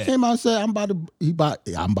missed that. He came out and said, "I'm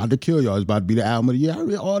about to kill y'all. It's about to be the album of the year." I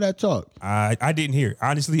read all that talk. I didn't hear.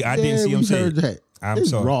 Honestly, I didn't see him say that. I'm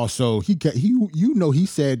sorry. Ross, so he he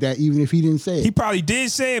said that even if he didn't say it. He probably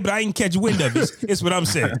did say it, but I didn't catch wind of it. It's what I'm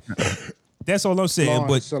saying. That's all I'm saying.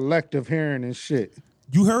 But selective hearing and shit.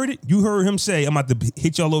 You heard it? You heard him say, I'm about to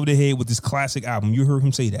hit y'all over the head with this classic album. You heard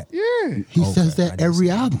him say that? Yeah. He says that every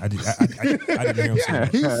album. I didn't hear him say that.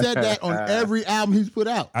 He said that on every album he's put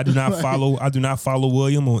out. I do not follow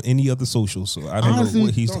William on any other social, so I don't know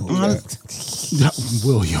what he's talking about.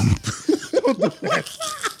 William.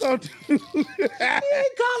 Don't He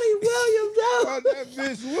call him William, though. call that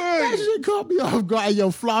bitch That William. shit caught me off guard.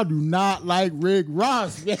 Yo, Flaw do not like Rick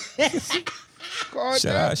Ross, man. Call Shout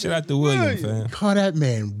that out bitch to William, fam. Call that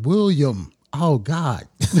man William. Oh, God.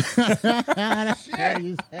 That's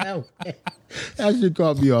funny as hell, man. That shit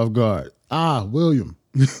caught me off guard. Ah, William.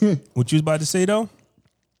 What you was about to say though?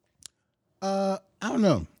 I don't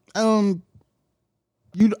know.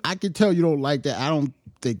 I can tell you don't like that. I don't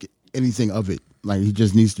think anything of it. Like, he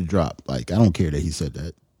just needs to drop. Like, I don't care that he said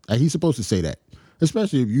that. Like, he's supposed to say that.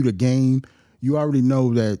 Especially if you the game, you already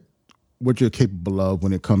know that what you're capable of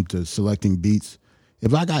when it comes to selecting beats.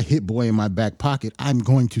 If I got Hit Boy in my back pocket, I'm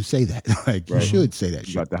going to say that. Like, you should say that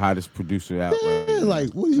You shit. got the hottest producer out. Yeah, like,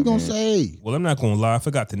 what are you going to say? Well, I'm not gonna lie, I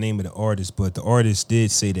forgot the name of the artist, but the artist did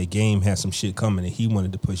say that Game had some shit coming and he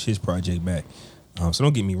wanted to push his project back. So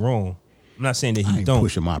don't get me wrong. I'm not saying that I he ain't don't.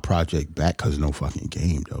 pushing my project back because no fucking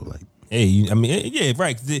game, though. Like, Hey, yeah,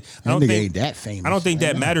 right. I that don't nigga think ain't that famous. I don't think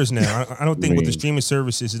that man. matters now. I don't think with the Man. streaming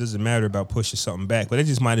services, it doesn't matter about pushing something back. But it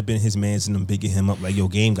just might have been his mans and them bigging him up like, yo,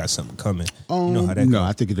 Game got something coming. You know how that No, goes.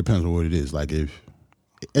 I think it depends on what it is. Like, if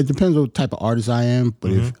it depends on what type of artist I am,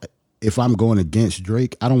 but if I'm going against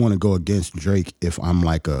Drake, I don't want to go against Drake if I'm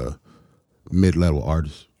like a mid-level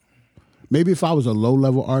artist. Maybe if I was a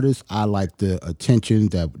low-level artist, I like the attention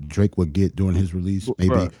that Drake would get during his release. Maybe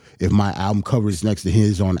Bruh. if my album cover is next to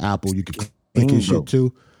his on Apple, you could click his Bro. shit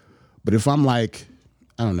too. But if I'm like,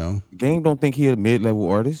 I don't know, Game don't think he a mid-level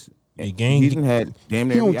artist. Hey, Game- he didn't had damn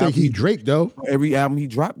he near don't every think album he Drake though. every album he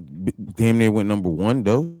dropped, damn near went number one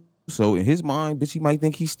though. So in his mind, bitch, he might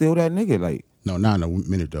think he's still that nigga. Like No, not in a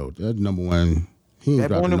minute though. That number one. He ain't that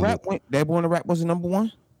dropping Born to number. Rap went. That Born to Rap was a number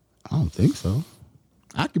one. I don't think so.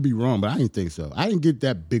 I could be wrong, but I didn't think so. I didn't get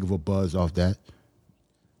that big of a buzz off that.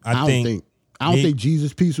 I don't think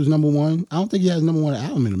Jesus Peace was number one. I don't think he has number one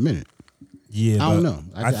album in a minute. Yeah, I don't but know.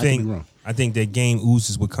 I could think be wrong. I think that Game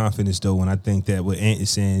oozes with confidence though, and I think that what Ant is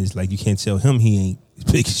saying is like you can't tell him he ain't as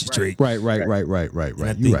big as Drake. Right. And I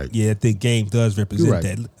You're think, right. Yeah, I think Game does represent You're right.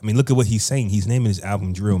 that. I mean, look at what he's saying. He's naming his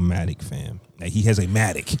album Drillmatic, fam. Like he has a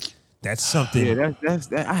Matic. That's something. Yeah, that's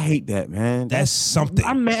that. I hate that, man. That's something.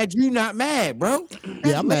 I'm mad. You not mad, bro?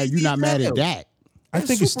 Yeah, I'm mad. You're not mad at that. I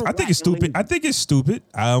think it's stupid. I think it's stupid.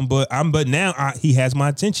 But now he has my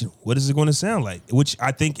attention. What is it going to sound like? Which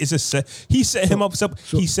I think is he set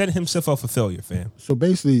himself up for failure, fam. So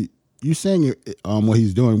basically, you saying what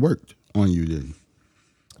he's doing worked on you then.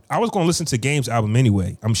 I was going to listen to Game's album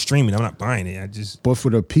anyway. I'm streaming. I'm not buying it. But for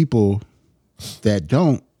the people that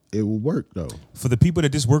don't, it will work though. For the people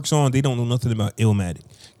that this works on, they don't know nothing about Illmatic.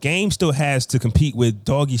 Game still has to compete with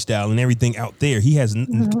Doggy Style and everything out there.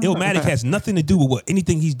 Illmatic has nothing to do with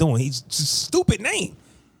anything he's doing. He's just a stupid name.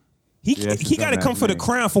 He got to come for the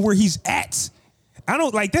crown for where he's at. I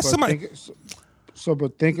don't like that's somebody.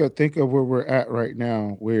 Think of where we're at right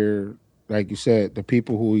now, where, like you said, the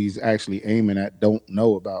people who he's actually aiming at don't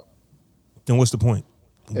know about. Then what's the point?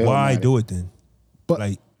 Why Illmatic. do it then?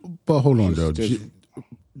 But hold on though. Just-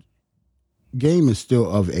 Game is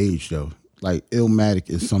still of age though. Like Illmatic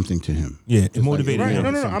is something to him. Yeah, it Just like motivated Right? him.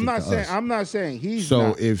 No. something I'm not to saying. us. I'm not saying he's. So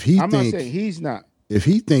not. if he I'm not think- saying he's not. If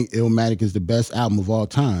he think Illmatic is the best album of all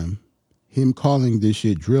time, him calling this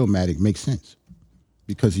shit Drillmatic makes sense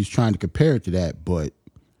because he's trying to compare it to that, but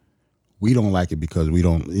we don't like it because we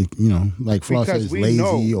don't, like Floss Because says, we lazy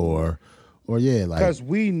know. or yeah, like Because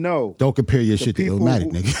we know. don't compare your shit to people Illmatic,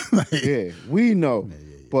 who- nigga. Like, Yeah, we know.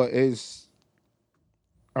 But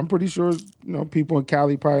I'm pretty sure people in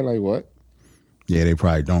Cali probably like what. yeah, they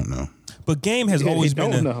probably don't know. But Game has Yeah, always they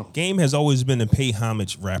been don't know. Game has always been a pay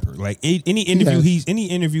homage rapper. Like any interview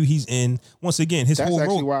he's in. Once again, his That's whole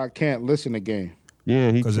actually role. why I can't listen to Game.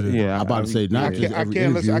 Yeah, Because of the- I'm about to say not just I every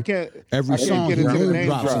can't listen. interview. I can't. Every I can't song get he into the name name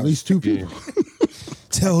drops at drops. least two people.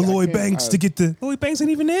 Tell Lloyd can't- Banks to get the Lloyd Banks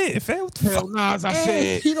ain't even there. Fam. What the fuck? Nas, I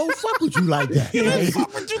said. He don't fuck with you like that. He don't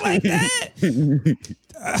fuck with you like that.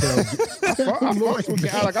 I fucks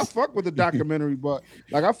with I fuck with the documentary, but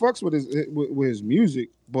like I fucks with his music,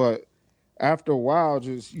 but after a while,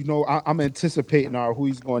 just I'm anticipating who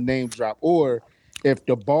he's going to name drop, or if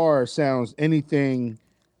the bar sounds anything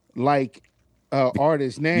like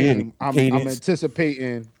artist's name, I'm cadence.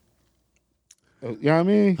 anticipating. You know what I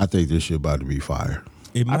mean? I think this shit about to be fire.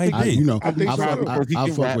 It might think- be. I think so, too. I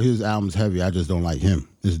fuck with his albums heavy. I just don't like him.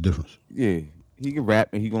 There's a difference. Yeah, he can rap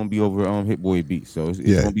and he gonna be over Hit Boy beats, so it's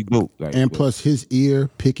Yeah. gonna be dope. Like, And plus his ear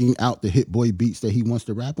picking out the Hit Boy beats that he wants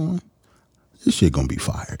to rap on. This shit gonna be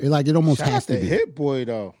fire. It almost Shout has out to to be. Hit Boy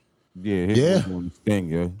though. yeah, Hit Yeah. Boy doing his thing,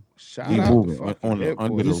 yo. Shout He out to moving fucking Hit Boy.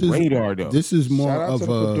 under This the is- radar though. This is more Shout out of to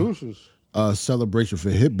the producers. a celebration for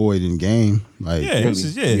Hit Boy than Game. Like, Yeah, this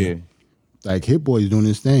is like Hit Boy's doing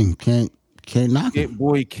his thing. Can't knock him. Hit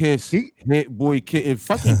Boy Kiss, Hit Boy Kiss. If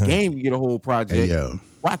fucking Game can get a whole project, Hey, yo.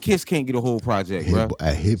 why Kiss can't get a whole project, bro?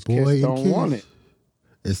 Hit Boy Kiss and don't Kiss. want it.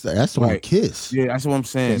 That's on Right. Kiss. Yeah, that's what I'm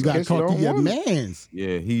saying. You gotta Kiss talk to don't your want mans.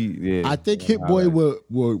 Yeah, I think Hit Boy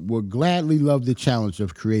would gladly love the challenge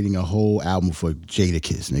of creating a whole album for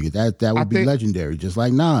Jadakiss, nigga. That would be think- legendary, just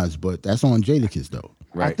like Nas. But that's on Jadakiss though.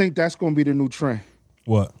 I think that's gonna be the new trend.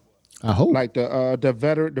 What? I hope. Like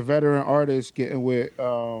the veteran artists getting with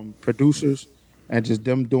producers and just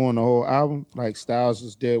them doing the whole album. Like Styles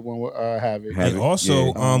just did one with Havoc. And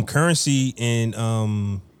also, Yeah. Currency and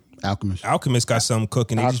Alchemist. Alchemist got something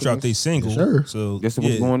cooking. They just dropped their single. Yes, sir. So That's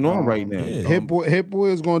what's going on right now. Yeah. Hit Boy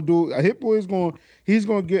is gonna do. Hit Boy is going. He's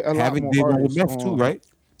gonna get a lot Havoc more did one with artists Meth too, on. right?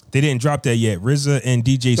 They didn't drop that yet. RZA and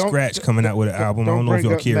DJ Don't- Scratch coming out with an album. I don't know if bring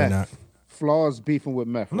y'all up care or Meth. not. Flaws beefing with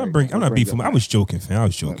Meth. I'm not beefing. I was joking, fam. I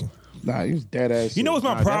was joking. Nah, he was dead ass. You know what's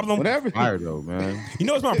my problem? Whatever. Fire though, man. You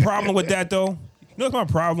know what's my problem with that though? You know what's my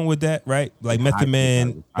problem with that, right? Like Method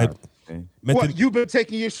Man, like What Method. you been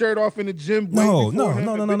taking your shirt off in the gym? No, way no, before him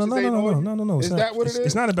no, and no, no, no, bitches ain't no, on no, you? no, no. Is that what it is?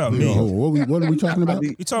 It's not about Yo, me. what are we talking about?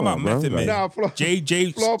 We talking about bro, Method like- Man. Nah, Flaw.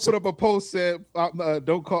 J. Flaw put up a post said,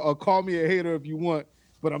 "Don't call me a hater if you want,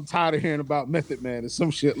 but I'm tired of hearing about Method Man and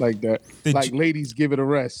some shit like that. The like J- ladies give it a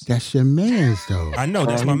rest." That's your man's though. I know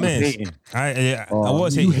that's my he was man. hating. I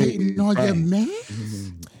was You hating. hating on your man?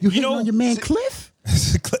 You hating know- on your man Cliff?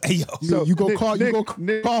 Hey, yo. So, you go Nick- call Nick-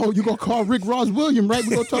 you go call Rick Ross Williams, right?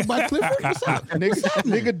 We gonna talk about Clifford. What's up?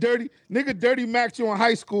 nigga dirty Mac you in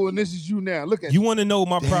high school, and this is you now. Look at You want to know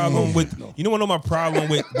my problem with? You know what? Know my problem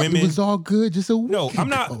with It women? was all good just a week. No, I'm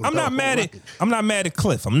not. I'm not mad at. I'm not mad at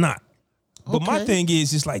Cliff. I'm not. But my Okay. thing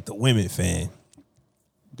is, it's like the women fan.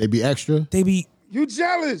 They be extra. They be. you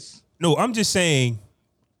jealous. No, I'm just saying.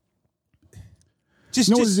 Just,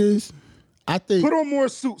 You know what just it is? I think Put on more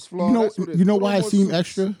suits, Flaw. you know That's what it is. you know Put on why it more seemed suits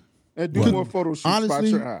extra. And do What? more photo shoots. Honestly,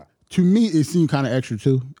 Spot your eye. to me, it seemed kind of extra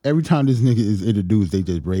too. Every time this nigga is introduced, they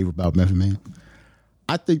just rave about Method Man.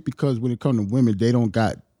 I think because when it comes to women, they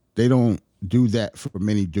don't do that for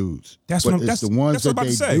many dudes. That's but what I'm- it's that's- the ones that's what that I'm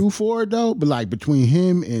they about to say. do for it though. But like between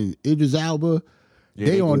him and Idris Elba, they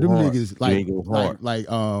they on go them hard. niggas They like go hard.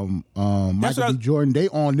 what Michael I- B. Jordan. They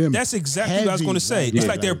on them. that's exactly what I was heavy. going to say. Like, It's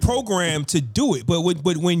yeah, like they're programmed to do it. But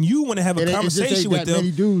when you want to have a it just ain't conversation with that many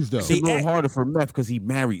them, dudes though. It's They a little act- harder for Meth because he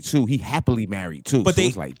married too. He happily married too. But so they,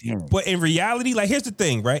 it's like, damn. but in reality, like here's the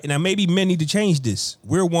thing, right? And now maybe men need to change this.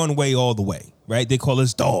 We're one way all the way, right? They call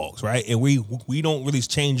us dogs, right? And we don't really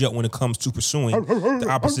change up when it comes to pursuing the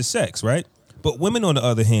opposite sex, right? But women, on the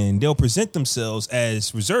other hand, they'll present themselves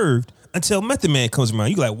as reserved until Method Man comes around.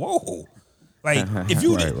 You like, whoa. Like if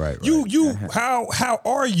you Right. you how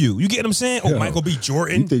are you? You get what I'm saying? Oh, Yo, Michael B. You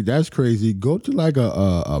Jordan. think that's crazy? Go to like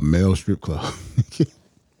a male strip club.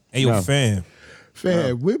 Hey, yo, fam.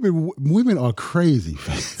 Fam, women are crazy,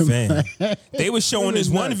 fam. Fam. They were showing this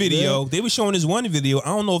one video. They were showing this one video. I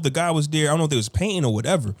don't know if the guy was there. I don't know if they was painting or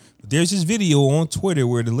whatever. But there's this video on Twitter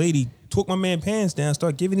where the lady took my man pants down,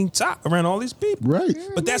 started giving him top around all these people. Right.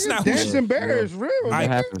 But that's not who Dancing Bear is real. I, That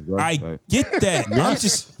happens, bro. I Like- get that.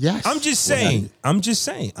 Yes. I'm just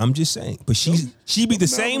saying. But she'd be the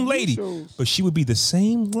same lady. But she would be the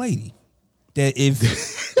same lady that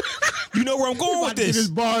if you know where I'm going with Get his this.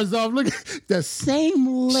 bars off. Look at the same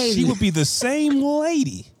lady. She would be the same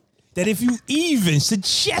lady that if you even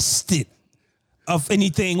suggested of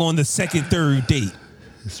anything on the second, third date.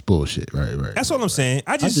 It's bullshit. Right. That's what I'm saying.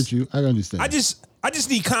 I I just get you. I understand. I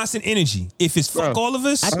just need constant energy. If it's fuck Bro, all of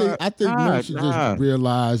us, I think men should nah. just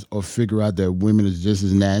realize or figure out that women is just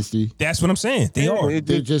as nasty. that's what I'm saying. They are. it-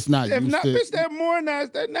 They're just not If used not, to. bitch, they're more nice.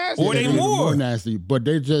 They're nasty. Or they They're more. nasty, but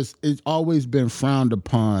it's always been frowned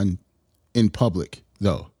upon in public,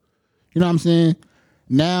 though. You know what I'm saying?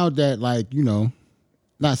 Now that, like, you know,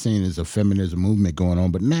 not saying there's a feminism movement going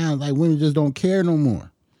on, but now, like, women just don't care no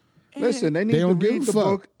more. Listen, they need They to don't give read a the fuck.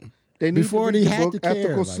 book. They need Before to read they the had book. to care,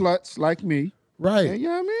 Ethical like- sluts like me. Right. Yeah, you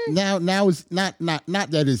know what I mean? Now it's not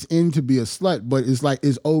that it's in to be a slut, but it's like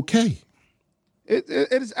it's okay. It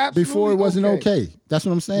is absolutely Before it wasn't okay. That's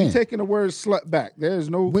what I'm saying. You're taking the word slut back. There's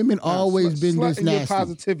no Women always been slut this in your nasty.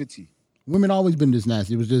 positivity. Women always been this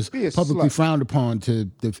nasty. It was just Be a publicly slut. frowned upon to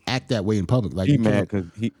act that way in public. Like He you mad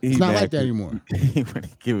can't- because it's not like that anymore. He want to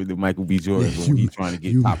give it to Michael B. Jordan Yeah, when you- he's trying to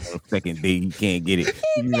get you- top on the second date. He can't get it.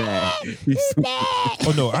 He mad.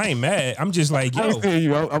 Oh no, I ain't mad. I'm just like, yo. No.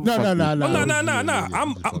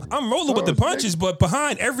 I'm rolling with the punches, but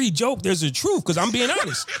behind every joke, there's a truth. Because I'm being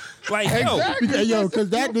honest. Like, Because, because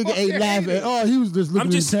that nigga ain't laughing. Oh, he was just looking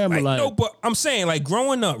I'm just at the camera like, like, no, but I'm saying, like,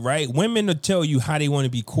 growing up, right? Women will tell you how they want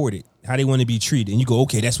to be courted, how they want to be treated, and you go,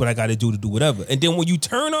 okay, that's what I got to do whatever. And then when you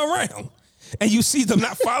turn around and you see them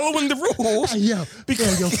not following the rules, yo,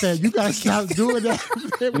 fam, you gotta stop doing that.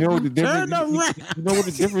 You know what the difference? Turn around. You know what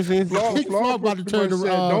the difference is? Flaw about to turn said,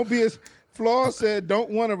 around. don't be as Flaw said, don't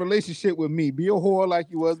want a relationship with me. Be a whore like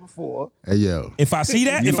you was before. Hey, yo. if I see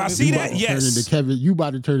that, yes. You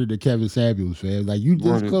about to turn into Kevin Samuels, fam. Like, you Word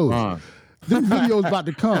just is close. bond. Them videos about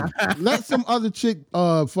to come. Let some other chick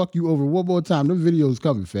fuck you over one more time. Them videos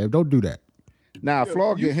coming, fam. Don't do that. Now,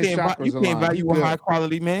 Flaw get his chakras You can't buy aligned. you a high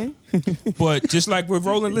quality man. But just like with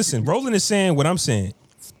Roland, listen, Roland is saying what I'm saying.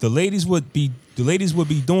 The ladies would be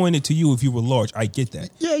doing it to you if you were large. I get that.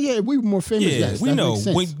 Yeah, we were more famous. Yeah, yes, we that know. makes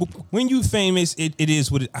sense. When you famous, it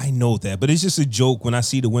is what I know that. But it's just a joke when I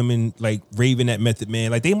see the women like raving at Method Man.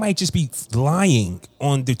 Like they might just be lying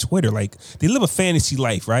on their Twitter. Like they live a fantasy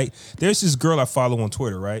life, right? There's this girl I follow on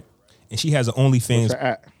Twitter, right? And she has an OnlyFans. What's her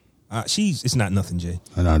at? It's not nothing, Jay.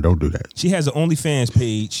 No, don't do that. She has an OnlyFans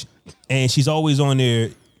page, and she's always on there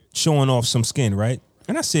showing off some skin, right?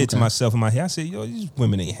 And I said to myself in my head, I said, yo, these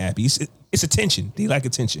women ain't happy. It's attention. They like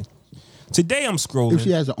attention. Today I'm scrolling. If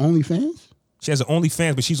she has an OnlyFans? She has an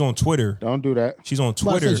OnlyFans, but she's on Twitter. Don't do that. She's on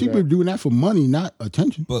Well, I Twitter. said she been doing that for money, not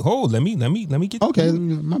attention. But hold, let me get Okay,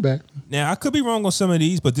 my bad. Now I could be wrong on some of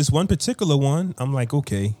these, but this one particular one, I'm like,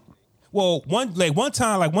 okay. Well, one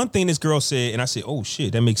time, one thing this girl said, and I said, oh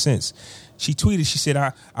shit, that makes sense. She tweeted, she said,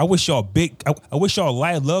 I wish y'all I wish y'all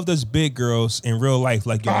loved us big girls in real life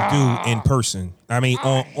like y'all do in person. I mean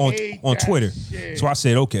on Twitter. shit. So I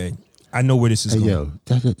said, okay, I know where this is Hey, going. yo,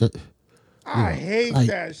 I hate like,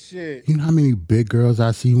 that shit. you know how many big girls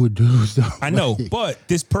I seen with dudes? Though? I know, Like, but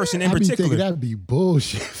this person in I be thinking particular, that'd be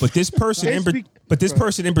bullshit. but this person They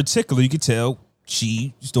person in particular, you could tell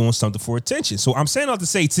she's doing something for attention. So I'm saying all to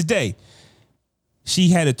say today, she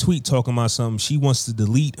had a tweet talking about something. She wants to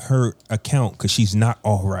delete her account because she's not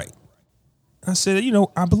all right. I said,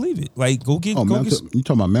 I believe it. Like, go get, you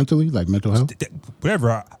talking about mentally, like mental health?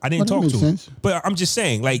 whatever. I didn't Well, talk that to makes her, sense. but I'm just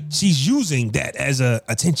saying, like, she's using that as a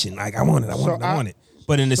attention. Like, I want it.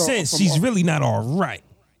 But in a sense, she's really not all right.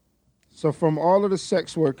 So from all of the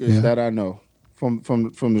sex workers that I know, from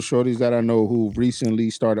the shorties that I know who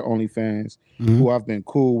recently started OnlyFans, who I've been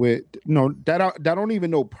cool with, that I don't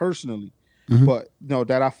even know personally, but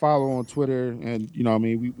that I follow on Twitter, and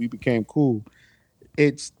we became cool.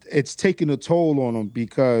 It's taking a toll on them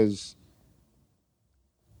because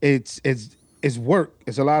it's work.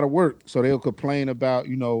 It's a lot of work. So they'll complain about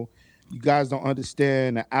you guys don't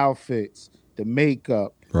understand the outfits, the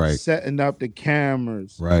makeup, Right. setting up the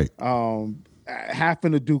cameras, Right.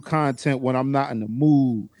 having to do content when I'm not in the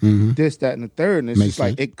mood, Mhm. this, that, and the third. And it's Makes just like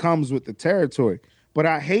sense. it comes with the territory. But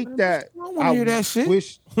I hate that. I don't wanna hear that shit.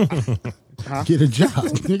 Wish Get a job.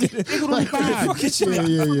 nigga. Like, fuck it, yeah.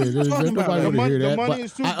 Nobody The want to money- hear the that. money But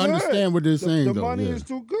is too I understand what they're saying, the though. money yeah. is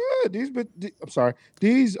too good. These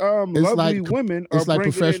It's lovely like women it's are like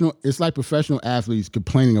bringing professional. It's like professional athletes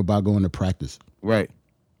complaining about going to practice. Right.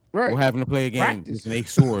 in, right. Or having to play a game Practice. and they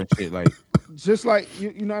sore and shit. Like, Just like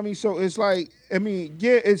you know what I mean. So it's like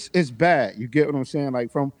it's bad. You get what I'm saying?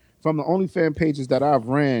 Like from the OnlyFans pages that I've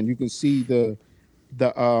ran, you can see the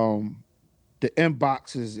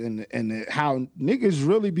inboxes and how niggas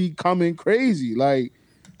really be coming crazy. Like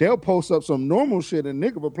they'll post up some normal shit and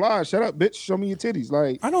nigga reply, "Shut up, bitch! Show me your titties."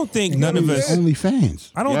 Like I don't think none of us. Only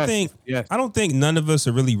fans. I don't think none of us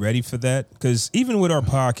are really ready for that because even with our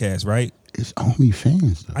podcast, right? It's only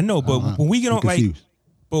fans. Though. I know, but when we get I'm on, like, confused.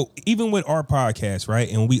 but even with our podcast, right,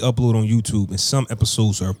 and we upload on YouTube, and some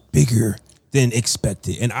episodes are bigger than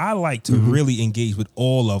expected, and I like to really engage with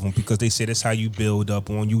all of them because they say that's how you build up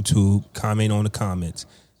on YouTube. Comment on the comments.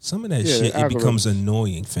 Some of that Yeah, shit the it becomes algorithms.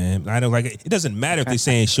 annoying, fam. I don't like it. It doesn't matter if they're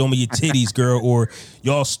saying "show me your titties, girl" or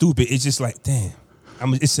 "y'all stupid." It's just like, damn,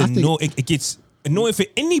 it's annoying. It gets annoying for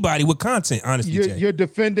anybody with content. Honestly, Jay. you're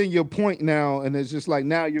defending your point now, and it's just like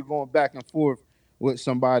now you're going back and forth with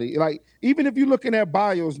somebody. Like even if you're looking at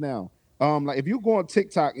bios now, like if you go on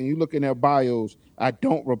TikTok and you're looking at bios, I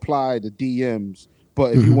don't reply to DMs,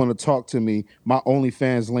 but if you want to talk to me, my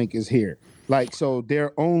OnlyFans link is here. Like so,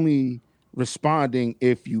 they're only responding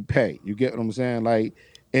if you pay. You get what I'm saying? Like,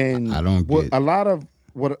 and I don't what get- a lot of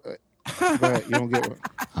what But you don't get what.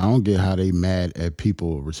 I don't get how they mad at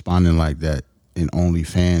people responding like that in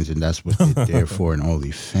OnlyFans, and that's what they're there for in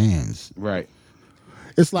OnlyFans. Right.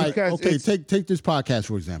 It's like, Because okay, take this podcast,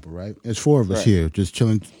 for example, right? There's 4 of us Right. here just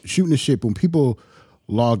chilling, shooting the shit. When people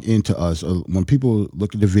log into us, or when people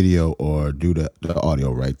look at the video or do the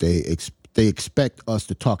audio, right, they expect us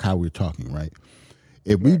to talk how we're talking, right?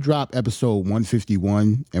 If we drop episode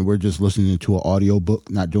 151 and we're just listening to an audio book,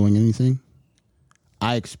 not doing anything,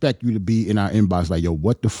 I expect you to be in our inbox like, yo,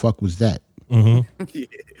 what the fuck was that? So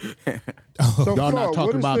Y'all Flo, not what talking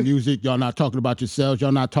is about the- music. Y'all not talking about yourselves.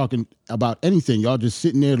 Y'all not talking about anything. Y'all just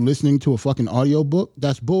sitting there listening to a fucking audio book.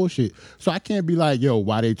 That's bullshit. So I can't be like, yo,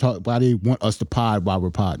 why they want us to pod while we're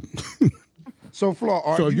podding? So Flo,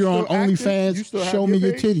 are So if you you're on still active? You OnlyFans, still have show me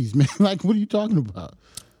your page? titties, man. Like, what are you talking about?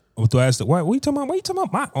 What are you talking about? What are you talking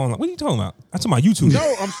about? My online? What are you talking about? I'm talking about YouTube.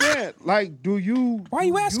 No, I'm saying, like, do you? Why are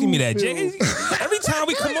you asking me that, Jay? feel- Every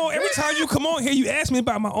time you come on here, you ask me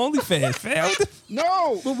about my OnlyFans, fam. What the-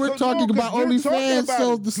 But we're No, talking 'cause about you're talking OnlyFans, about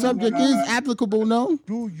so it. the subject is applicable, no?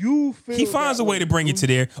 Do you feel? He finds that a way to bring it to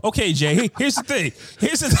there. Okay, Jay. Here's the thing.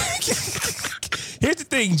 Here's the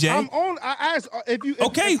thing, Jay. I'm on. I asked if you.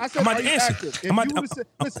 Okay, I said, I'm about are to you answer. active? If I'm about you to- would've said,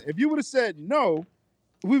 listen, if you would have said no,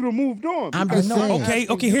 we would have moved on. I'm because just now saying. Okay,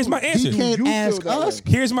 asking okay, here's you. my answer. He can't You feel ask that us.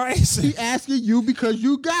 way. Here's my answer. He asking you because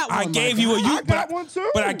you got one. I my gave guy. you a I got one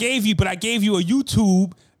too. But I gave you a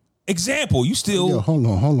YouTube example. You still Yo, hold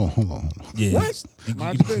on. yeah. What?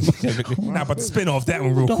 Mind your business. We're not about to spin off that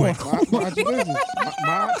one real quick. Mind your business.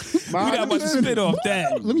 We're not about to spin off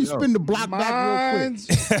that. Let me spin the block back real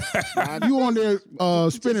quick. You on there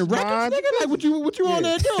spinning records, nigga? Like what you on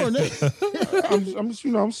there doing? Nigga? I'm just,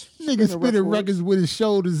 I'm Nigga spinning records with his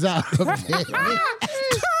shoulders out.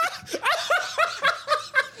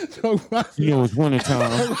 So, You know, it's winter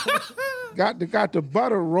time. Got the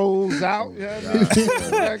butter rolls out. You know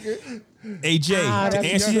what I mean? Hey Jay, to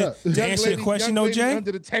that's answer your question though, Jay.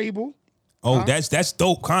 Under the table. Oh, that's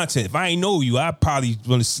dope content. If I ain't know you, I probably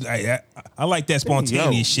want to. I like that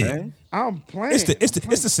spontaneous shit. man. I'm playing. It's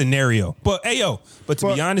the scenario. But hey yo, but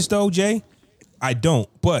to be honest though, Jay, I don't.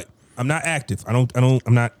 But I'm not active. I'm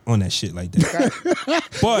not on that shit like that.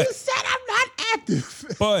 But said I'm not active.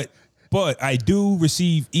 but I do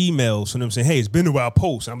receive emails from them saying, "Hey, it's been a while."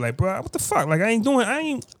 Post. I'm like, bro, what the fuck? Like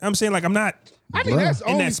I'm saying like I'm not. I think that's in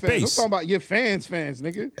only that fans. I'm space. talking about your fans,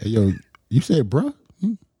 nigga. Hey, yo, you said, bruh?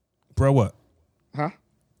 Bro, what? Huh?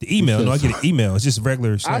 The email? You No, I said get an email. It's just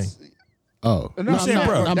regular I saying. s- Oh, No, I'm saying, not,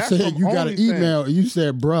 bruh. but I'm that's saying from you got an OnlyFans. email. You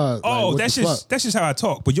said, bruh. like, Oh, what that's the just fuck? that's just how I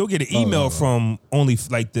talk. But you'll get an email from only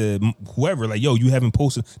like the whoever, like, yo, you haven't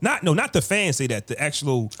posted. Not the fans say that. The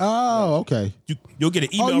actual Oh, okay. you'll get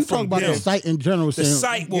an email Oh, you from talking about them. the site in general? The saying,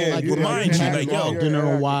 site will Yeah, like yeah, remind yeah, you, like, yeah, yo, yeah. been in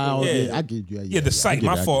a while. Yeah. Yeah, I get you. yeah, the I site. get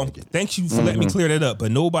My it, I fault. get it. Thank you for letting me clear that up.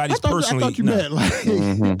 But nobody's I personally. thought you nah. meant like.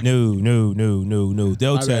 No.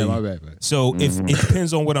 They'll My tell bad, you. my bad. So if it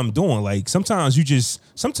depends on what I'm doing. Like sometimes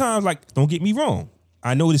like, don't get me wrong.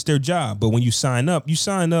 I know it's their job, but when you sign up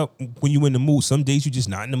when you in the mood. Some days you just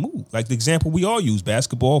not in the mood. Like the example we all use,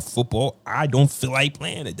 basketball, football. I don't feel like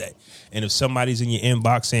playing today. And if somebody's in your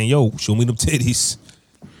inbox saying, yo, show me them titties,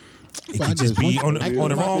 it Well, I could just guess be once- on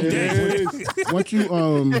the wrong day. Once you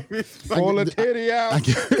Pull a titty out.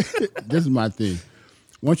 this is my thing.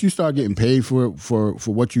 Once you start getting paid for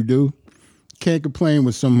what you do, can't complain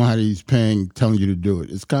when somebody's telling you to do it.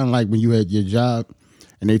 It's kind of like when you had your job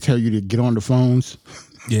and they tell you to get on the phones.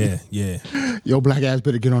 Yeah. Yo, black ass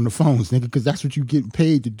better get on the phones, nigga, because that's what you get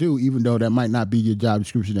paid to do. Even though that might not be your job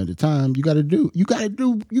description at the time, you got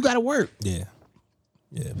to work.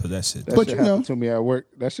 Yeah, but that's it. That But shit you know. happened to me at work.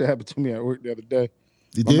 That shit happened to me at work the other day.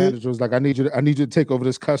 You My did? manager was like, I need you to take over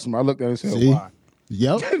this customer. I looked at him and said, See? why?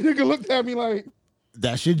 Yep, Nigga looked at me like,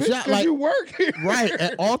 that's your bitch, job. 'cause Like, you work here. right,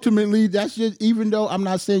 and ultimately, that's just. Even though I'm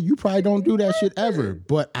not saying you probably don't do that shit ever,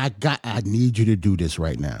 but I need you to do this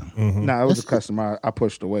right now. Nah, it was a customer I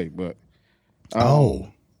pushed away, but Oh,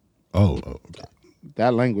 okay.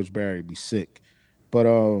 that language barrier be sick. But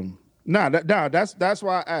that's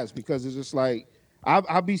why I asked, because it's just like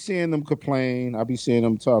I be seeing them complain. I be seeing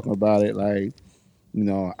them talking about it like, you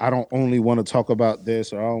know, I don't only want to talk about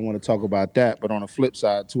this or I don't want to talk about that. But on the flip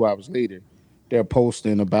side, 2 hours later, they're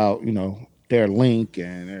posting about, you know, their link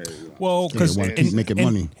and their, Well, because wanna keep making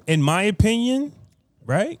money. In my opinion,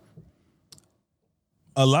 right?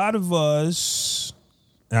 A lot of us,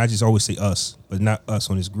 and I just always say us, but not us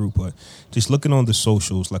on this group, but just looking on the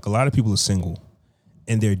socials, like a lot of people are single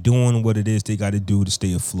and they're doing what it is they got to do to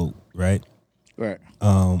stay afloat, right? right.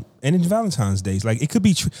 And in Valentine's Days, like it could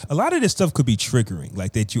be, a lot of this stuff could be triggering,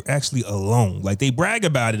 like that you're actually alone. Like they brag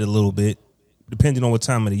about it a little bit, depending on what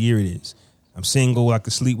time of the year it is. I'm single. I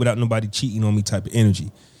could sleep without nobody cheating on me type of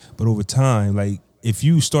energy. But over time, like if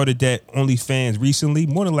you started that OnlyFans recently,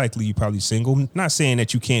 more than likely you're probably single. Not saying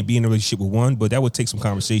that you can't be in a relationship with one, but that would take some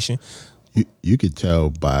conversation. You could tell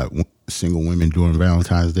by single women during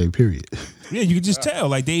Valentine's Day period. Yeah, you could just tell.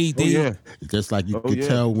 Like they Just like you could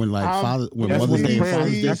tell when Mother's Day and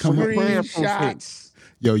Father's Day come up. Screenshots.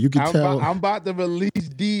 Yo, you could tell. I'm about to release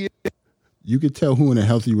D. You could tell who in a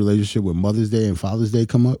healthy relationship when Mother's Day and Father's Day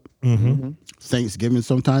come up. Mm-hmm. Thanksgiving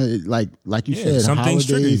sometimes, like you said,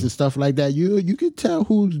 holidays and stuff like that. You could tell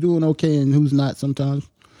who's doing okay and who's not sometimes,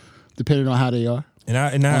 depending on how they are.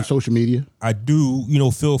 And on social media, I do,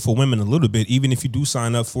 feel for women a little bit. Even if you do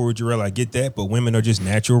sign up for it, Jarrell, I get that. But women are just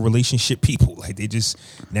natural relationship people. Like they just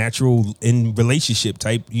natural in relationship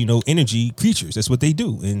type, energy creatures. That's what they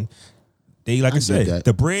do. And they, like I said, that.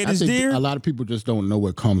 The bread is there. A lot of people just don't know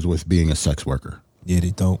what comes with being a sex worker. Yeah,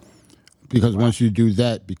 they don't. Because once you do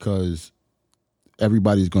that, because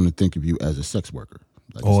everybody's going to think of you as a sex worker.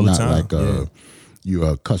 Like, all it's the not time. Like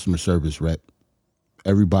you're a customer service rep.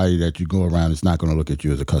 Everybody that you go around is not going to look at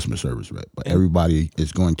you as a customer service rep, but everybody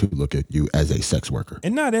is going to look at you as a sex worker.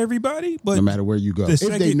 And not everybody, but no matter where you go, if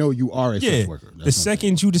they know you are a sex worker. The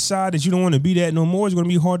second you decide that you don't want to be that no more, it's going to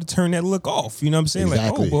be hard to turn that look off. You know what I'm saying?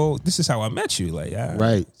 Exactly. Like, oh, well, this is how I met you. Like,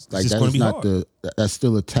 right. Like that's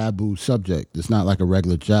still a taboo subject. It's not like a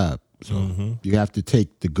regular job. So you have to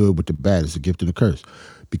take the good with the bad. It's a gift and a curse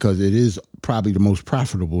because it is probably the most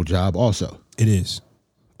profitable job also. It is.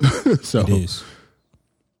 So it is.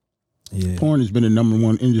 Yeah. Porn has been the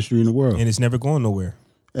 #1 industry in the world. And it's never going nowhere.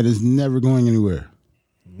 And it's never going anywhere.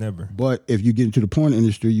 Never. But if you get into the porn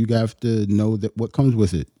industry, you have to know that what comes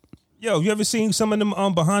with it. Yo, you ever seen some of them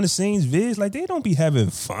behind the scenes vids? Like they don't be having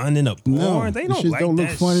fun in a porn. No, they don't like don't that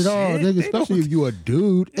look fun at all, nigga, especially if you a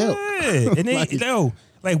dude. Yeah. And they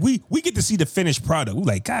like we get to see the finished product. We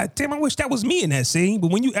like, God damn, I wish that was me in that scene.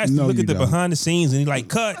 But when you actually look at the behind the scenes and you like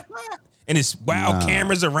cut and it's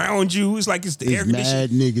cameras around you, it's like it's the air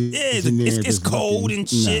conditioning. Niggas. Yeah, it's cold and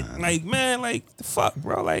shit. Like, man, like the fuck,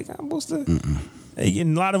 bro. Like I'm supposed to a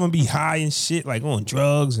lot of them be high and shit, like on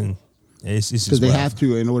drugs and it's because they have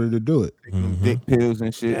to in order to do it. Dick pills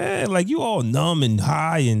and shit. Yeah, like you all numb and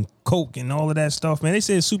high and coke and all of that stuff, man. They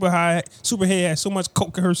said Superhead had so much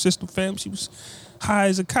coke in her system, fam. She was high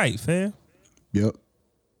as a kite, fam. Yep.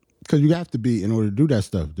 Because you have to be in order to do that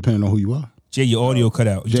stuff, depending on who you are. Jay, your audio cut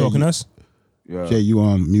out. You talking to us? Yeah. Jay, you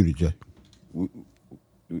muted, Jay.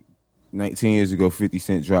 19 years ago, 50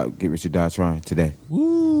 Cent dropped Get Rich or Die Trying today.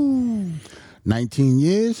 Woo. 19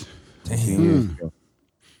 years? 19 years ago.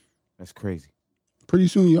 That's crazy. Pretty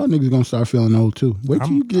soon, y'all niggas gonna start feeling old too. Wait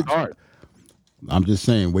till you get. Start. I'm just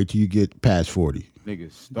saying. Wait till you get past 40.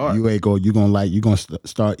 Niggas start. You gonna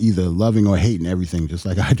start either loving or hating everything, just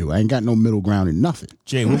like I do. I ain't got no middle ground in nothing.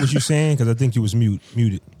 Jay, what was you saying? Because I think you was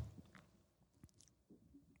muted.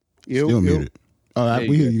 Still muted. All right,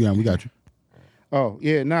 we hear you now. We got you. Oh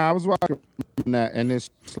yeah, I was watching that, and it's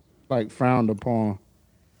like frowned upon,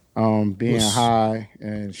 being high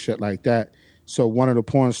and shit like that. So one of the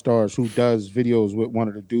porn stars who does videos with one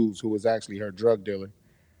of the dudes who was actually her drug dealer,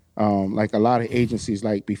 like a lot of agencies,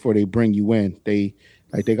 like before they bring you in, they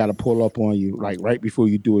got to pull up on you like right before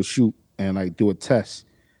you do a shoot and like do a test.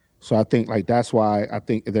 So I think like that's why I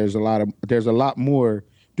think there's a lot more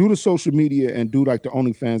due to social media and do like the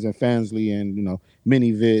OnlyFans and Fansly and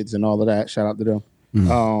mini vids and all of that. Shout out to them.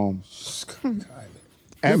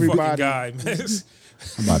 Everybody, guy, man.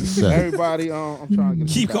 I'm about to say. Everybody, I'm trying to get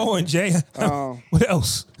keep going, Jay. What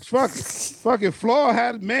else? Fucking Flaw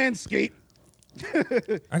had Manscaped.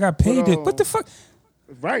 I got paid it. What the fuck?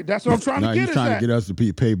 Right, that's what I'm trying to get. He's trying to get us to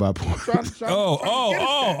be paid by porn.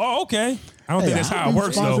 Okay. I don't think that's how it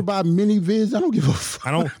works, though. Sponsored by mini vids. I don't give a fuck.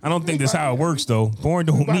 I don't think that's how it works, though. Porn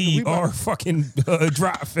don't need our fucking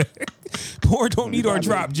drop. Porn don't need our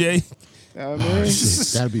drop, Jay. I mean,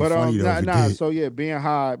 that'd be funny though. So yeah, being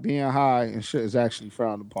high and shit is actually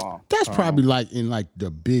frowned upon. That's probably like in like the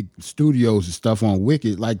big studios and stuff on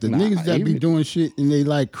Wicked. Like the niggas that be doing shit in they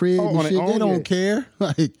like crib and shit, they don't care.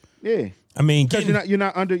 Like I mean, because you're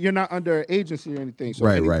not under agency or anything. So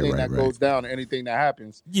anything that goes down or anything that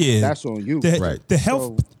happens, that's on you.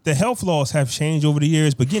 The health laws have changed over the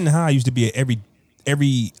years, but getting high used to be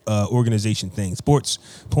every organization thing. Sports,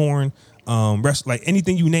 porn. Like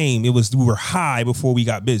anything you name, we were high before we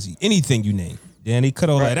got busy. Anything you name, and they cut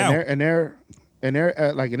all that out. And their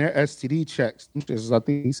STD checks, I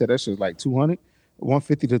think he said that shit was like 200,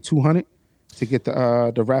 150 to 200 to get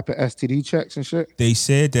the rapid STD checks and shit. They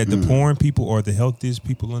said that the porn people are the healthiest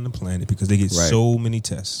people on the planet because they get so many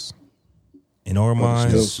tests. In our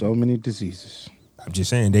minds, still so many diseases. I'm just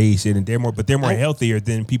saying they said they're more healthier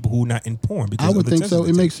than people who are not in porn. Because I would of the think tests so. they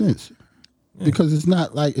It take. makes sense because it's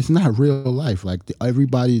not real life. Like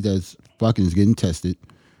everybody that's fucking is getting tested,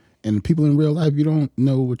 and the people in real life, you don't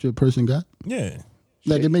know what your person got. Yeah.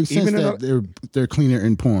 Like it makes sense Even in that they're cleaner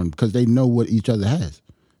in porn because they know what each other has.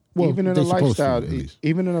 Well, even in a they're supposed to, lifestyle, at least.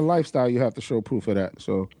 even in a lifestyle, you have to show proof of that.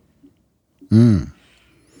 So, like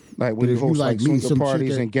But when you if you, host like, like meet swinger some chick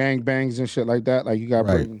parties that- and gang bangs and shit like that, like you got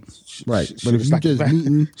Right. Right. But if you just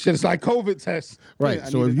meeting- shit, it's like COVID tests. Right. Yeah,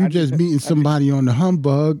 So if you just meeting somebody on the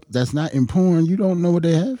humbug that's not in porn, you don't know what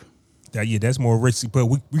they have. That's more risky. But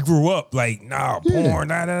we grew up like, Yeah. porn,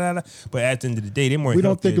 nah. But at the end of the day, they're more We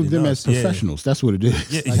don't think healthier of them than as us. Yeah. professionals. That's what it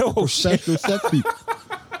is. Yeah, Like yo, the professional sex people.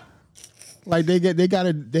 Like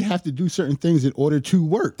they have to do certain things in order to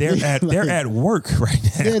work. They're at work right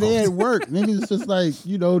now. Yeah, they at work. Niggas just like,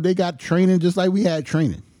 they got training just like we had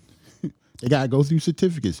training. They gotta go through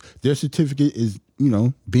certificates. Their certificate is,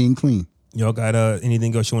 being clean. Y'all got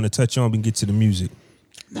anything else you want to touch on? We can get to the music.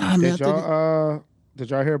 Nah, man. Did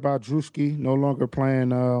y'all hear about Drewski no longer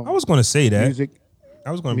playing I was going to say that. music I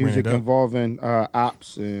was going to bring it up. involving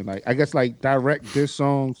ops and like direct diss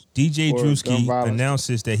songs? DJ or gun Drewski violence?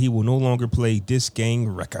 announces that he will no longer play Diss Gang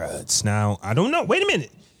Records. Now, I don't know. Wait a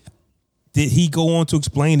minute. Did he go on to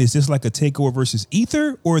explain, is this like a Takeover versus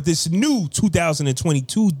Ether or this new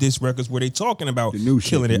 2022 Diss Records where they talking about The new shit,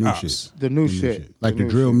 killing the their new ops? shit. The new shit. Like the new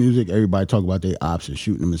drill shit. music, everybody talk about their ops and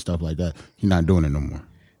shooting them and stuff like that. He's not doing it no more.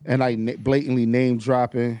 And like blatantly name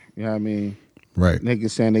dropping, you know what I mean? Right. Niggas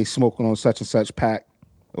saying they smoking on such and such pack.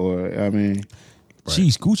 Or, I mean,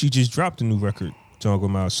 Jeez, Gucci just dropped a new record talking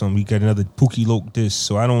about something. He got another Pookie Loke diss,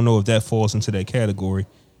 so I don't know if that falls into that category.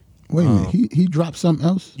 Wait a minute. He dropped something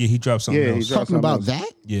else? Yeah, he dropped something Yeah, he else. dropped Talking about something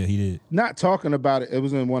that? Yeah, he did. not talking about it. It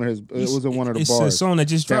was in one of his. It was in one of the It's bars. a song that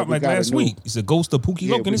just that dropped we like got a last new- week. It's a ghost of Pookie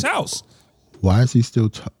Yeah, Loke in his we- house. Why is he still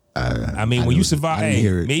I mean, when you survive, I didn't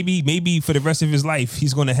hear it. maybe for the rest of his life,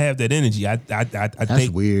 he's going to have that energy. I That's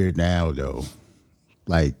think weird now though.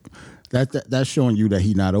 Like that's showing you that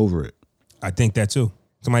he's not over it. I think that too.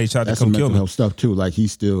 Somebody tried That's to some come kill mental me. health stuff too. Like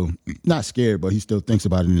he's still not scared, but he still thinks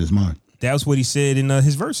about it in his mind. That was what he said in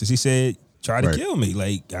his verses. He said, "Try to Right. kill me.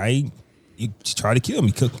 Like you try to kill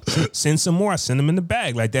me. Send some more. I send him in the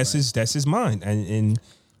bag. Like that's his mind, and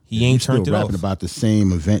he ain't He's still turned it off. rapping about the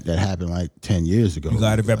same event that happened like 10 years ago. You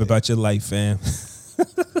got to rap about your life, fam.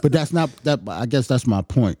 But that's not that. I guess that's my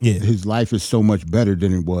point. Yeah. His life is so much better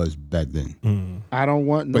than it was back then. I don't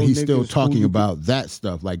want no But he's niggas still who talking you- about that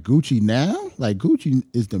stuff. Like Gucci now, like Gucci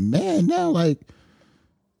is the man now. Like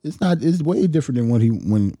it's not. It's way different than what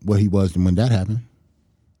he was when that happened.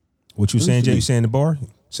 What you saying, Jay? You saying the bar?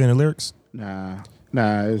 Saying the lyrics? Nah,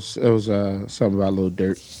 it was something about Lil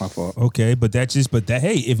Dirt. My fault. Okay, but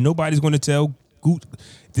hey, if nobody's going to tell Gucci,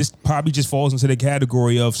 this probably just falls into the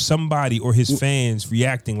category of somebody or his fans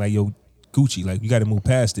reacting like, yo, Gucci, like you got to move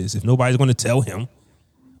past this. If nobody's going to tell him,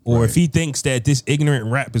 or if he thinks that this ignorant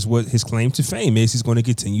rap is what his claim to fame is, he's going to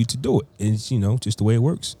continue to do it. It's just the way it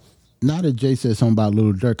works. Now that Jay said something about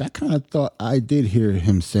Lil Durk, I kind of thought I did hear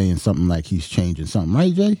him saying something like he's changing something,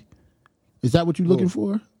 right, Jay? Is that what you're looking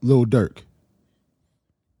for, Lil Durk?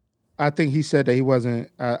 I think he said that he wasn't.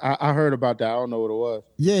 I heard about that. I don't know what it was.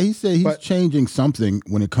 Yeah, he said he's But- changing something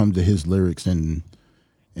when it comes to his lyrics and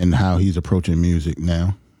how he's approaching music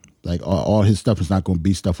now. Like all his stuff is not going to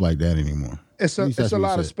be stuff like that anymore. It's At a least that's it's a what he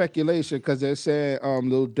lot of said. speculation because they said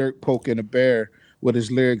Lil Durk poking a bear with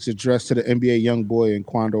his lyrics addressed to the NBA young boy and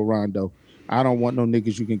Quando Rondo. I don't want no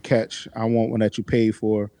niggas you can catch. I want one that you pay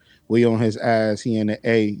for. We on his ass. He in the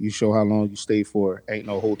A. You show how long you stay for. Ain't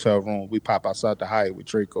no hotel room. We pop outside the Hyatt with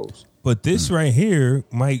Dracos. But this right here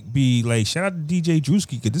might be like, shout out to DJ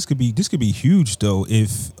Drewski, because this could be huge though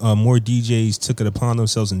if more DJs took it upon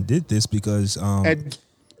themselves and did this, because And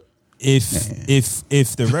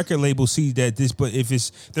if the record label sees that this, but if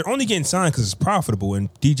they're only getting signed because it's profitable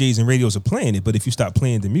and DJs and radios are playing it, but if you stop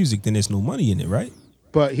playing the music, then there's no money in it, right?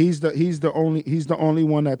 But he's the only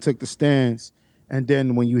one that took the stance. And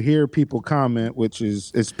then when you hear people comment, which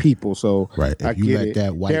is people, so Right. If I you get let it.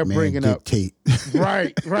 that white They're man bringing up dictate,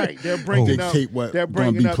 right. They're bringing up. dictate what They're going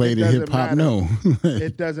to bringing be up. played It in doesn't hip hop, matter. no.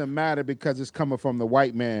 It doesn't matter because it's coming from the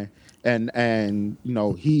white man, and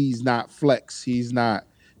he's not flex. He's not.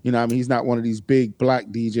 What I mean, he's not one of these big black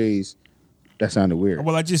DJs. That sounded weird.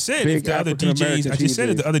 Well, I just said Big if the other African-American DJs, I just said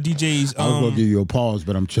if the other DJs, I was going to give you a pause,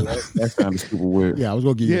 but I'm chilling. That sounded super weird. Yeah, I was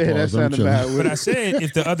going to give you a Yeah, that pause, but I'm sounded chilling. bad. but I said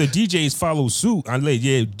if the other DJs follow suit, I'm like,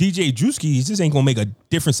 yeah, DJ Drewski, this ain't gonna make a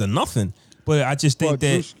difference or nothing. But I just think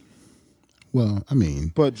that Well, I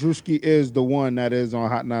mean, But Drewski is the one that is on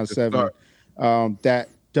Hot 97 that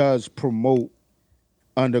does promote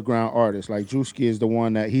underground artists. Like Drewski is the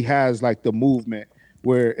one that he has like the movement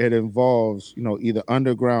where it involves, either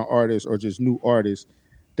underground artists or just new artists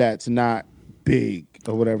that's not big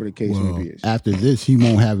or whatever the case may be. After this, he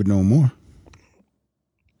won't have it no more.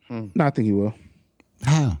 No, I think he will.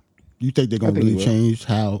 How? You think they're gonna really change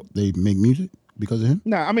how they make music because of him?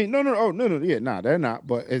 No, I mean, no. Yeah, they're not.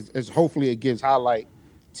 But it's hopefully it gives highlight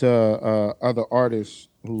to other artists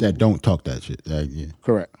that don't talk that shit. Yeah.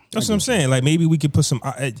 Correct. That's what I'm saying. Like maybe we could put some.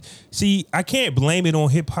 See, I can't blame it on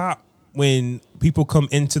hip hop when people come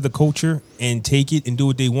into the culture and take it and do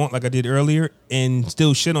what they want, like I did earlier, and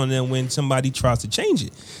still shit on them when somebody tries to change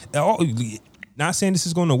it. Not saying this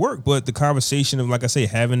is going to work, but the conversation of, like I say,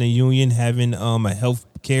 having a union, having a health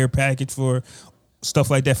care package for stuff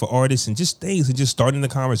like that for artists and just things and just starting the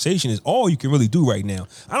conversation is all you can really do right now.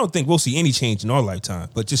 I don't think we'll see any change in our lifetime,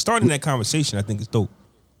 but just starting that conversation, I think is dope.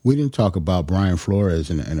 We didn't talk about Brian Flores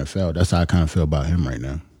in the NFL. That's how I kind of feel about him right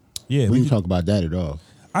now. Yeah, we didn't talk about that at all.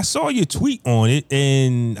 I saw your tweet on it,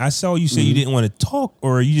 and I saw you say you didn't want to talk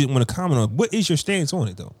or you didn't want to comment on it. What is your stance on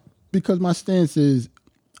it, though? Because my stance is,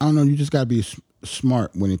 I don't know, you just got to be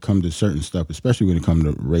smart when it comes to certain stuff, especially when it comes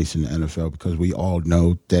to race in the NFL, because we all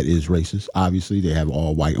know that is racist. Obviously, they have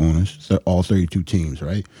all white owners, so all 32 teams,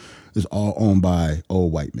 right? It's all owned by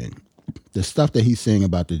old white men. The stuff that he's saying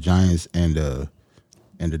about the Giants and the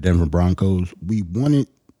Denver Broncos, we want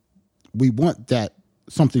that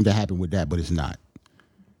something to happen with that, but it's not.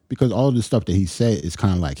 Because all the stuff that he said is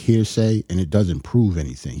kind of like hearsay, and it doesn't prove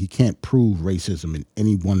anything. He can't prove racism in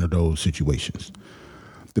any one of those situations.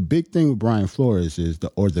 The big thing with Brian Flores is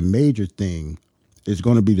the major thing is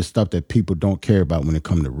going to be the stuff that people don't care about when it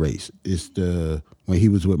comes to race. It's when he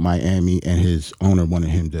was with Miami and his owner wanted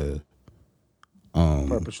him to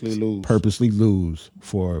purposely lose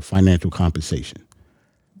for financial compensation.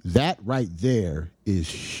 That right there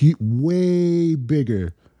is way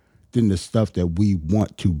bigger than the stuff that we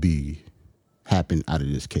want to be happen out of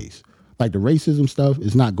this case. Like the racism stuff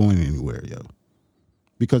is not going anywhere, yo.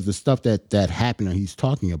 Because the stuff that happened or he's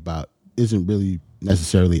talking about isn't really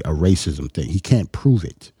necessarily a racism thing. He can't prove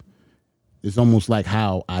it. It's almost like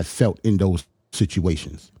how I felt in those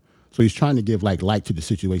situations. So he's trying to give like light to the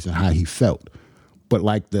situation, how he felt. But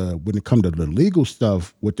like when it comes to the legal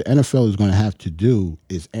stuff, what the NFL is going to have to do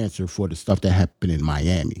is answer for the stuff that happened in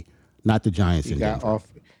Miami, not the Giants. He got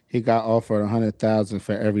offered $100,000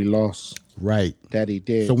 for every loss, right? That he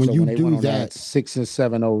did. So when you do that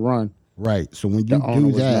 6-7-0 run. Right. So when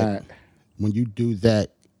you do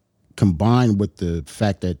that, combined with the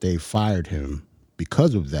fact that they fired him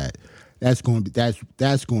because of that, that's going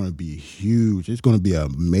to be huge. It's going to be a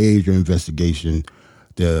major investigation.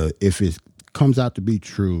 If it comes out to be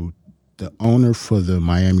true, the owner for the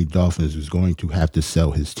Miami Dolphins is going to have to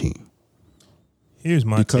sell his team. Here's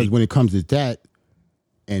my because take. When it comes to that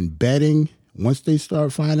and betting, once they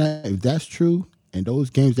start finding out if that's true, and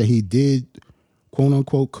those games that he did, quote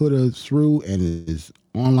unquote, could have through and is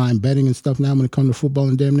online betting and stuff now when it comes to football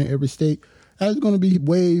in damn near every state, that's going to be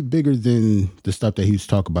way bigger than the stuff that he's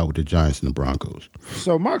talking about with the Giants and the Broncos.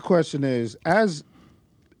 So my question is, as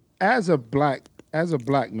a black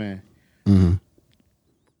man,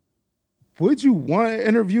 would you want to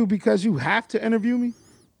interview because you have to interview me?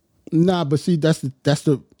 Nah, but see, that's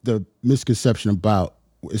the misconception about,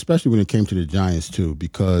 especially when it came to the Giants too,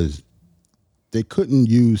 because they couldn't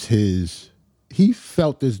use he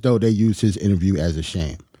felt as though they used his interview as a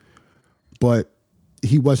sham. But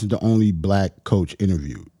he wasn't the only black coach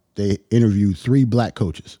interviewed. They interviewed 3 black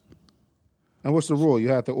coaches. And what's the rule? You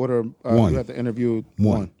have to order one. You have to interview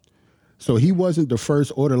one. So he wasn't the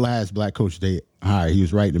first or the last black coach they hired. He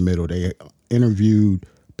was right in the middle. They interviewed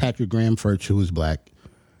Patrick Graham first, who was black.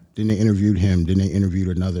 Then they interviewed him. Then they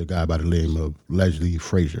interviewed another guy by the name of Leslie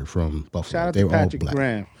Frazier from Buffalo. Shout out to Patrick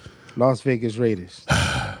Graham. Las Vegas Raiders.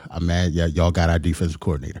 I'm mad. Yeah, y'all got our defensive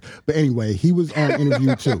coordinator. But anyway, he was on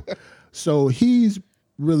interview too. So he's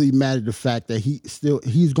really mad at the fact that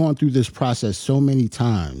he's gone through this process so many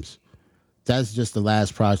times. That's just the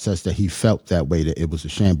last process that he felt that way, that it was a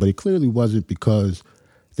shame. But it clearly wasn't, because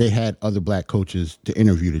they had other black coaches to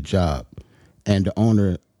interview the job. And the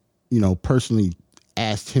owner, personally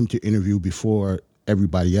asked him to interview before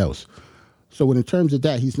everybody else. So in terms of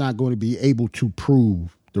that, he's not going to be able to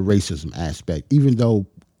prove the racism aspect, even though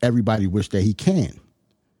everybody wish that he can.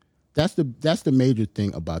 That's the major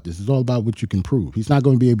thing about this. It's all about what you can prove. He's not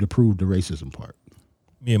going to be able to prove the racism part.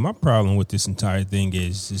 Yeah, my problem with this entire thing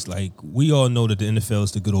is like, we all know that the NFL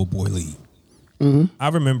is the good old boy league. Mm-hmm. I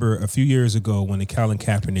remember a few years ago when the Colin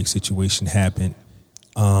Kaepernick situation happened,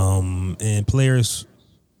 and players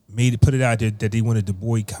put it out there that they wanted to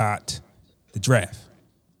boycott the draft.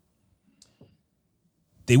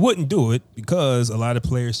 They wouldn't do it because a lot of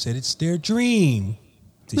players said it's their dream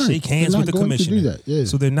to Right. shake hands They're with not the going to do commissioner. that, yeah.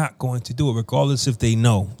 So they're not going to do it, regardless if they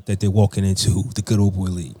know that they're walking into the good old boy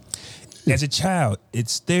league. As a child,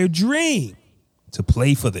 it's their dream to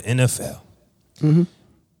play for the NFL. Mm-hmm.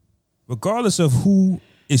 Regardless of who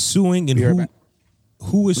is suing and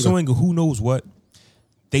who is suing or who knows what,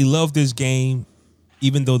 they love this game,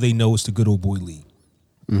 even though they know it's the good old boy league.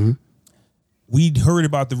 Mm-hmm. We heard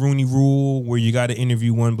about the Rooney Rule where you got to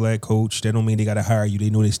interview one black coach. That don't mean they got to hire you. They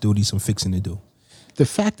know they still need some fixing to do. The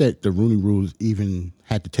fact that the Rooney rules even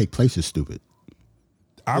had to take place is stupid.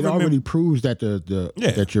 It already proves that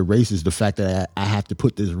that you're racist. The fact that I have to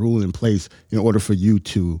put this rule in place in order for you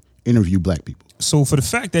to interview black people. So for the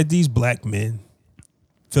fact that these black men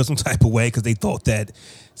feel some type of way because they thought that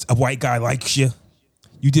a white guy likes you,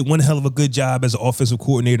 you did one hell of a good job as an offensive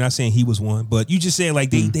coordinator. Not saying he was one, but you just saying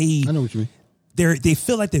like they I know what you mean. They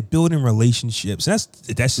feel like they're building relationships. And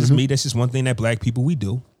that's just me. That's just one thing that black people we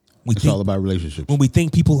do. It's all about relationships. When we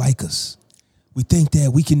think people like us, we think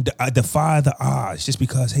that we can defy the odds just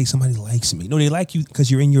because, hey, somebody likes me. No, they like you because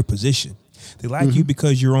you're in your position. They like you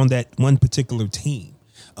because you're on that one particular team.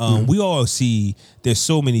 We all see there's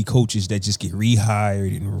so many coaches that just get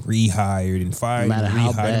rehired and fired, No matter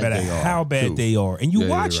how rehired, bad no matter they are, how bad too. they are. And you Yeah,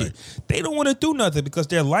 watch you're it. They don't want to do nothing because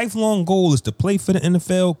their lifelong goal is to play for the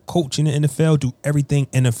NFL, coach in the NFL, do everything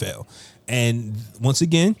NFL. And once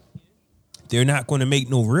again, they're not going to make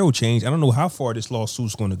no real change. I don't know how far this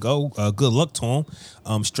lawsuit's going to go. Good luck to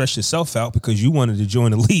them. Stretch yourself out because you wanted to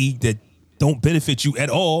join a league that don't benefit you at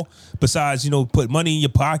all. Besides, put money in your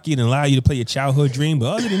pocket and allow you to play your childhood dream.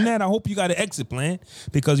 But other than that, I hope you got an exit plan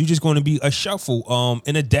because you're just going to be a shuffle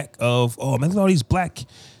in a deck of man, look at all these black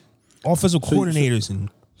offensive coordinators.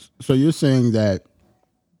 So you're saying that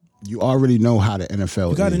you already know how the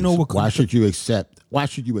NFL You gotta is. know what Why should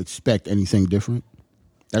you expect anything different?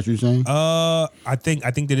 That's what you're saying? I think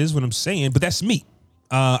that is what I'm saying, but that's me.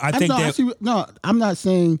 I'm not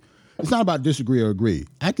saying it's not about disagree or agree.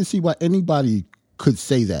 I can see why anybody could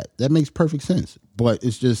say that. That makes perfect sense. But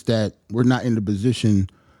it's just that we're not in the position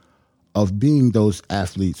of being those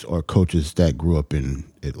athletes or coaches that grew up in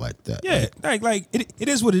it like that. Yeah, like it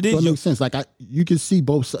is what it is. So it makes sense. Like you can see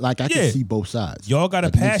both. Like I can see both sides. Y'all got a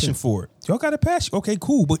passion for it. Y'all got a passion. Okay,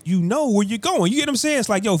 cool. But you know where you're going. You get what I'm saying? It's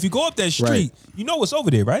like, if you go up that street, you know what's over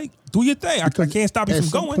there, right? Do your thing. I can't stop you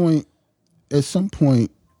from going. At some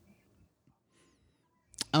point,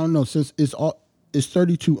 I don't know. Since it's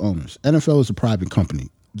 32 owners. NFL is a private company.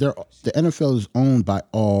 The NFL is owned by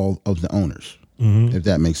all of the owners. If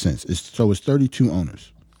that makes sense. It's 32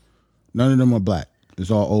 owners. None of them are black. It's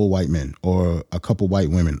all old white men or a couple white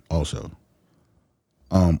women also.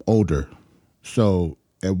 Older. So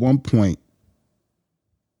at one point,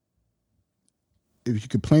 if you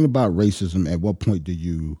complain about racism, at what point do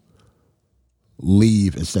you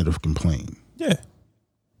leave instead of complain? Yeah.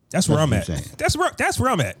 That's where I'm at. saying. That's where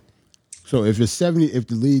I'm at. So if it's 70, if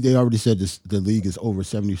the league, they already said the league is over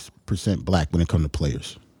 70% black when it comes to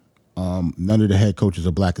players. None of the head coaches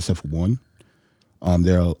are black except for one.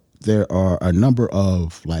 There are a number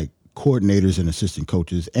of like coordinators and assistant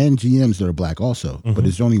coaches and GMs that are black also, but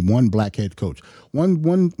there's only one black head coach. One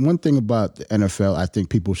thing about the NFL I think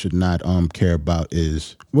people should not care about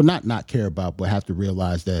is, well, not care about, but have to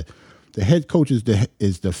realize that the head coach is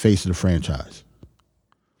the face of the franchise.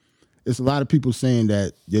 It's a lot of people saying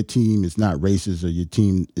that your team is not racist or your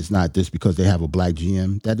team is not this because they have a black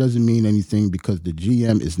GM. That doesn't mean anything because the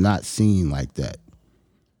GM is not seen like that.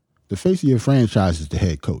 The face of your franchise is the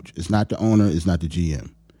head coach. It's not the owner. It's not the GM.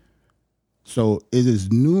 So it is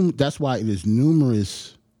that's why it is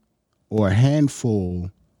numerous or a handful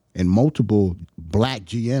and multiple black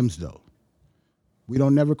GMs, though. We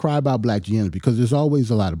don't never cry about black GMs because there's always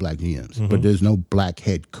a lot of black GMs, but there's no black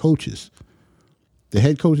head coaches. The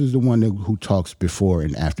head coach is the one who talks before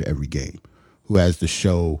and after every game, who has the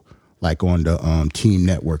show like on the Team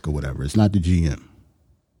Network or whatever. It's not the GM.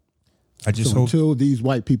 Until these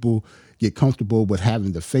white people get comfortable with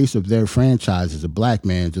having the face of their franchise as a black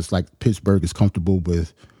man, just like Pittsburgh is comfortable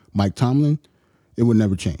with Mike Tomlin, it would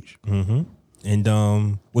never change. Mm-hmm.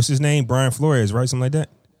 And what's his name? Brian Flores, right? Something like that?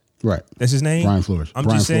 Right. That's his name? Brian Flores. I'm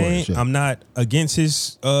just saying, I'm not against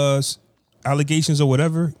his allegations or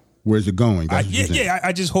whatever. Where's it going? I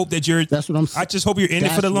just hope that you're. That's what I'm saying. I just hope you're in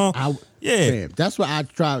it for the long. Man, that's what I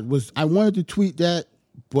tried. I wanted to tweet that,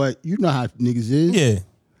 but you know how niggas is. Yeah.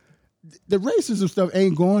 The racism stuff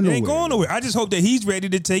ain't going nowhere. It ain't going nowhere. I just hope that he's ready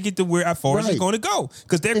to take it to where as far as it's going to go,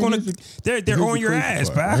 because they're going to they're on your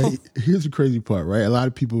ass, pal. Right? Here's the crazy part, right? A lot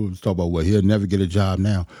of people talk about, well, he'll never get a job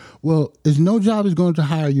now. Well, no job is going to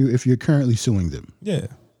hire you if you're currently suing them. Yeah.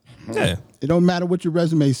 Yeah. It don't matter what your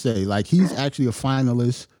resume say. Like, he's actually a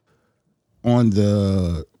finalist on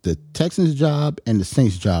the Texans job and the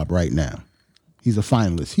Saints job right now. He's a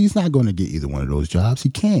finalist. He's not going to get either one of those jobs. He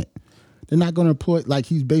can't. They're not going to put, like,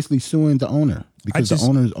 he's basically suing the owner because the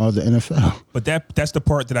owners are the NFL. But that's the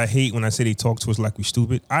part that I hate when I say they talk to us like we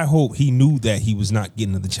stupid. I hope he knew that he was not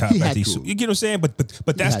getting the job. You get what I'm saying? But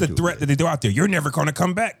that's the threat that they throw out there. You're never going to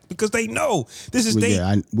come back because they know this is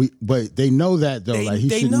but they know that though. Like, he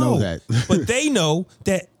should know that. But they know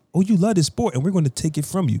that, oh, you love this sport and we're going to take it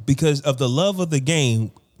from you because of the love of the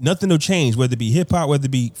game. Nothing will change, whether it be hip hop, whether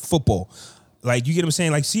it be football. Like, you get what I'm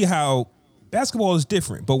saying? Like, see how basketball is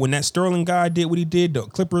different. But when that Sterling guy did what he did, the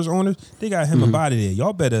Clippers owners, they got him up out of there.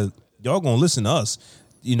 Y'all going to listen to us.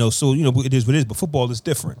 So, it is what it is. But football is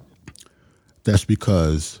different. That's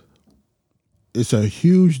because it's a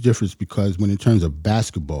huge difference because when in terms of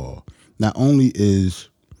basketball, not only is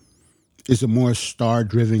it's a more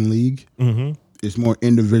star-driven league, it's more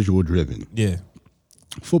individual-driven. Yeah.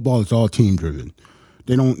 Football is all team-driven.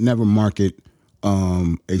 They don't never market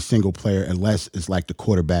a single player unless it's like the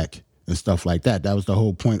quarterback and stuff like that. That was the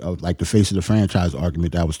whole point of like the face of the franchise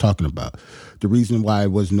argument that I was talking about. The reason why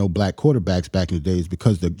it was no black quarterbacks back in the day is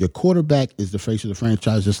because your quarterback is the face of the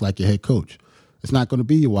franchise, just like your head coach. It's not going to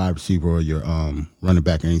be your wide receiver or your running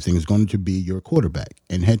back or anything. It's going to be your quarterback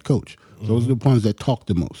and head coach. Those are the ones that talk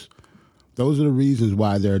the most. Those are the reasons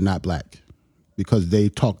why they're not black, because they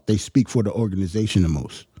speak for the organization the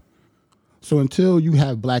most. So until you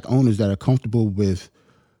have black owners that are comfortable with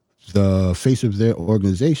the face of their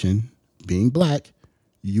organization being black,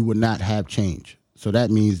 you would not have change. So that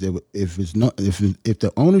means that if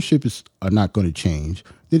the ownership are not going to change,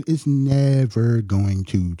 then it's never going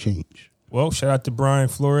to change. Well, shout out to Brian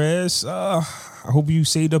Flores. I hope you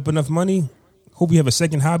saved up enough money. Hope you have a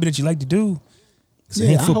second hobby that you like to do.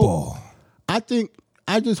 Say football. I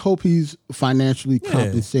just hope he's financially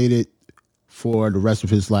compensated for the rest of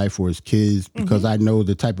his life for his kids, because I know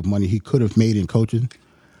the type of money he could have made in coaching.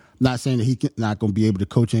 Not saying that he's not going to be able to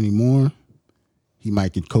coach anymore. He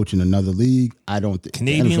might get coach in another league. I don't think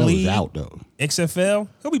Canadian NFL league is out though. XFL,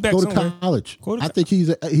 he'll be back. Go somewhere. to college. I think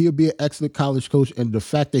he'll be an excellent college coach, and the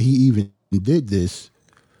fact that he even did this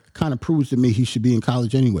kind of proves to me he should be in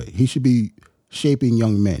college anyway. He should be shaping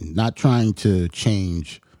young men, not trying to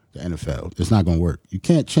change the NFL. It's not going to work. You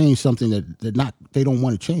can't change something that they don't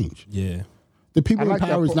want to change. Yeah. The people in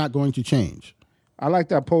power is not going to change. I like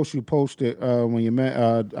that post you posted when you met.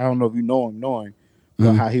 I don't know if you know him,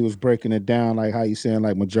 but how he was breaking it down, like how he's saying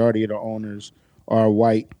like majority of the owners are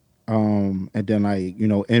white, and then like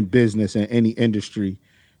in business in any industry,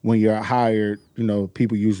 when you're hired,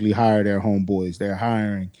 people usually hire their homeboys. They're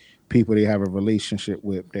hiring people they have a relationship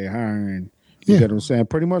with. They're hiring. You get what I'm saying?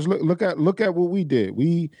 Pretty much. Look at what we did.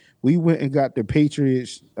 We went and got the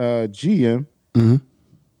Patriots GM.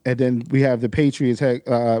 And then we have the Patriots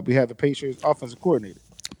offensive coordinator.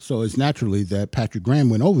 So it's naturally that Patrick Graham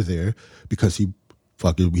went over there because he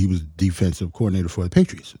was defensive coordinator for the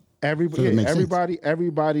Patriots. Everybody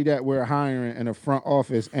that we're hiring in the front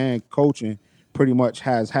office and coaching pretty much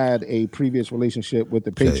has had a previous relationship with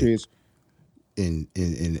the Patriots. In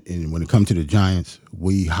when it comes to the Giants,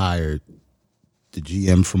 we hired the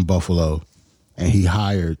GM from Buffalo, and he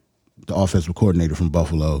hired the offensive coordinator from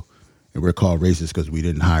Buffalo. And we're called racist because we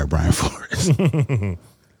didn't hire Brian Flores.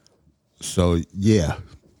 So yeah.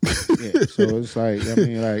 So it's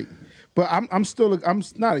like, but I'm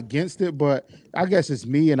not against it, but I guess it's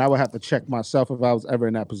me, and I would have to check myself if I was ever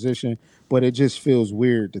in that position. But it just feels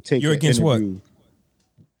weird to take. You're against interview. what?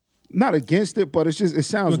 Not against it, but it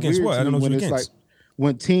sounds weird what? I don't know when what it's against. like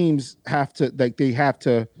when teams have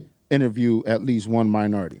to interview at least one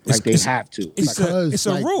minority. They have to. It's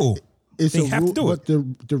a rule. They have to do it.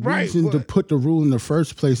 But the reason to put the rule in the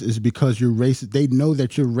first place is because you're racist. They know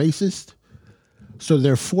that you're racist, so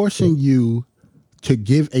they're forcing you to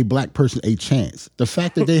give a black person a chance. The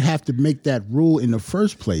fact that they have to make that rule in the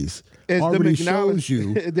first place already shows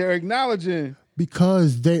you they're acknowledging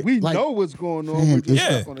because we know what's going on. Man, We're just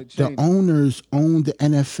not gonna change the owners own the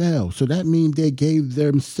NFL, so that means they gave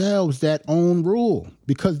themselves that own rule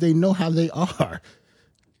because they know how they are.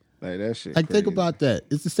 Like that shit. Like think about that.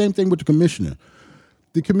 It's the same thing with the commissioner.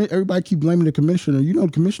 Everybody keep blaming the commissioner. The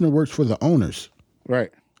commissioner works for the owners,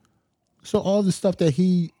 right? So all the stuff that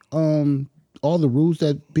all the rules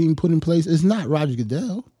that being put in place is not Roger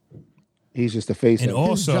Goodell. He's just the face. And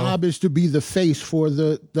of His job is to be the face for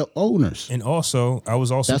the owners. And also, I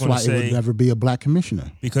was also that's going why to say it would never be a black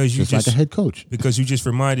commissioner because you just like a head coach. Because you just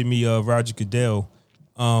reminded me of Roger Goodell,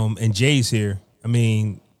 and Jay's here. I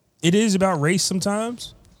mean, it is about race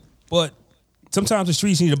sometimes. But sometimes the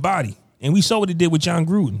streets need a body. And we saw what it did with John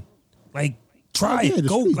Gruden. Like, try Oh, yeah, it. the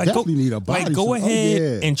Go, streets like, go, definitely need a body like, go so- ahead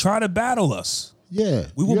yeah. and try to battle us. Yeah,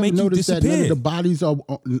 We will ever make you notice that none disappear. of the bodies are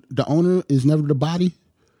the owner is never the body.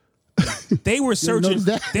 They were searching. notice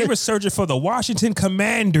that? They were searching for the Washington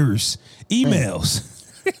Commanders emails.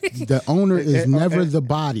 The owner is never the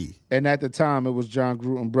body. And at the time, it was John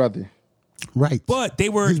Gruden brother. Right. But they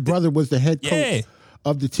were His brother was the head coach Yeah.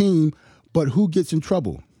 of the team. But who gets in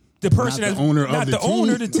trouble? the person not the that's owner of not the the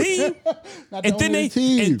owner of the team. team. Not the And then owner they of the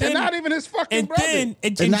team. and then And not even his fucking and brother. then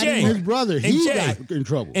and not Jay, even his brother. and He Jay. got in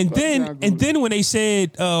trouble. And John then Gruden. when they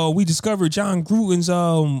said we discovered John Gruden's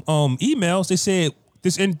emails, they said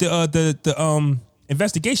this the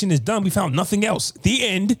investigation is done. We found nothing else. The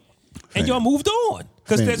end. And y'all moved on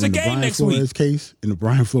because Man, there's a in the game Brian next Flores week. Case, in the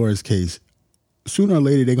Brian Flores case, sooner or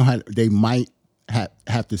later they might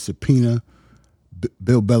have to subpoena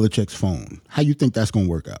Bill Belichick's phone. How you think that's going to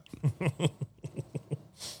work out?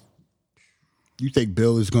 You think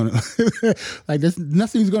Bill is going to like this?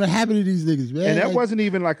 Nothing's going to happen to these niggas, man. And that Like, wasn't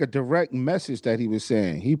even like a direct message that he was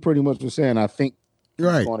saying. He pretty much was saying, I think he's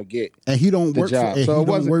right. going to get And he don't the work job. for. And So he it don't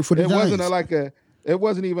wasn't, work for the it Giants. wasn't it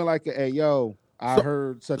wasn't even like a, hey, yo, I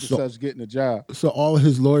heard such and such getting a job. So all of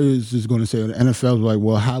his lawyers is going to say, the NFL's like,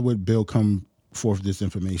 well, how would Bill come forth this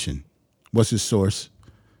information? What's his source?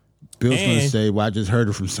 Bill's going to And- say, well, I just heard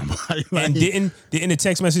it from somebody. Like, And didn't the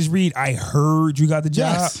text message read, "I heard you got the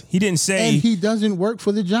job"? Yes. He didn't say. and he doesn't work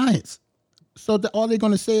for the Giants. So all they're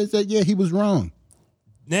going to say is that, yeah, he was wrong.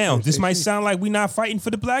 Now, this might sound like we're not fighting for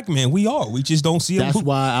the black man. We are. We just don't see him. That's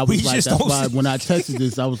why I We was like, just that's don't why see- when I texted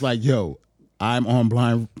this, I was like, yo, I'm on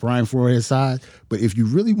Brian Flores' side. But if you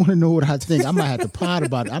really want to know what I think, I might have to pod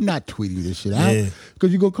about it. I'm not tweeting this shit out Yeah.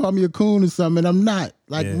 because you're going to call me a coon or something. And I'm not.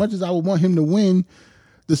 Like, Yeah. much as I would want him to win,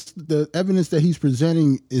 the evidence that he's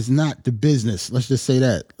presenting is not the business. Let's just say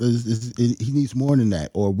that. He needs more than that,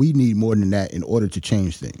 or we need more than that in order to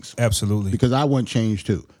change things. Absolutely. Because I want change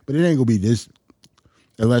too. But it ain't going to be this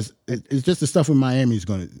unless it's just the stuff in Miami is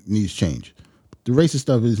going to needs change. The racist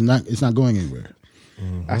stuff is not. It's not going anywhere.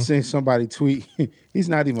 I seen somebody tweet, he's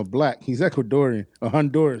not even black. He's Ecuadorian or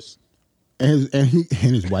Honduras. And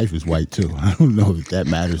his wife is white too. I don't know if that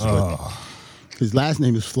matters. But his last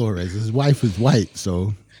name is Flores. His wife is white.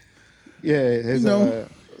 So Yeah, his know,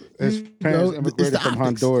 parents it's immigrated the from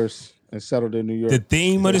optics. Honduras and settled in New York. The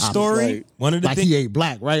theme of the story, Right. one of the like things. he ain't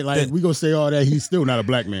black, right? Like we gonna say all that. He's still not a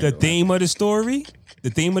black man. The though. theme of the story, the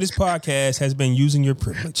theme of this podcast has been using your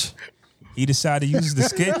privilege. He decided to use the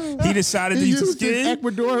skin. He decided to He use the used his skin.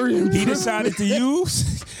 Ecuadorian. He decided to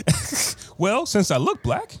use. Well, since I look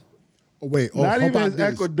black, Oh, wait, Not how even about his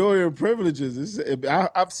this? Ecuadorian privileges.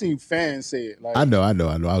 I've seen fans say it. Like, I know. I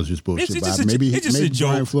was just bullshit. It's but just a- maybe it's just a maybe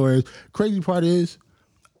Brian joke. Flores. Crazy part is,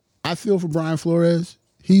 I feel for Brian Flores.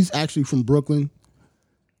 He's actually from Brooklyn.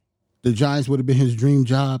 The Giants would have been his dream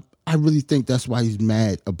job. I really think that's why he's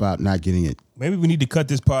mad about not getting it. maybe we need to cut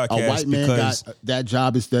this A podcast white man because got that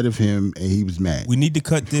job instead of him, and he was mad. we need to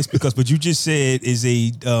cut this because what you just said is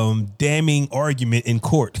a damning argument in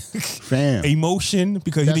court. Fam, Emotion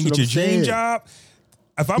because you That's didn't get your what I'm dream saying. job.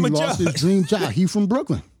 If I'm he a lost his judge, dream job. He from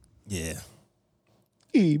Brooklyn. yeah.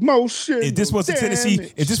 emotion. If this was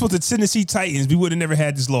the Tennessee Titans, we would have never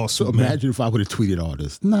had this lawsuit. So man. imagine if I would have tweeted all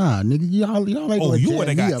this. Nah, nigga, y'all ain't Oh, gonna you jam would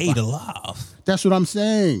have me got up. ate alive. That's what I'm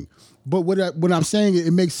saying. But what I'm saying,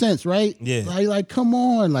 it makes sense, right? Yeah. Like, come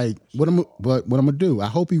on. Like, what I'm gonna do? I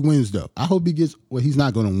hope he wins, though. I hope he gets. Well, he's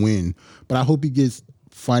not gonna win, but I hope he gets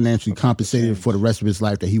financially compensated for the rest of his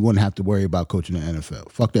life that he wouldn't have to worry about coaching the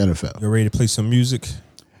NFL. Fuck the NFL. You ready to play some music?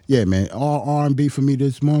 Yeah, man. All R&B for me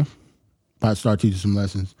this month. About to start teaching some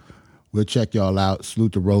lessons. We'll check y'all out.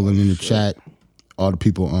 Salute to Roland in the chat. All the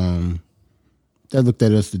people that looked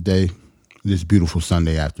at us today. This beautiful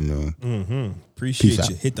Sunday afternoon. Appreciate Peace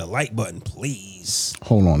you. out. Hit the like button, please.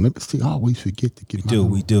 Hold on. Let me see. I always forget to get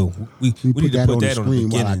We do. We need to put that on the screen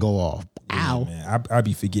while I beginning. go off. Ow. Man, I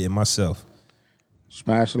be forgetting myself.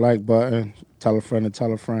 Smash the like button. Tell a friend to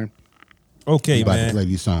tell a friend. Okay, About to man. play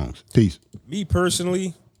these songs. Peace. Me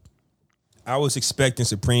personally, I was expecting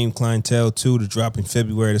Supreme Clientele 2 to drop in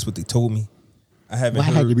February. That's what they told me. I haven't Why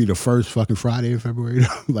had heard. to be the first fucking Friday of February?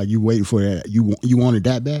 Like you waiting for that? You wanted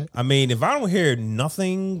that bad? I mean, if I don't hear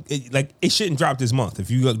nothing, it shouldn't drop this month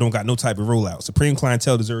if you don't got no type of rollout. Supreme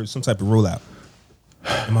Clientele deserves some type of rollout.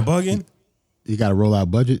 Am I bugging? You got a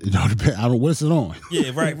rollout budget? It don't depend. I don't. What's it on?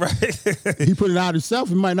 Yeah, right. He put it out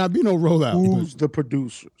himself. It might not be no rollout. Who's the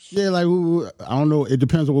producers? Yeah, like I don't know. It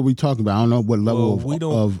depends on what we talking about. I don't know what level Well, we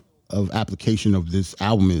don't- of application of this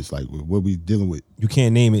album is. Like what we dealing with. You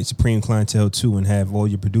can't name it Supreme Clientele 2 and have all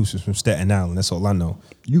your producers from Staten Island. That's all I know.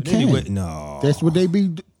 You But can. anyway, no. That's what they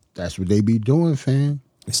be. That's what they be doing, fam.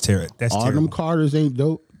 It's terrible. That's All terrible. them Carters ain't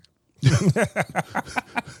dope.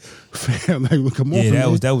 Fam, like, come on. Yeah,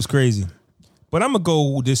 man. that was crazy. But I'm gonna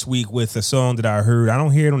go this week with a song that I heard. I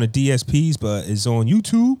don't hear it on the DSPs, but it's on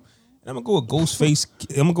YouTube. And I'm gonna go with Ghostface.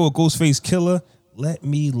 I'm gonna go with Ghostface Killer. Let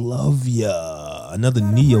Me Love Ya. Another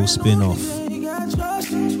Neo spinoff.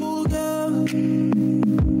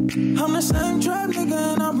 I'm the same trap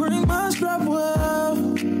nigga and I bring my strap well.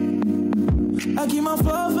 I keep my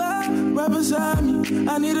flow back right beside me.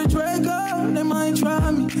 I need a Draco, they might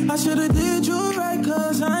try me. I should've did you right,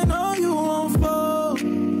 cause I know you won't fall.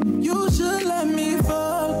 You should let me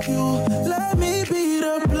fuck you. Let me be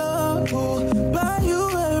the plug. Buy you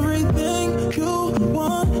everything you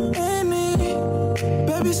want and need.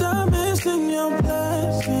 Baby, stop missing your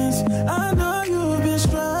blessings. I know you've been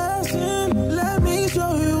stressing. Let me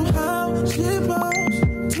show you how she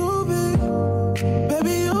supposed to be.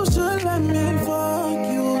 Baby, you should let me fuck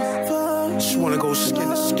you. Just wanna go skin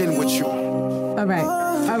to skin with you. All right.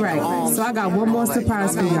 So I got one more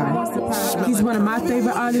surprise for y'all. He's one of my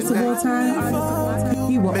favorite artists of all time.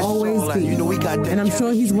 He will always be. And I'm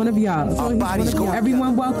sure he's one of y'all.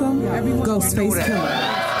 Everyone welcome, Ghostface Killer.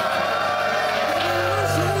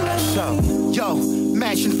 Yo,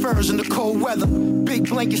 matching furs in the cold weather. Big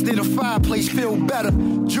blankets near the fireplace feel better.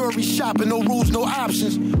 Jewelry shopping, no rules, no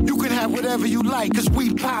options. You can have whatever you like, cause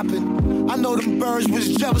we poppin'. I know them birds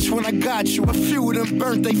was jealous when I got you. A few of them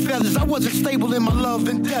burnt they feathers. I wasn't stable in my love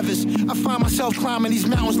endeavors. I find myself climbing these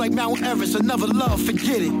mountains like Mount Everest. Another love,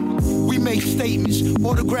 forget it. We make statements,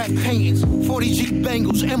 autograph paintings, 40 G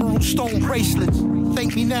bangles, emerald stone bracelets.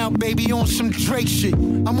 Thank me now, baby, on some Drake shit.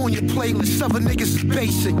 I'm on your playlist, other niggas is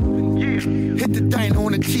basic. Hit the diner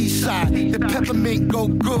on the T-side. The peppermint go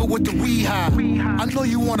good with the weed high. I know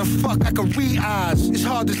you wanna fuck, I can read eyes. It's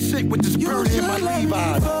hard to sit with this bird in my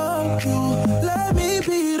Levi's. Let me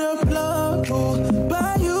be the plug.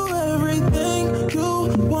 Buy you everything you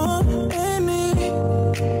want and need.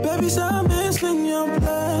 Baby, stop missing your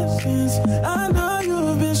blessings. I know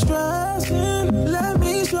you've been stressing. Let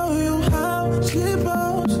me show you how she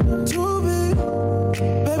supposed to be.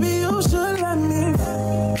 Baby, you should let me.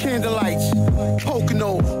 Candlelights,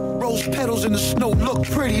 Pocono, rose petals in the snow look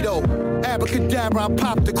pretty though. Abracadabra, I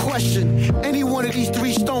pop the question. Any one of these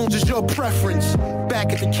three stones is your preference.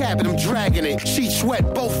 Back at the cabin, I'm dragging it. Sheet sweat,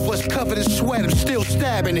 both of us covered in sweat. I'm still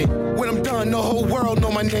stabbing it. When I'm done, the whole world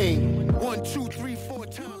know my name. 1, 2, 3, 4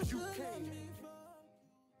 times you came.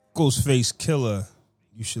 Ghostface Killer.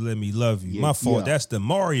 You Should Let Me Love You. My fault. That's the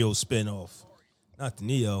Mario spinoff, not the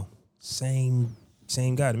Neo. Same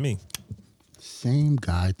guy to me. Same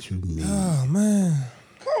guy to me. Oh man.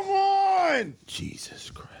 Come on.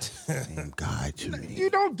 Jesus Christ. Same guy to me.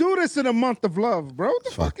 You don't do this in a month of love, bro. What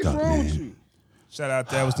the fuck is wrong with you? Shout out,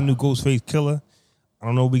 that was the new Ghostface Killer. I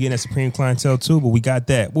don't know if we getting that Supreme Clientele too, but we got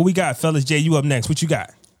that. What we got, fellas? Jay, you up next. What you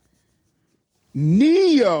got?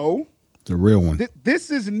 Neo. The real one.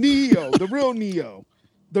 This is Neo, the real Neo,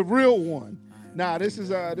 the real one. Nah, this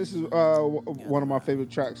is one of my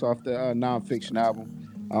favorite tracks off the Nonfiction album.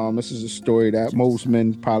 This is a story that most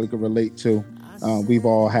men probably could relate to. We've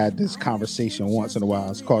all had this conversation once in a while.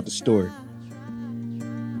 It's called The Story.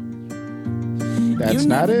 That's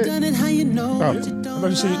not it. I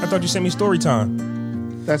thought you sent me story time.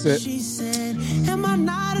 That's it. She said, am I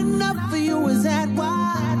not enough for you? Is that why?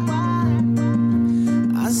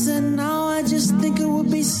 I said, no, I just think it would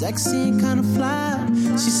be sexy and kind of fly.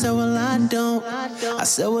 She said, well, I don't. I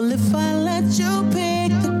said, well, if I let you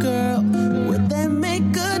pick the girl, would that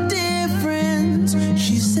make a difference?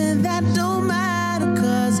 She said, that don't matter,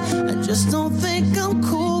 cause I just don't think I'm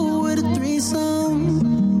cool with a threesome.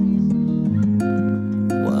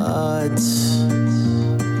 What?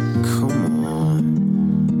 Come on.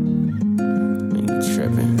 You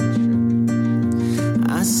tripping.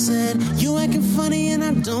 I said, you acting funny and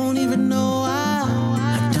I don't even know why.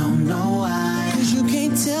 I don't know why. Cause you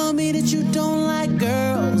can't tell me that you don't like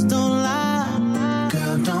girls. Don't lie.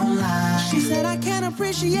 Girl, don't lie. She said, I can't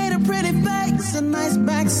appreciate a pretty face, a nice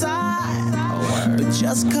backside. But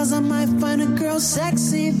just cause I might find a girl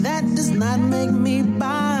sexy, that does not make me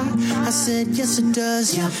bi. I said, yes it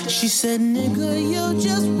does. Yeah. She said, nigga, you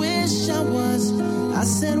just wish I was. I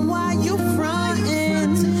said, why you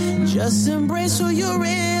frontin'? Just embrace who you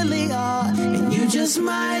really are, and you just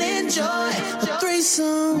might enjoy a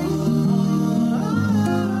threesome.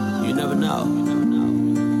 You never know.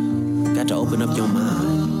 Got to open up your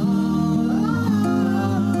mind.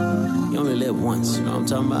 You only live once, you know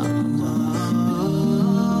what I'm talking about?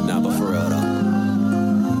 Nah, but for real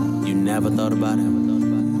though, you never thought about it?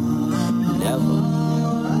 Never.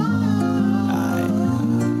 Alright.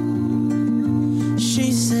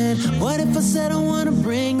 She said, what if I said I wanna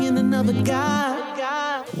bring in another guy?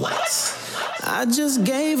 What? I just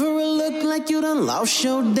gave her a look like you done lost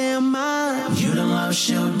your damn mind. You done lost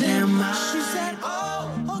your damn mind. She said,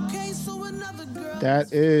 oh, okay, so another girl.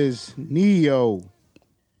 That is Neo.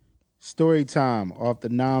 Story Time off the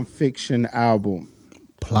Nonfiction album.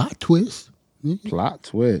 Plot twist. Plot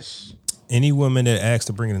twist. Any woman that asks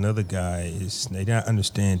to bring in another guy they're not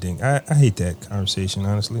understanding. I hate that conversation,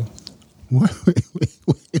 honestly. Wait.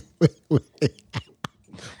 Wait.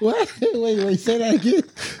 Say that again.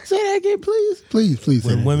 Say that again, please. Please.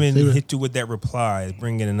 When women hit you with that reply,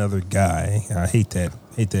 bring in another guy. I hate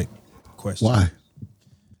that. Question. Why?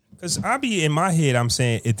 Because I be in my head, I'm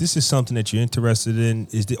saying, if this is something that you're interested in,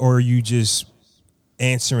 or are you just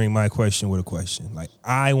answering my question with a question? Like,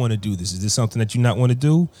 I want to do this. Is this something that you not want to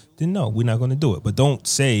do? Then no, we're not going to do it. But don't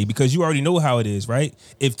say, because you already know how it is, right?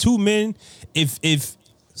 If two men,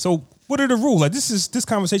 so what are the rules? Like, this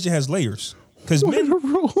conversation has layers. Because men, are the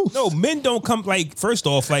rules? No, men don't come, like, first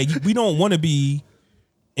off, like, we don't want to be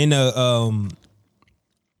in a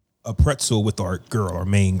pretzel with our girl, our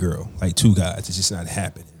main girl, like two guys. It's just not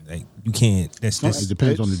happening. Like, you can't. It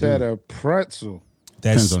depends on the dude. A pretzel.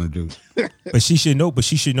 Depends on the dude. But she should know. But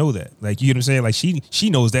she should know that. Like, you know what I'm saying? Like, she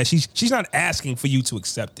knows that. She's not asking for you to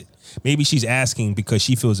accept it. Maybe she's asking because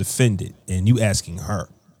she feels offended, and you asking her.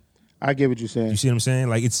 I get what you're saying. You see what I'm saying?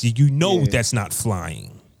 Like, it's that's not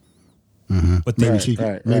flying. Mm-hmm. But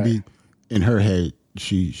then maybe in her head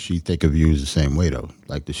she think of you as the same way though.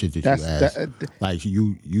 Like the shit that you ask, like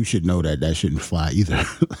you should know that shouldn't fly either.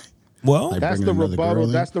 Well, like that's the rebuttal.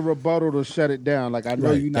 That's the rebuttal to shut it down. Like I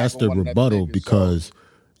know you. That's the rebuttal because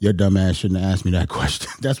your dumb ass shouldn't have asked me that question.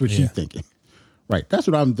 That's what she's thinking. Right. That's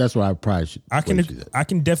what I probably should. I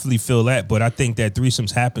can definitely feel that, but I think that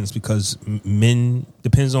threesomes happens because men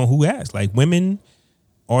depends on who asks. Like women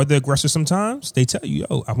are the aggressor sometimes. They tell you,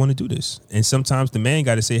 "Yo, I want to do this," and sometimes the man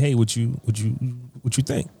got to say, "Hey, what you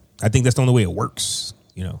think?" I think that's the only way it works.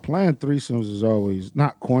 You know, playing threesomes is always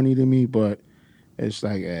not corny to me, but it's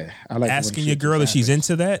like I like asking your girl if she's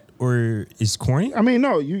into that or is corny. I mean,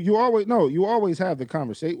 no, you always have the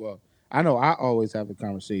conversation. Well, I know I always have the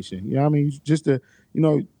conversation. You know what I mean? Just to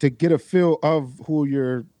to get a feel of who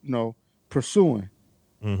you're pursuing.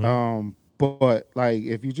 Mm-hmm. But like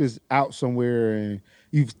if you just out somewhere and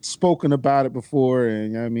you've spoken about it before, and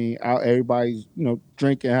you know what I mean, out everybody's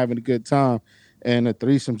drinking, having a good time, and a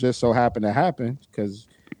threesome just so happened to happen because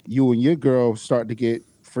you and your girl start to get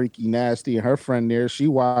freaky nasty, and her friend there, she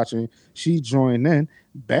watching, she joined in,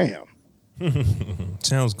 bam.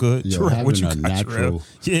 Sounds good. Yo, having a natural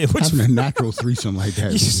threesome like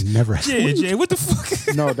that never happened. Yeah, Jay, what the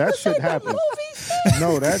fuck? No, that shit happened.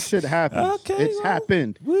 No, that shit happened. Okay, it's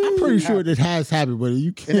happened. I'm pretty sure it has happened, but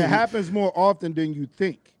you can't. And it happens more often than you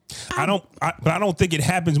think. But I don't think it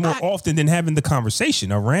happens more often than having the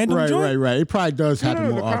conversation. A random joint? Right. It probably does happen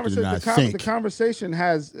more often than I think. The conversation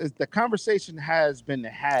has been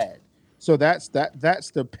had. So that's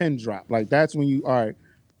the pin drop. Like that's when you are.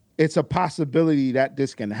 It's a possibility that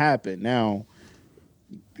this can happen. Now,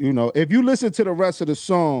 if you listen to the rest of the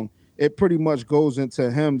song, it pretty much goes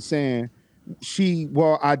into him saying,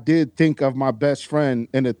 I did think of my best friend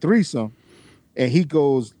in a threesome. And he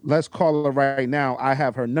goes, let's call her right now. I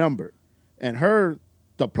have her number. And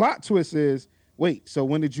the plot twist is, wait, so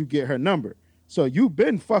when did you get her number? So you've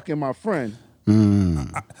been fucking my friend.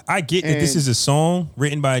 I get that this is a song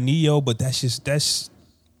written by Neo, but that's just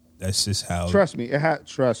how. Trust me.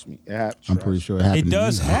 Trust me. I'm pretty sure it happens. It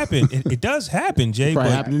does happen. It does happen, Jay. It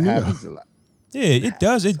happens a lot. Yeah, it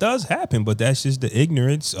does. It does happen, but that's just the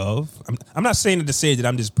ignorance of. I'm not saying it to say that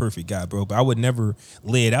I'm this perfect guy, bro, but I would never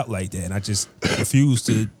lay it out like that. And I just refuse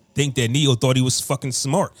to think that Neo thought he was fucking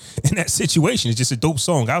smart in that situation. It's just a dope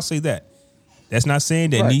song. I'll say that. That's not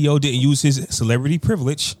saying that Neo didn't use his celebrity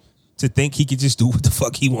privilege to think he could just do what the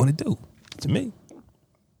fuck he wanted to do. To me.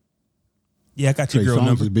 Yeah, I got your girl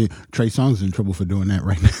number. Trey Songz in trouble for doing that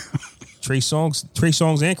right now. Trey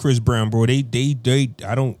Songz and Chris Brown, bro.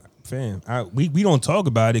 I don't. Fam, we don't talk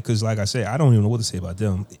about it because, like I said, I don't even know what to say about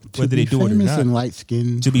them. Whether they do it or not. And light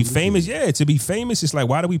skin. To be famous, to be famous, it's like,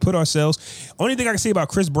 why do we put ourselves? Only thing I can say about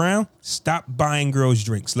Chris Brown: stop buying girls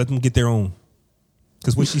drinks. Let them get their own.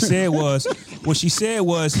 Because what she said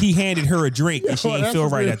was he handed her a drink and she ain't feel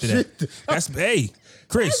right after that. That's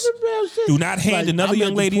Chris, do not hand another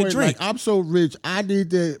young lady a drink. Like, I'm so rich, I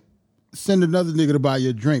need to send another nigga to buy you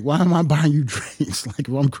a drink. Why am I buying you drinks? Like, if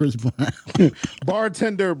I'm Chris Brown.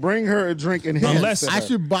 Bartender, bring her a drink and unless I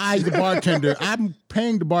should buy the bartender. I'm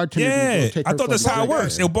paying the bartender. Yeah, I thought that's how it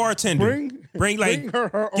works. A bartender. Bring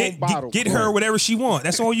her own bottle. Get her whatever she want.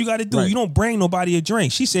 That's all you got to do. Right. You don't bring nobody a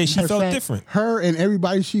drink. She said she felt different. Her and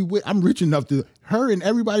everybody she with, I'm rich enough to, her and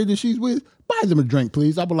everybody that she's with, buy them a drink,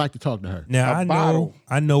 please. I would like to talk to her. Now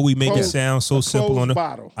I know we make it sound so simple on the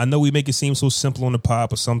bottle. I know we make it seem so simple on the pod,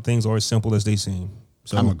 but some things are as simple as they seem.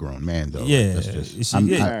 So I'm a grown man, though. Yeah, That's just,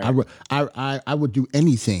 I would do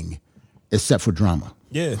anything except for drama.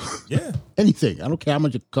 Yeah. Anything. I don't care how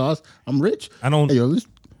much it costs. I'm rich. I don't. Hey, yo,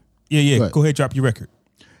 Yeah. Go ahead, drop your record.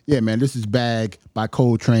 Yeah, man. This is Bag by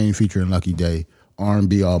Coltrane featuring Lucky Day.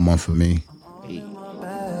 R&B all month for me. All in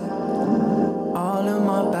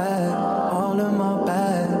my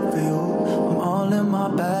bag for you. I'm all in my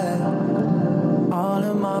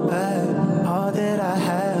bag, all that I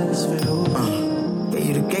have is for you. Gave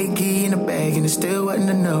you the gate key in the bag and it still wasn't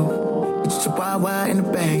enough. Just a wild in the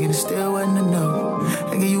bag and it still wasn't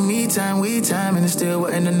enough. I gave you me time, we time and it still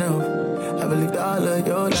wasn't enough. I believed all of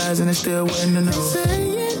your lies and it still wasn't enough.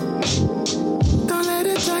 Say it, don't let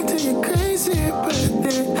it talk to you crazy, but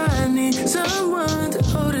then I need someone to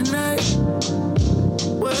hold it night.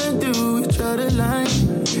 Where do we draw the line?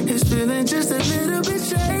 It's feeling just a little bit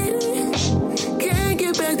shady. Can't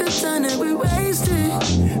get back the time that we wasted.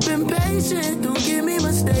 Been patient, don't get me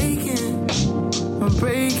mistaken. I'm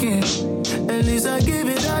breaking, at least I give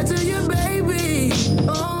it all to you, baby.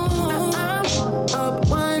 Oh, I'm up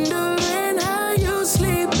wondering how you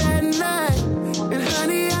sleep at night. And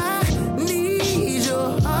honey, I need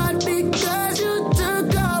your heart because you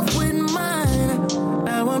took off with mine.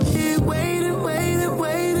 Now I'm here waiting for you.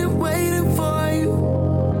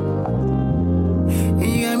 And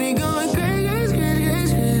you got me going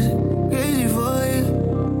crazy for you.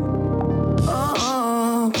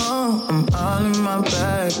 Oh, I'm all in my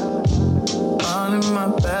bag. All in my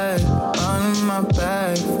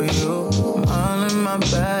bag for you. I'm all in my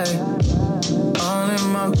bag. All in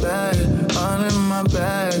my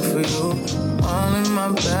bag for you. All in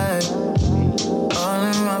my bag. All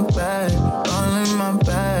in my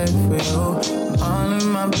bag for you. All in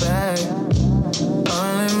my bag.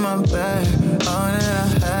 All in my bag. All that I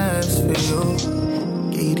have is for you.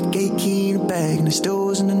 Gave the gate key in the bag and it still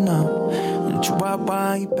wasn't enough. Let you walk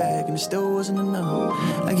by your bag and it still wasn't enough.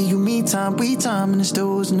 I give you me time, we time and it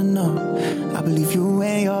still wasn't enough. I believe you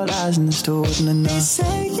and your lies and it still wasn't enough. They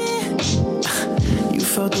say you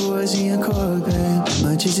felt the words in your core, babe.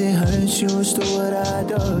 Much as it hurts, you was still what I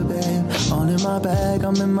adore, babe. All in my bag,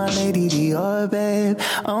 I'm in my Lady Dior, babe.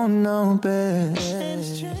 Oh no, babe.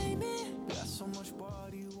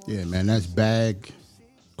 Yeah, man, that's Bag,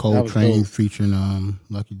 Coltrane featuring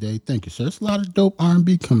Lucky Day. Thank you, sir. There's a lot of dope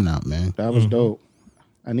R&B coming out, man. That was dope.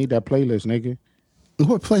 I need that playlist, nigga.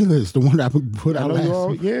 What playlist? The one that I put out last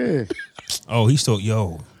week? Yeah. Oh, he's still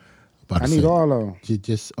I need all of them.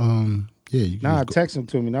 Just you Nah, text them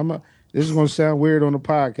to me. Now, this is gonna sound weird on the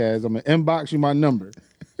podcast. I'm gonna inbox you my number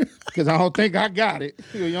because I don't think I got it.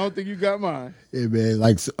 You don't think you got mine? Yeah, man.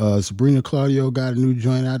 Like Sabrina Claudio got a new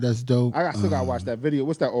joint out. That's dope. I still gotta watch that video.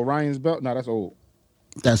 What's that? Orion's Belt? No, that's old.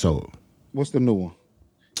 That's old. What's the new one?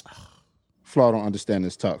 Flaw don't understand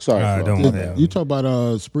this talk. Sorry, I Flaw. don't. You talk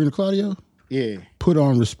about Sabrina Claudio? Yeah. Put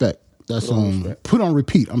on respect. That's Put on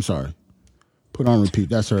repeat. I'm sorry. Put on repeat.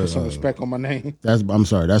 That's her. Put some respect on my name. I'm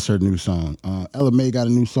sorry. That's her new song. Ella May got a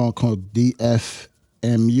new song called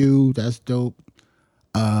DFMU. That's dope.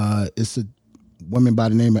 It's a woman by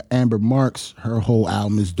the name of Amber Marks. Her whole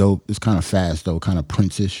album is dope. It's kind of fast though, kind of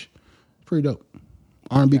Prince-ish. Pretty dope.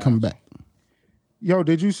 R&B coming back. Yo,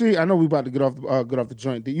 did you see? I know we about to get off the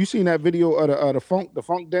joint. Did you see that video of the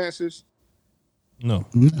funk dancers? No.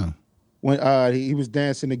 When he was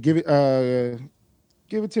dancing to give it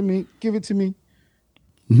to me.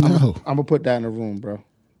 No. I'm gonna put that in the room, bro.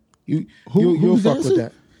 You'll fuck with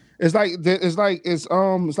that. It's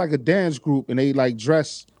like a dance group and they like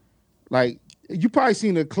dress like you probably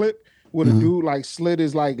seen a clip where the dude like slid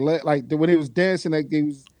his like when he was dancing like they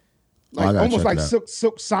was like almost like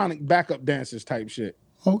Silk Sonic backup dancers type shit.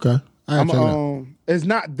 Okay. It's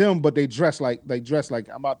not them, but they dress like I'm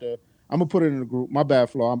gonna put it in the group. My bad,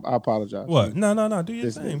 Flaw. I apologize. What? No. Do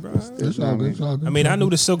your thing, bro. It's all good. I mean, I knew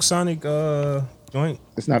the Silk Sonic joint.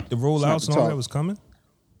 It's not the rollouts and all that was coming.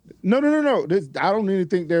 No. I don't even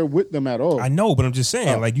think they're with them at all. I know, but I'm just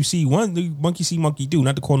saying, like you see monkey see, monkey do.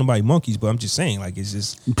 Not to call nobody monkeys, but I'm just saying, like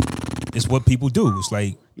it's what people do. It's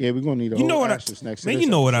like we're gonna need a whole asterisk next. Man, you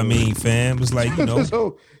know what I mean, fam. It's like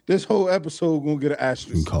this whole episode gonna get an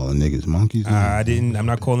asterisk. You calling niggas monkeys? I'm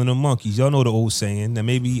not calling them monkeys. Y'all know the old saying. That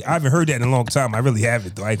maybe I haven't heard that in a long time. I really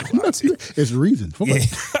haven't though. It's a reason. Yeah.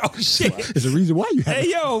 Oh shit! It's a reason why you have. Hey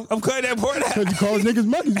yo, I'm cutting that part out. Because you call niggas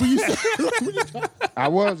monkeys. What you say? I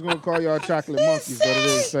was gonna call y'all chocolate monkeys, but it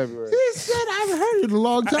is February. He said I haven't heard it in a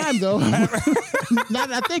long time though. Now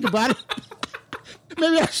that I think about it,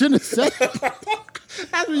 maybe I shouldn't have said it.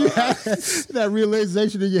 That's when you have that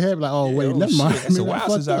realization in your head, like, oh, wait, never mind. It's a while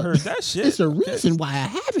since I heard that shit. It's a reason why I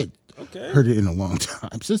haven't heard it in a long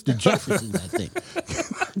time. Sister Jefferson, I think.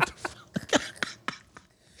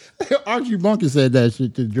 Archie Bunker said that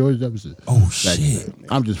shit to George Jefferson. Oh, shit.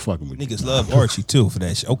 I'm just fucking with you. Niggas love Archie, too, for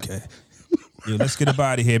that shit. Okay. Yo, let's get up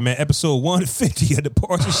out of here, man. Episode 150 of the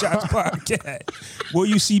Bars and Shots podcast. Will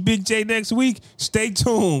you see Big J next week? Stay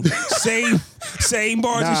tuned. Same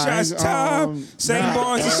Bars and Shots time. Same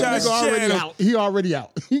Bars and Shots channel. He already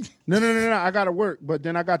out. No. I got to work, but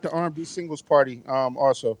then I got the R&B singles party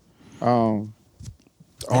also.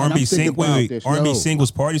 R&B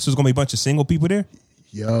singles party, so there's going to be a bunch of single people there?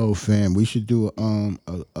 Yo, fam, we should do a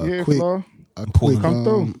quick come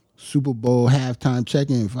through. Super Bowl halftime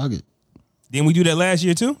check-in. Fuck it. Didn't we do that last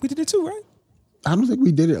year too? We did it too, right? I don't think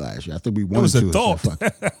we did it last year. I think we wanted was a to. thought. So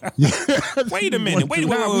Wait a minute. Wait.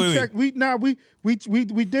 I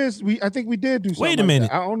think we did do something. Wait a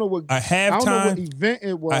minute. Like I don't know what event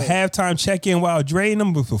it was. A halftime check-in while Dre and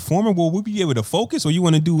them were performing. Will we be able to focus, or you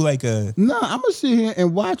want to do like a? No, I'm gonna sit here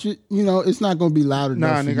and watch it. You know, it's not gonna be loud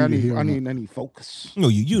enough. Nah, nigga, I need focus. No,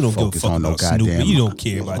 you don't give a fuck about Snoop. You don't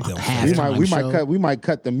care about that. We might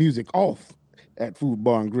cut the music off at Food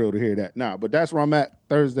Bar and Grill to hear that. Nah, but that's where I'm at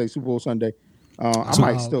Thursday, Super Bowl Sunday. I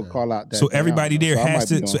might still call out that. So everybody there has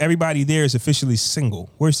to. So everybody there is officially single.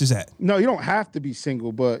 Where's this at? No, you don't have to be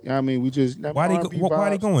single, but I mean, we just why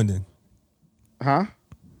they going then? Huh?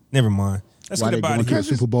 Never mind. Let's why get they about going to a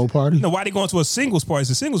Super Bowl party? No, why they going to a singles party? It's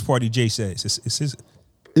a singles party. Jay says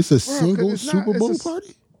it's a single Super Bowl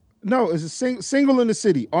party. No, it's a single in the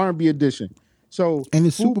city R&B edition. So and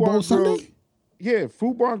it's Super Bowl Sunday. Yeah,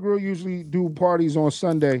 Food Bar and Grill usually do parties on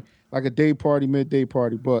Sunday, like a day party, midday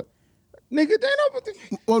party, but. Nigga, they know.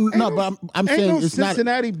 But I'm saying no it's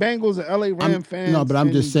Cincinnati Bengals and LA Ram fans. No, but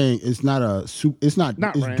I'm just saying it's not it's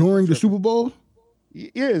during the Super Bowl.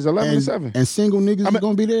 Yeah, it's 11 to 7. And single niggas are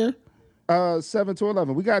gonna be there. 7 to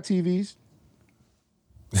 11. We got TVs.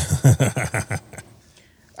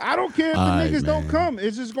 I don't care if the niggas don't come.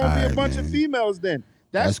 It's just gonna be a bunch of females. Then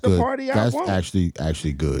that's the good. party I want. That's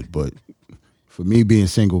actually good, but. For me, being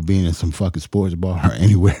single, being in some fucking sports bar or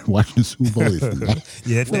anywhere watching the Super Bowl is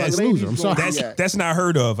that's like a loser. I'm sorry. That's not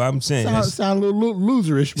heard of. I'm saying sound a little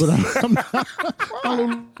loserish, but I'm not a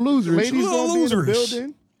little loserish. Ladies gonna be in the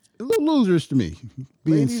building. A little loserish to me,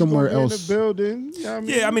 being Ladies somewhere gonna be else. In the building. You know what I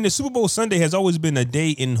mean? Yeah, I mean the Super Bowl Sunday has always been a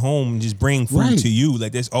day in home, just bring food to you.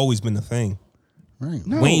 Like that's always been the thing. Right.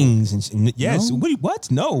 No. Wings and yes. No.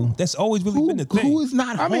 What? No, that's always really been the thing. Who is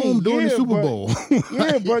not home during the Super Bowl?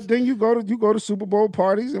 Yeah, but then you go to Super Bowl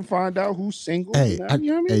parties and find out who's single. Hey, you know what I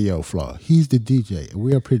mean? Hey, yo, Flaw. He's the DJ, and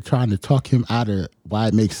we're up here trying to talk him out of why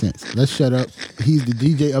it makes sense. Let's shut up. He's the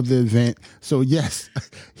DJ of the event, so yes,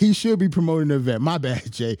 he should be promoting the event. My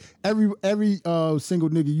bad, Jay. Every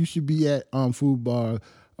single nigga you should be at Food Bar.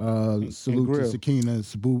 Salute to Sakina.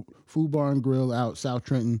 Food Bar and Grill out South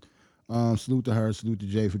Trenton. Salute to her. Salute to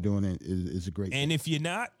Jay for doing it. It's a great. And if you're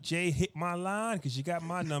not, Jay, hit my line because you got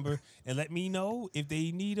my number and let me know if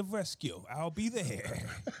they need a rescue. I'll be there.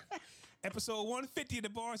 Episode 150 of the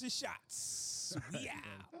Bars and Shots. Yeah.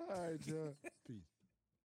 All right, John. Peace.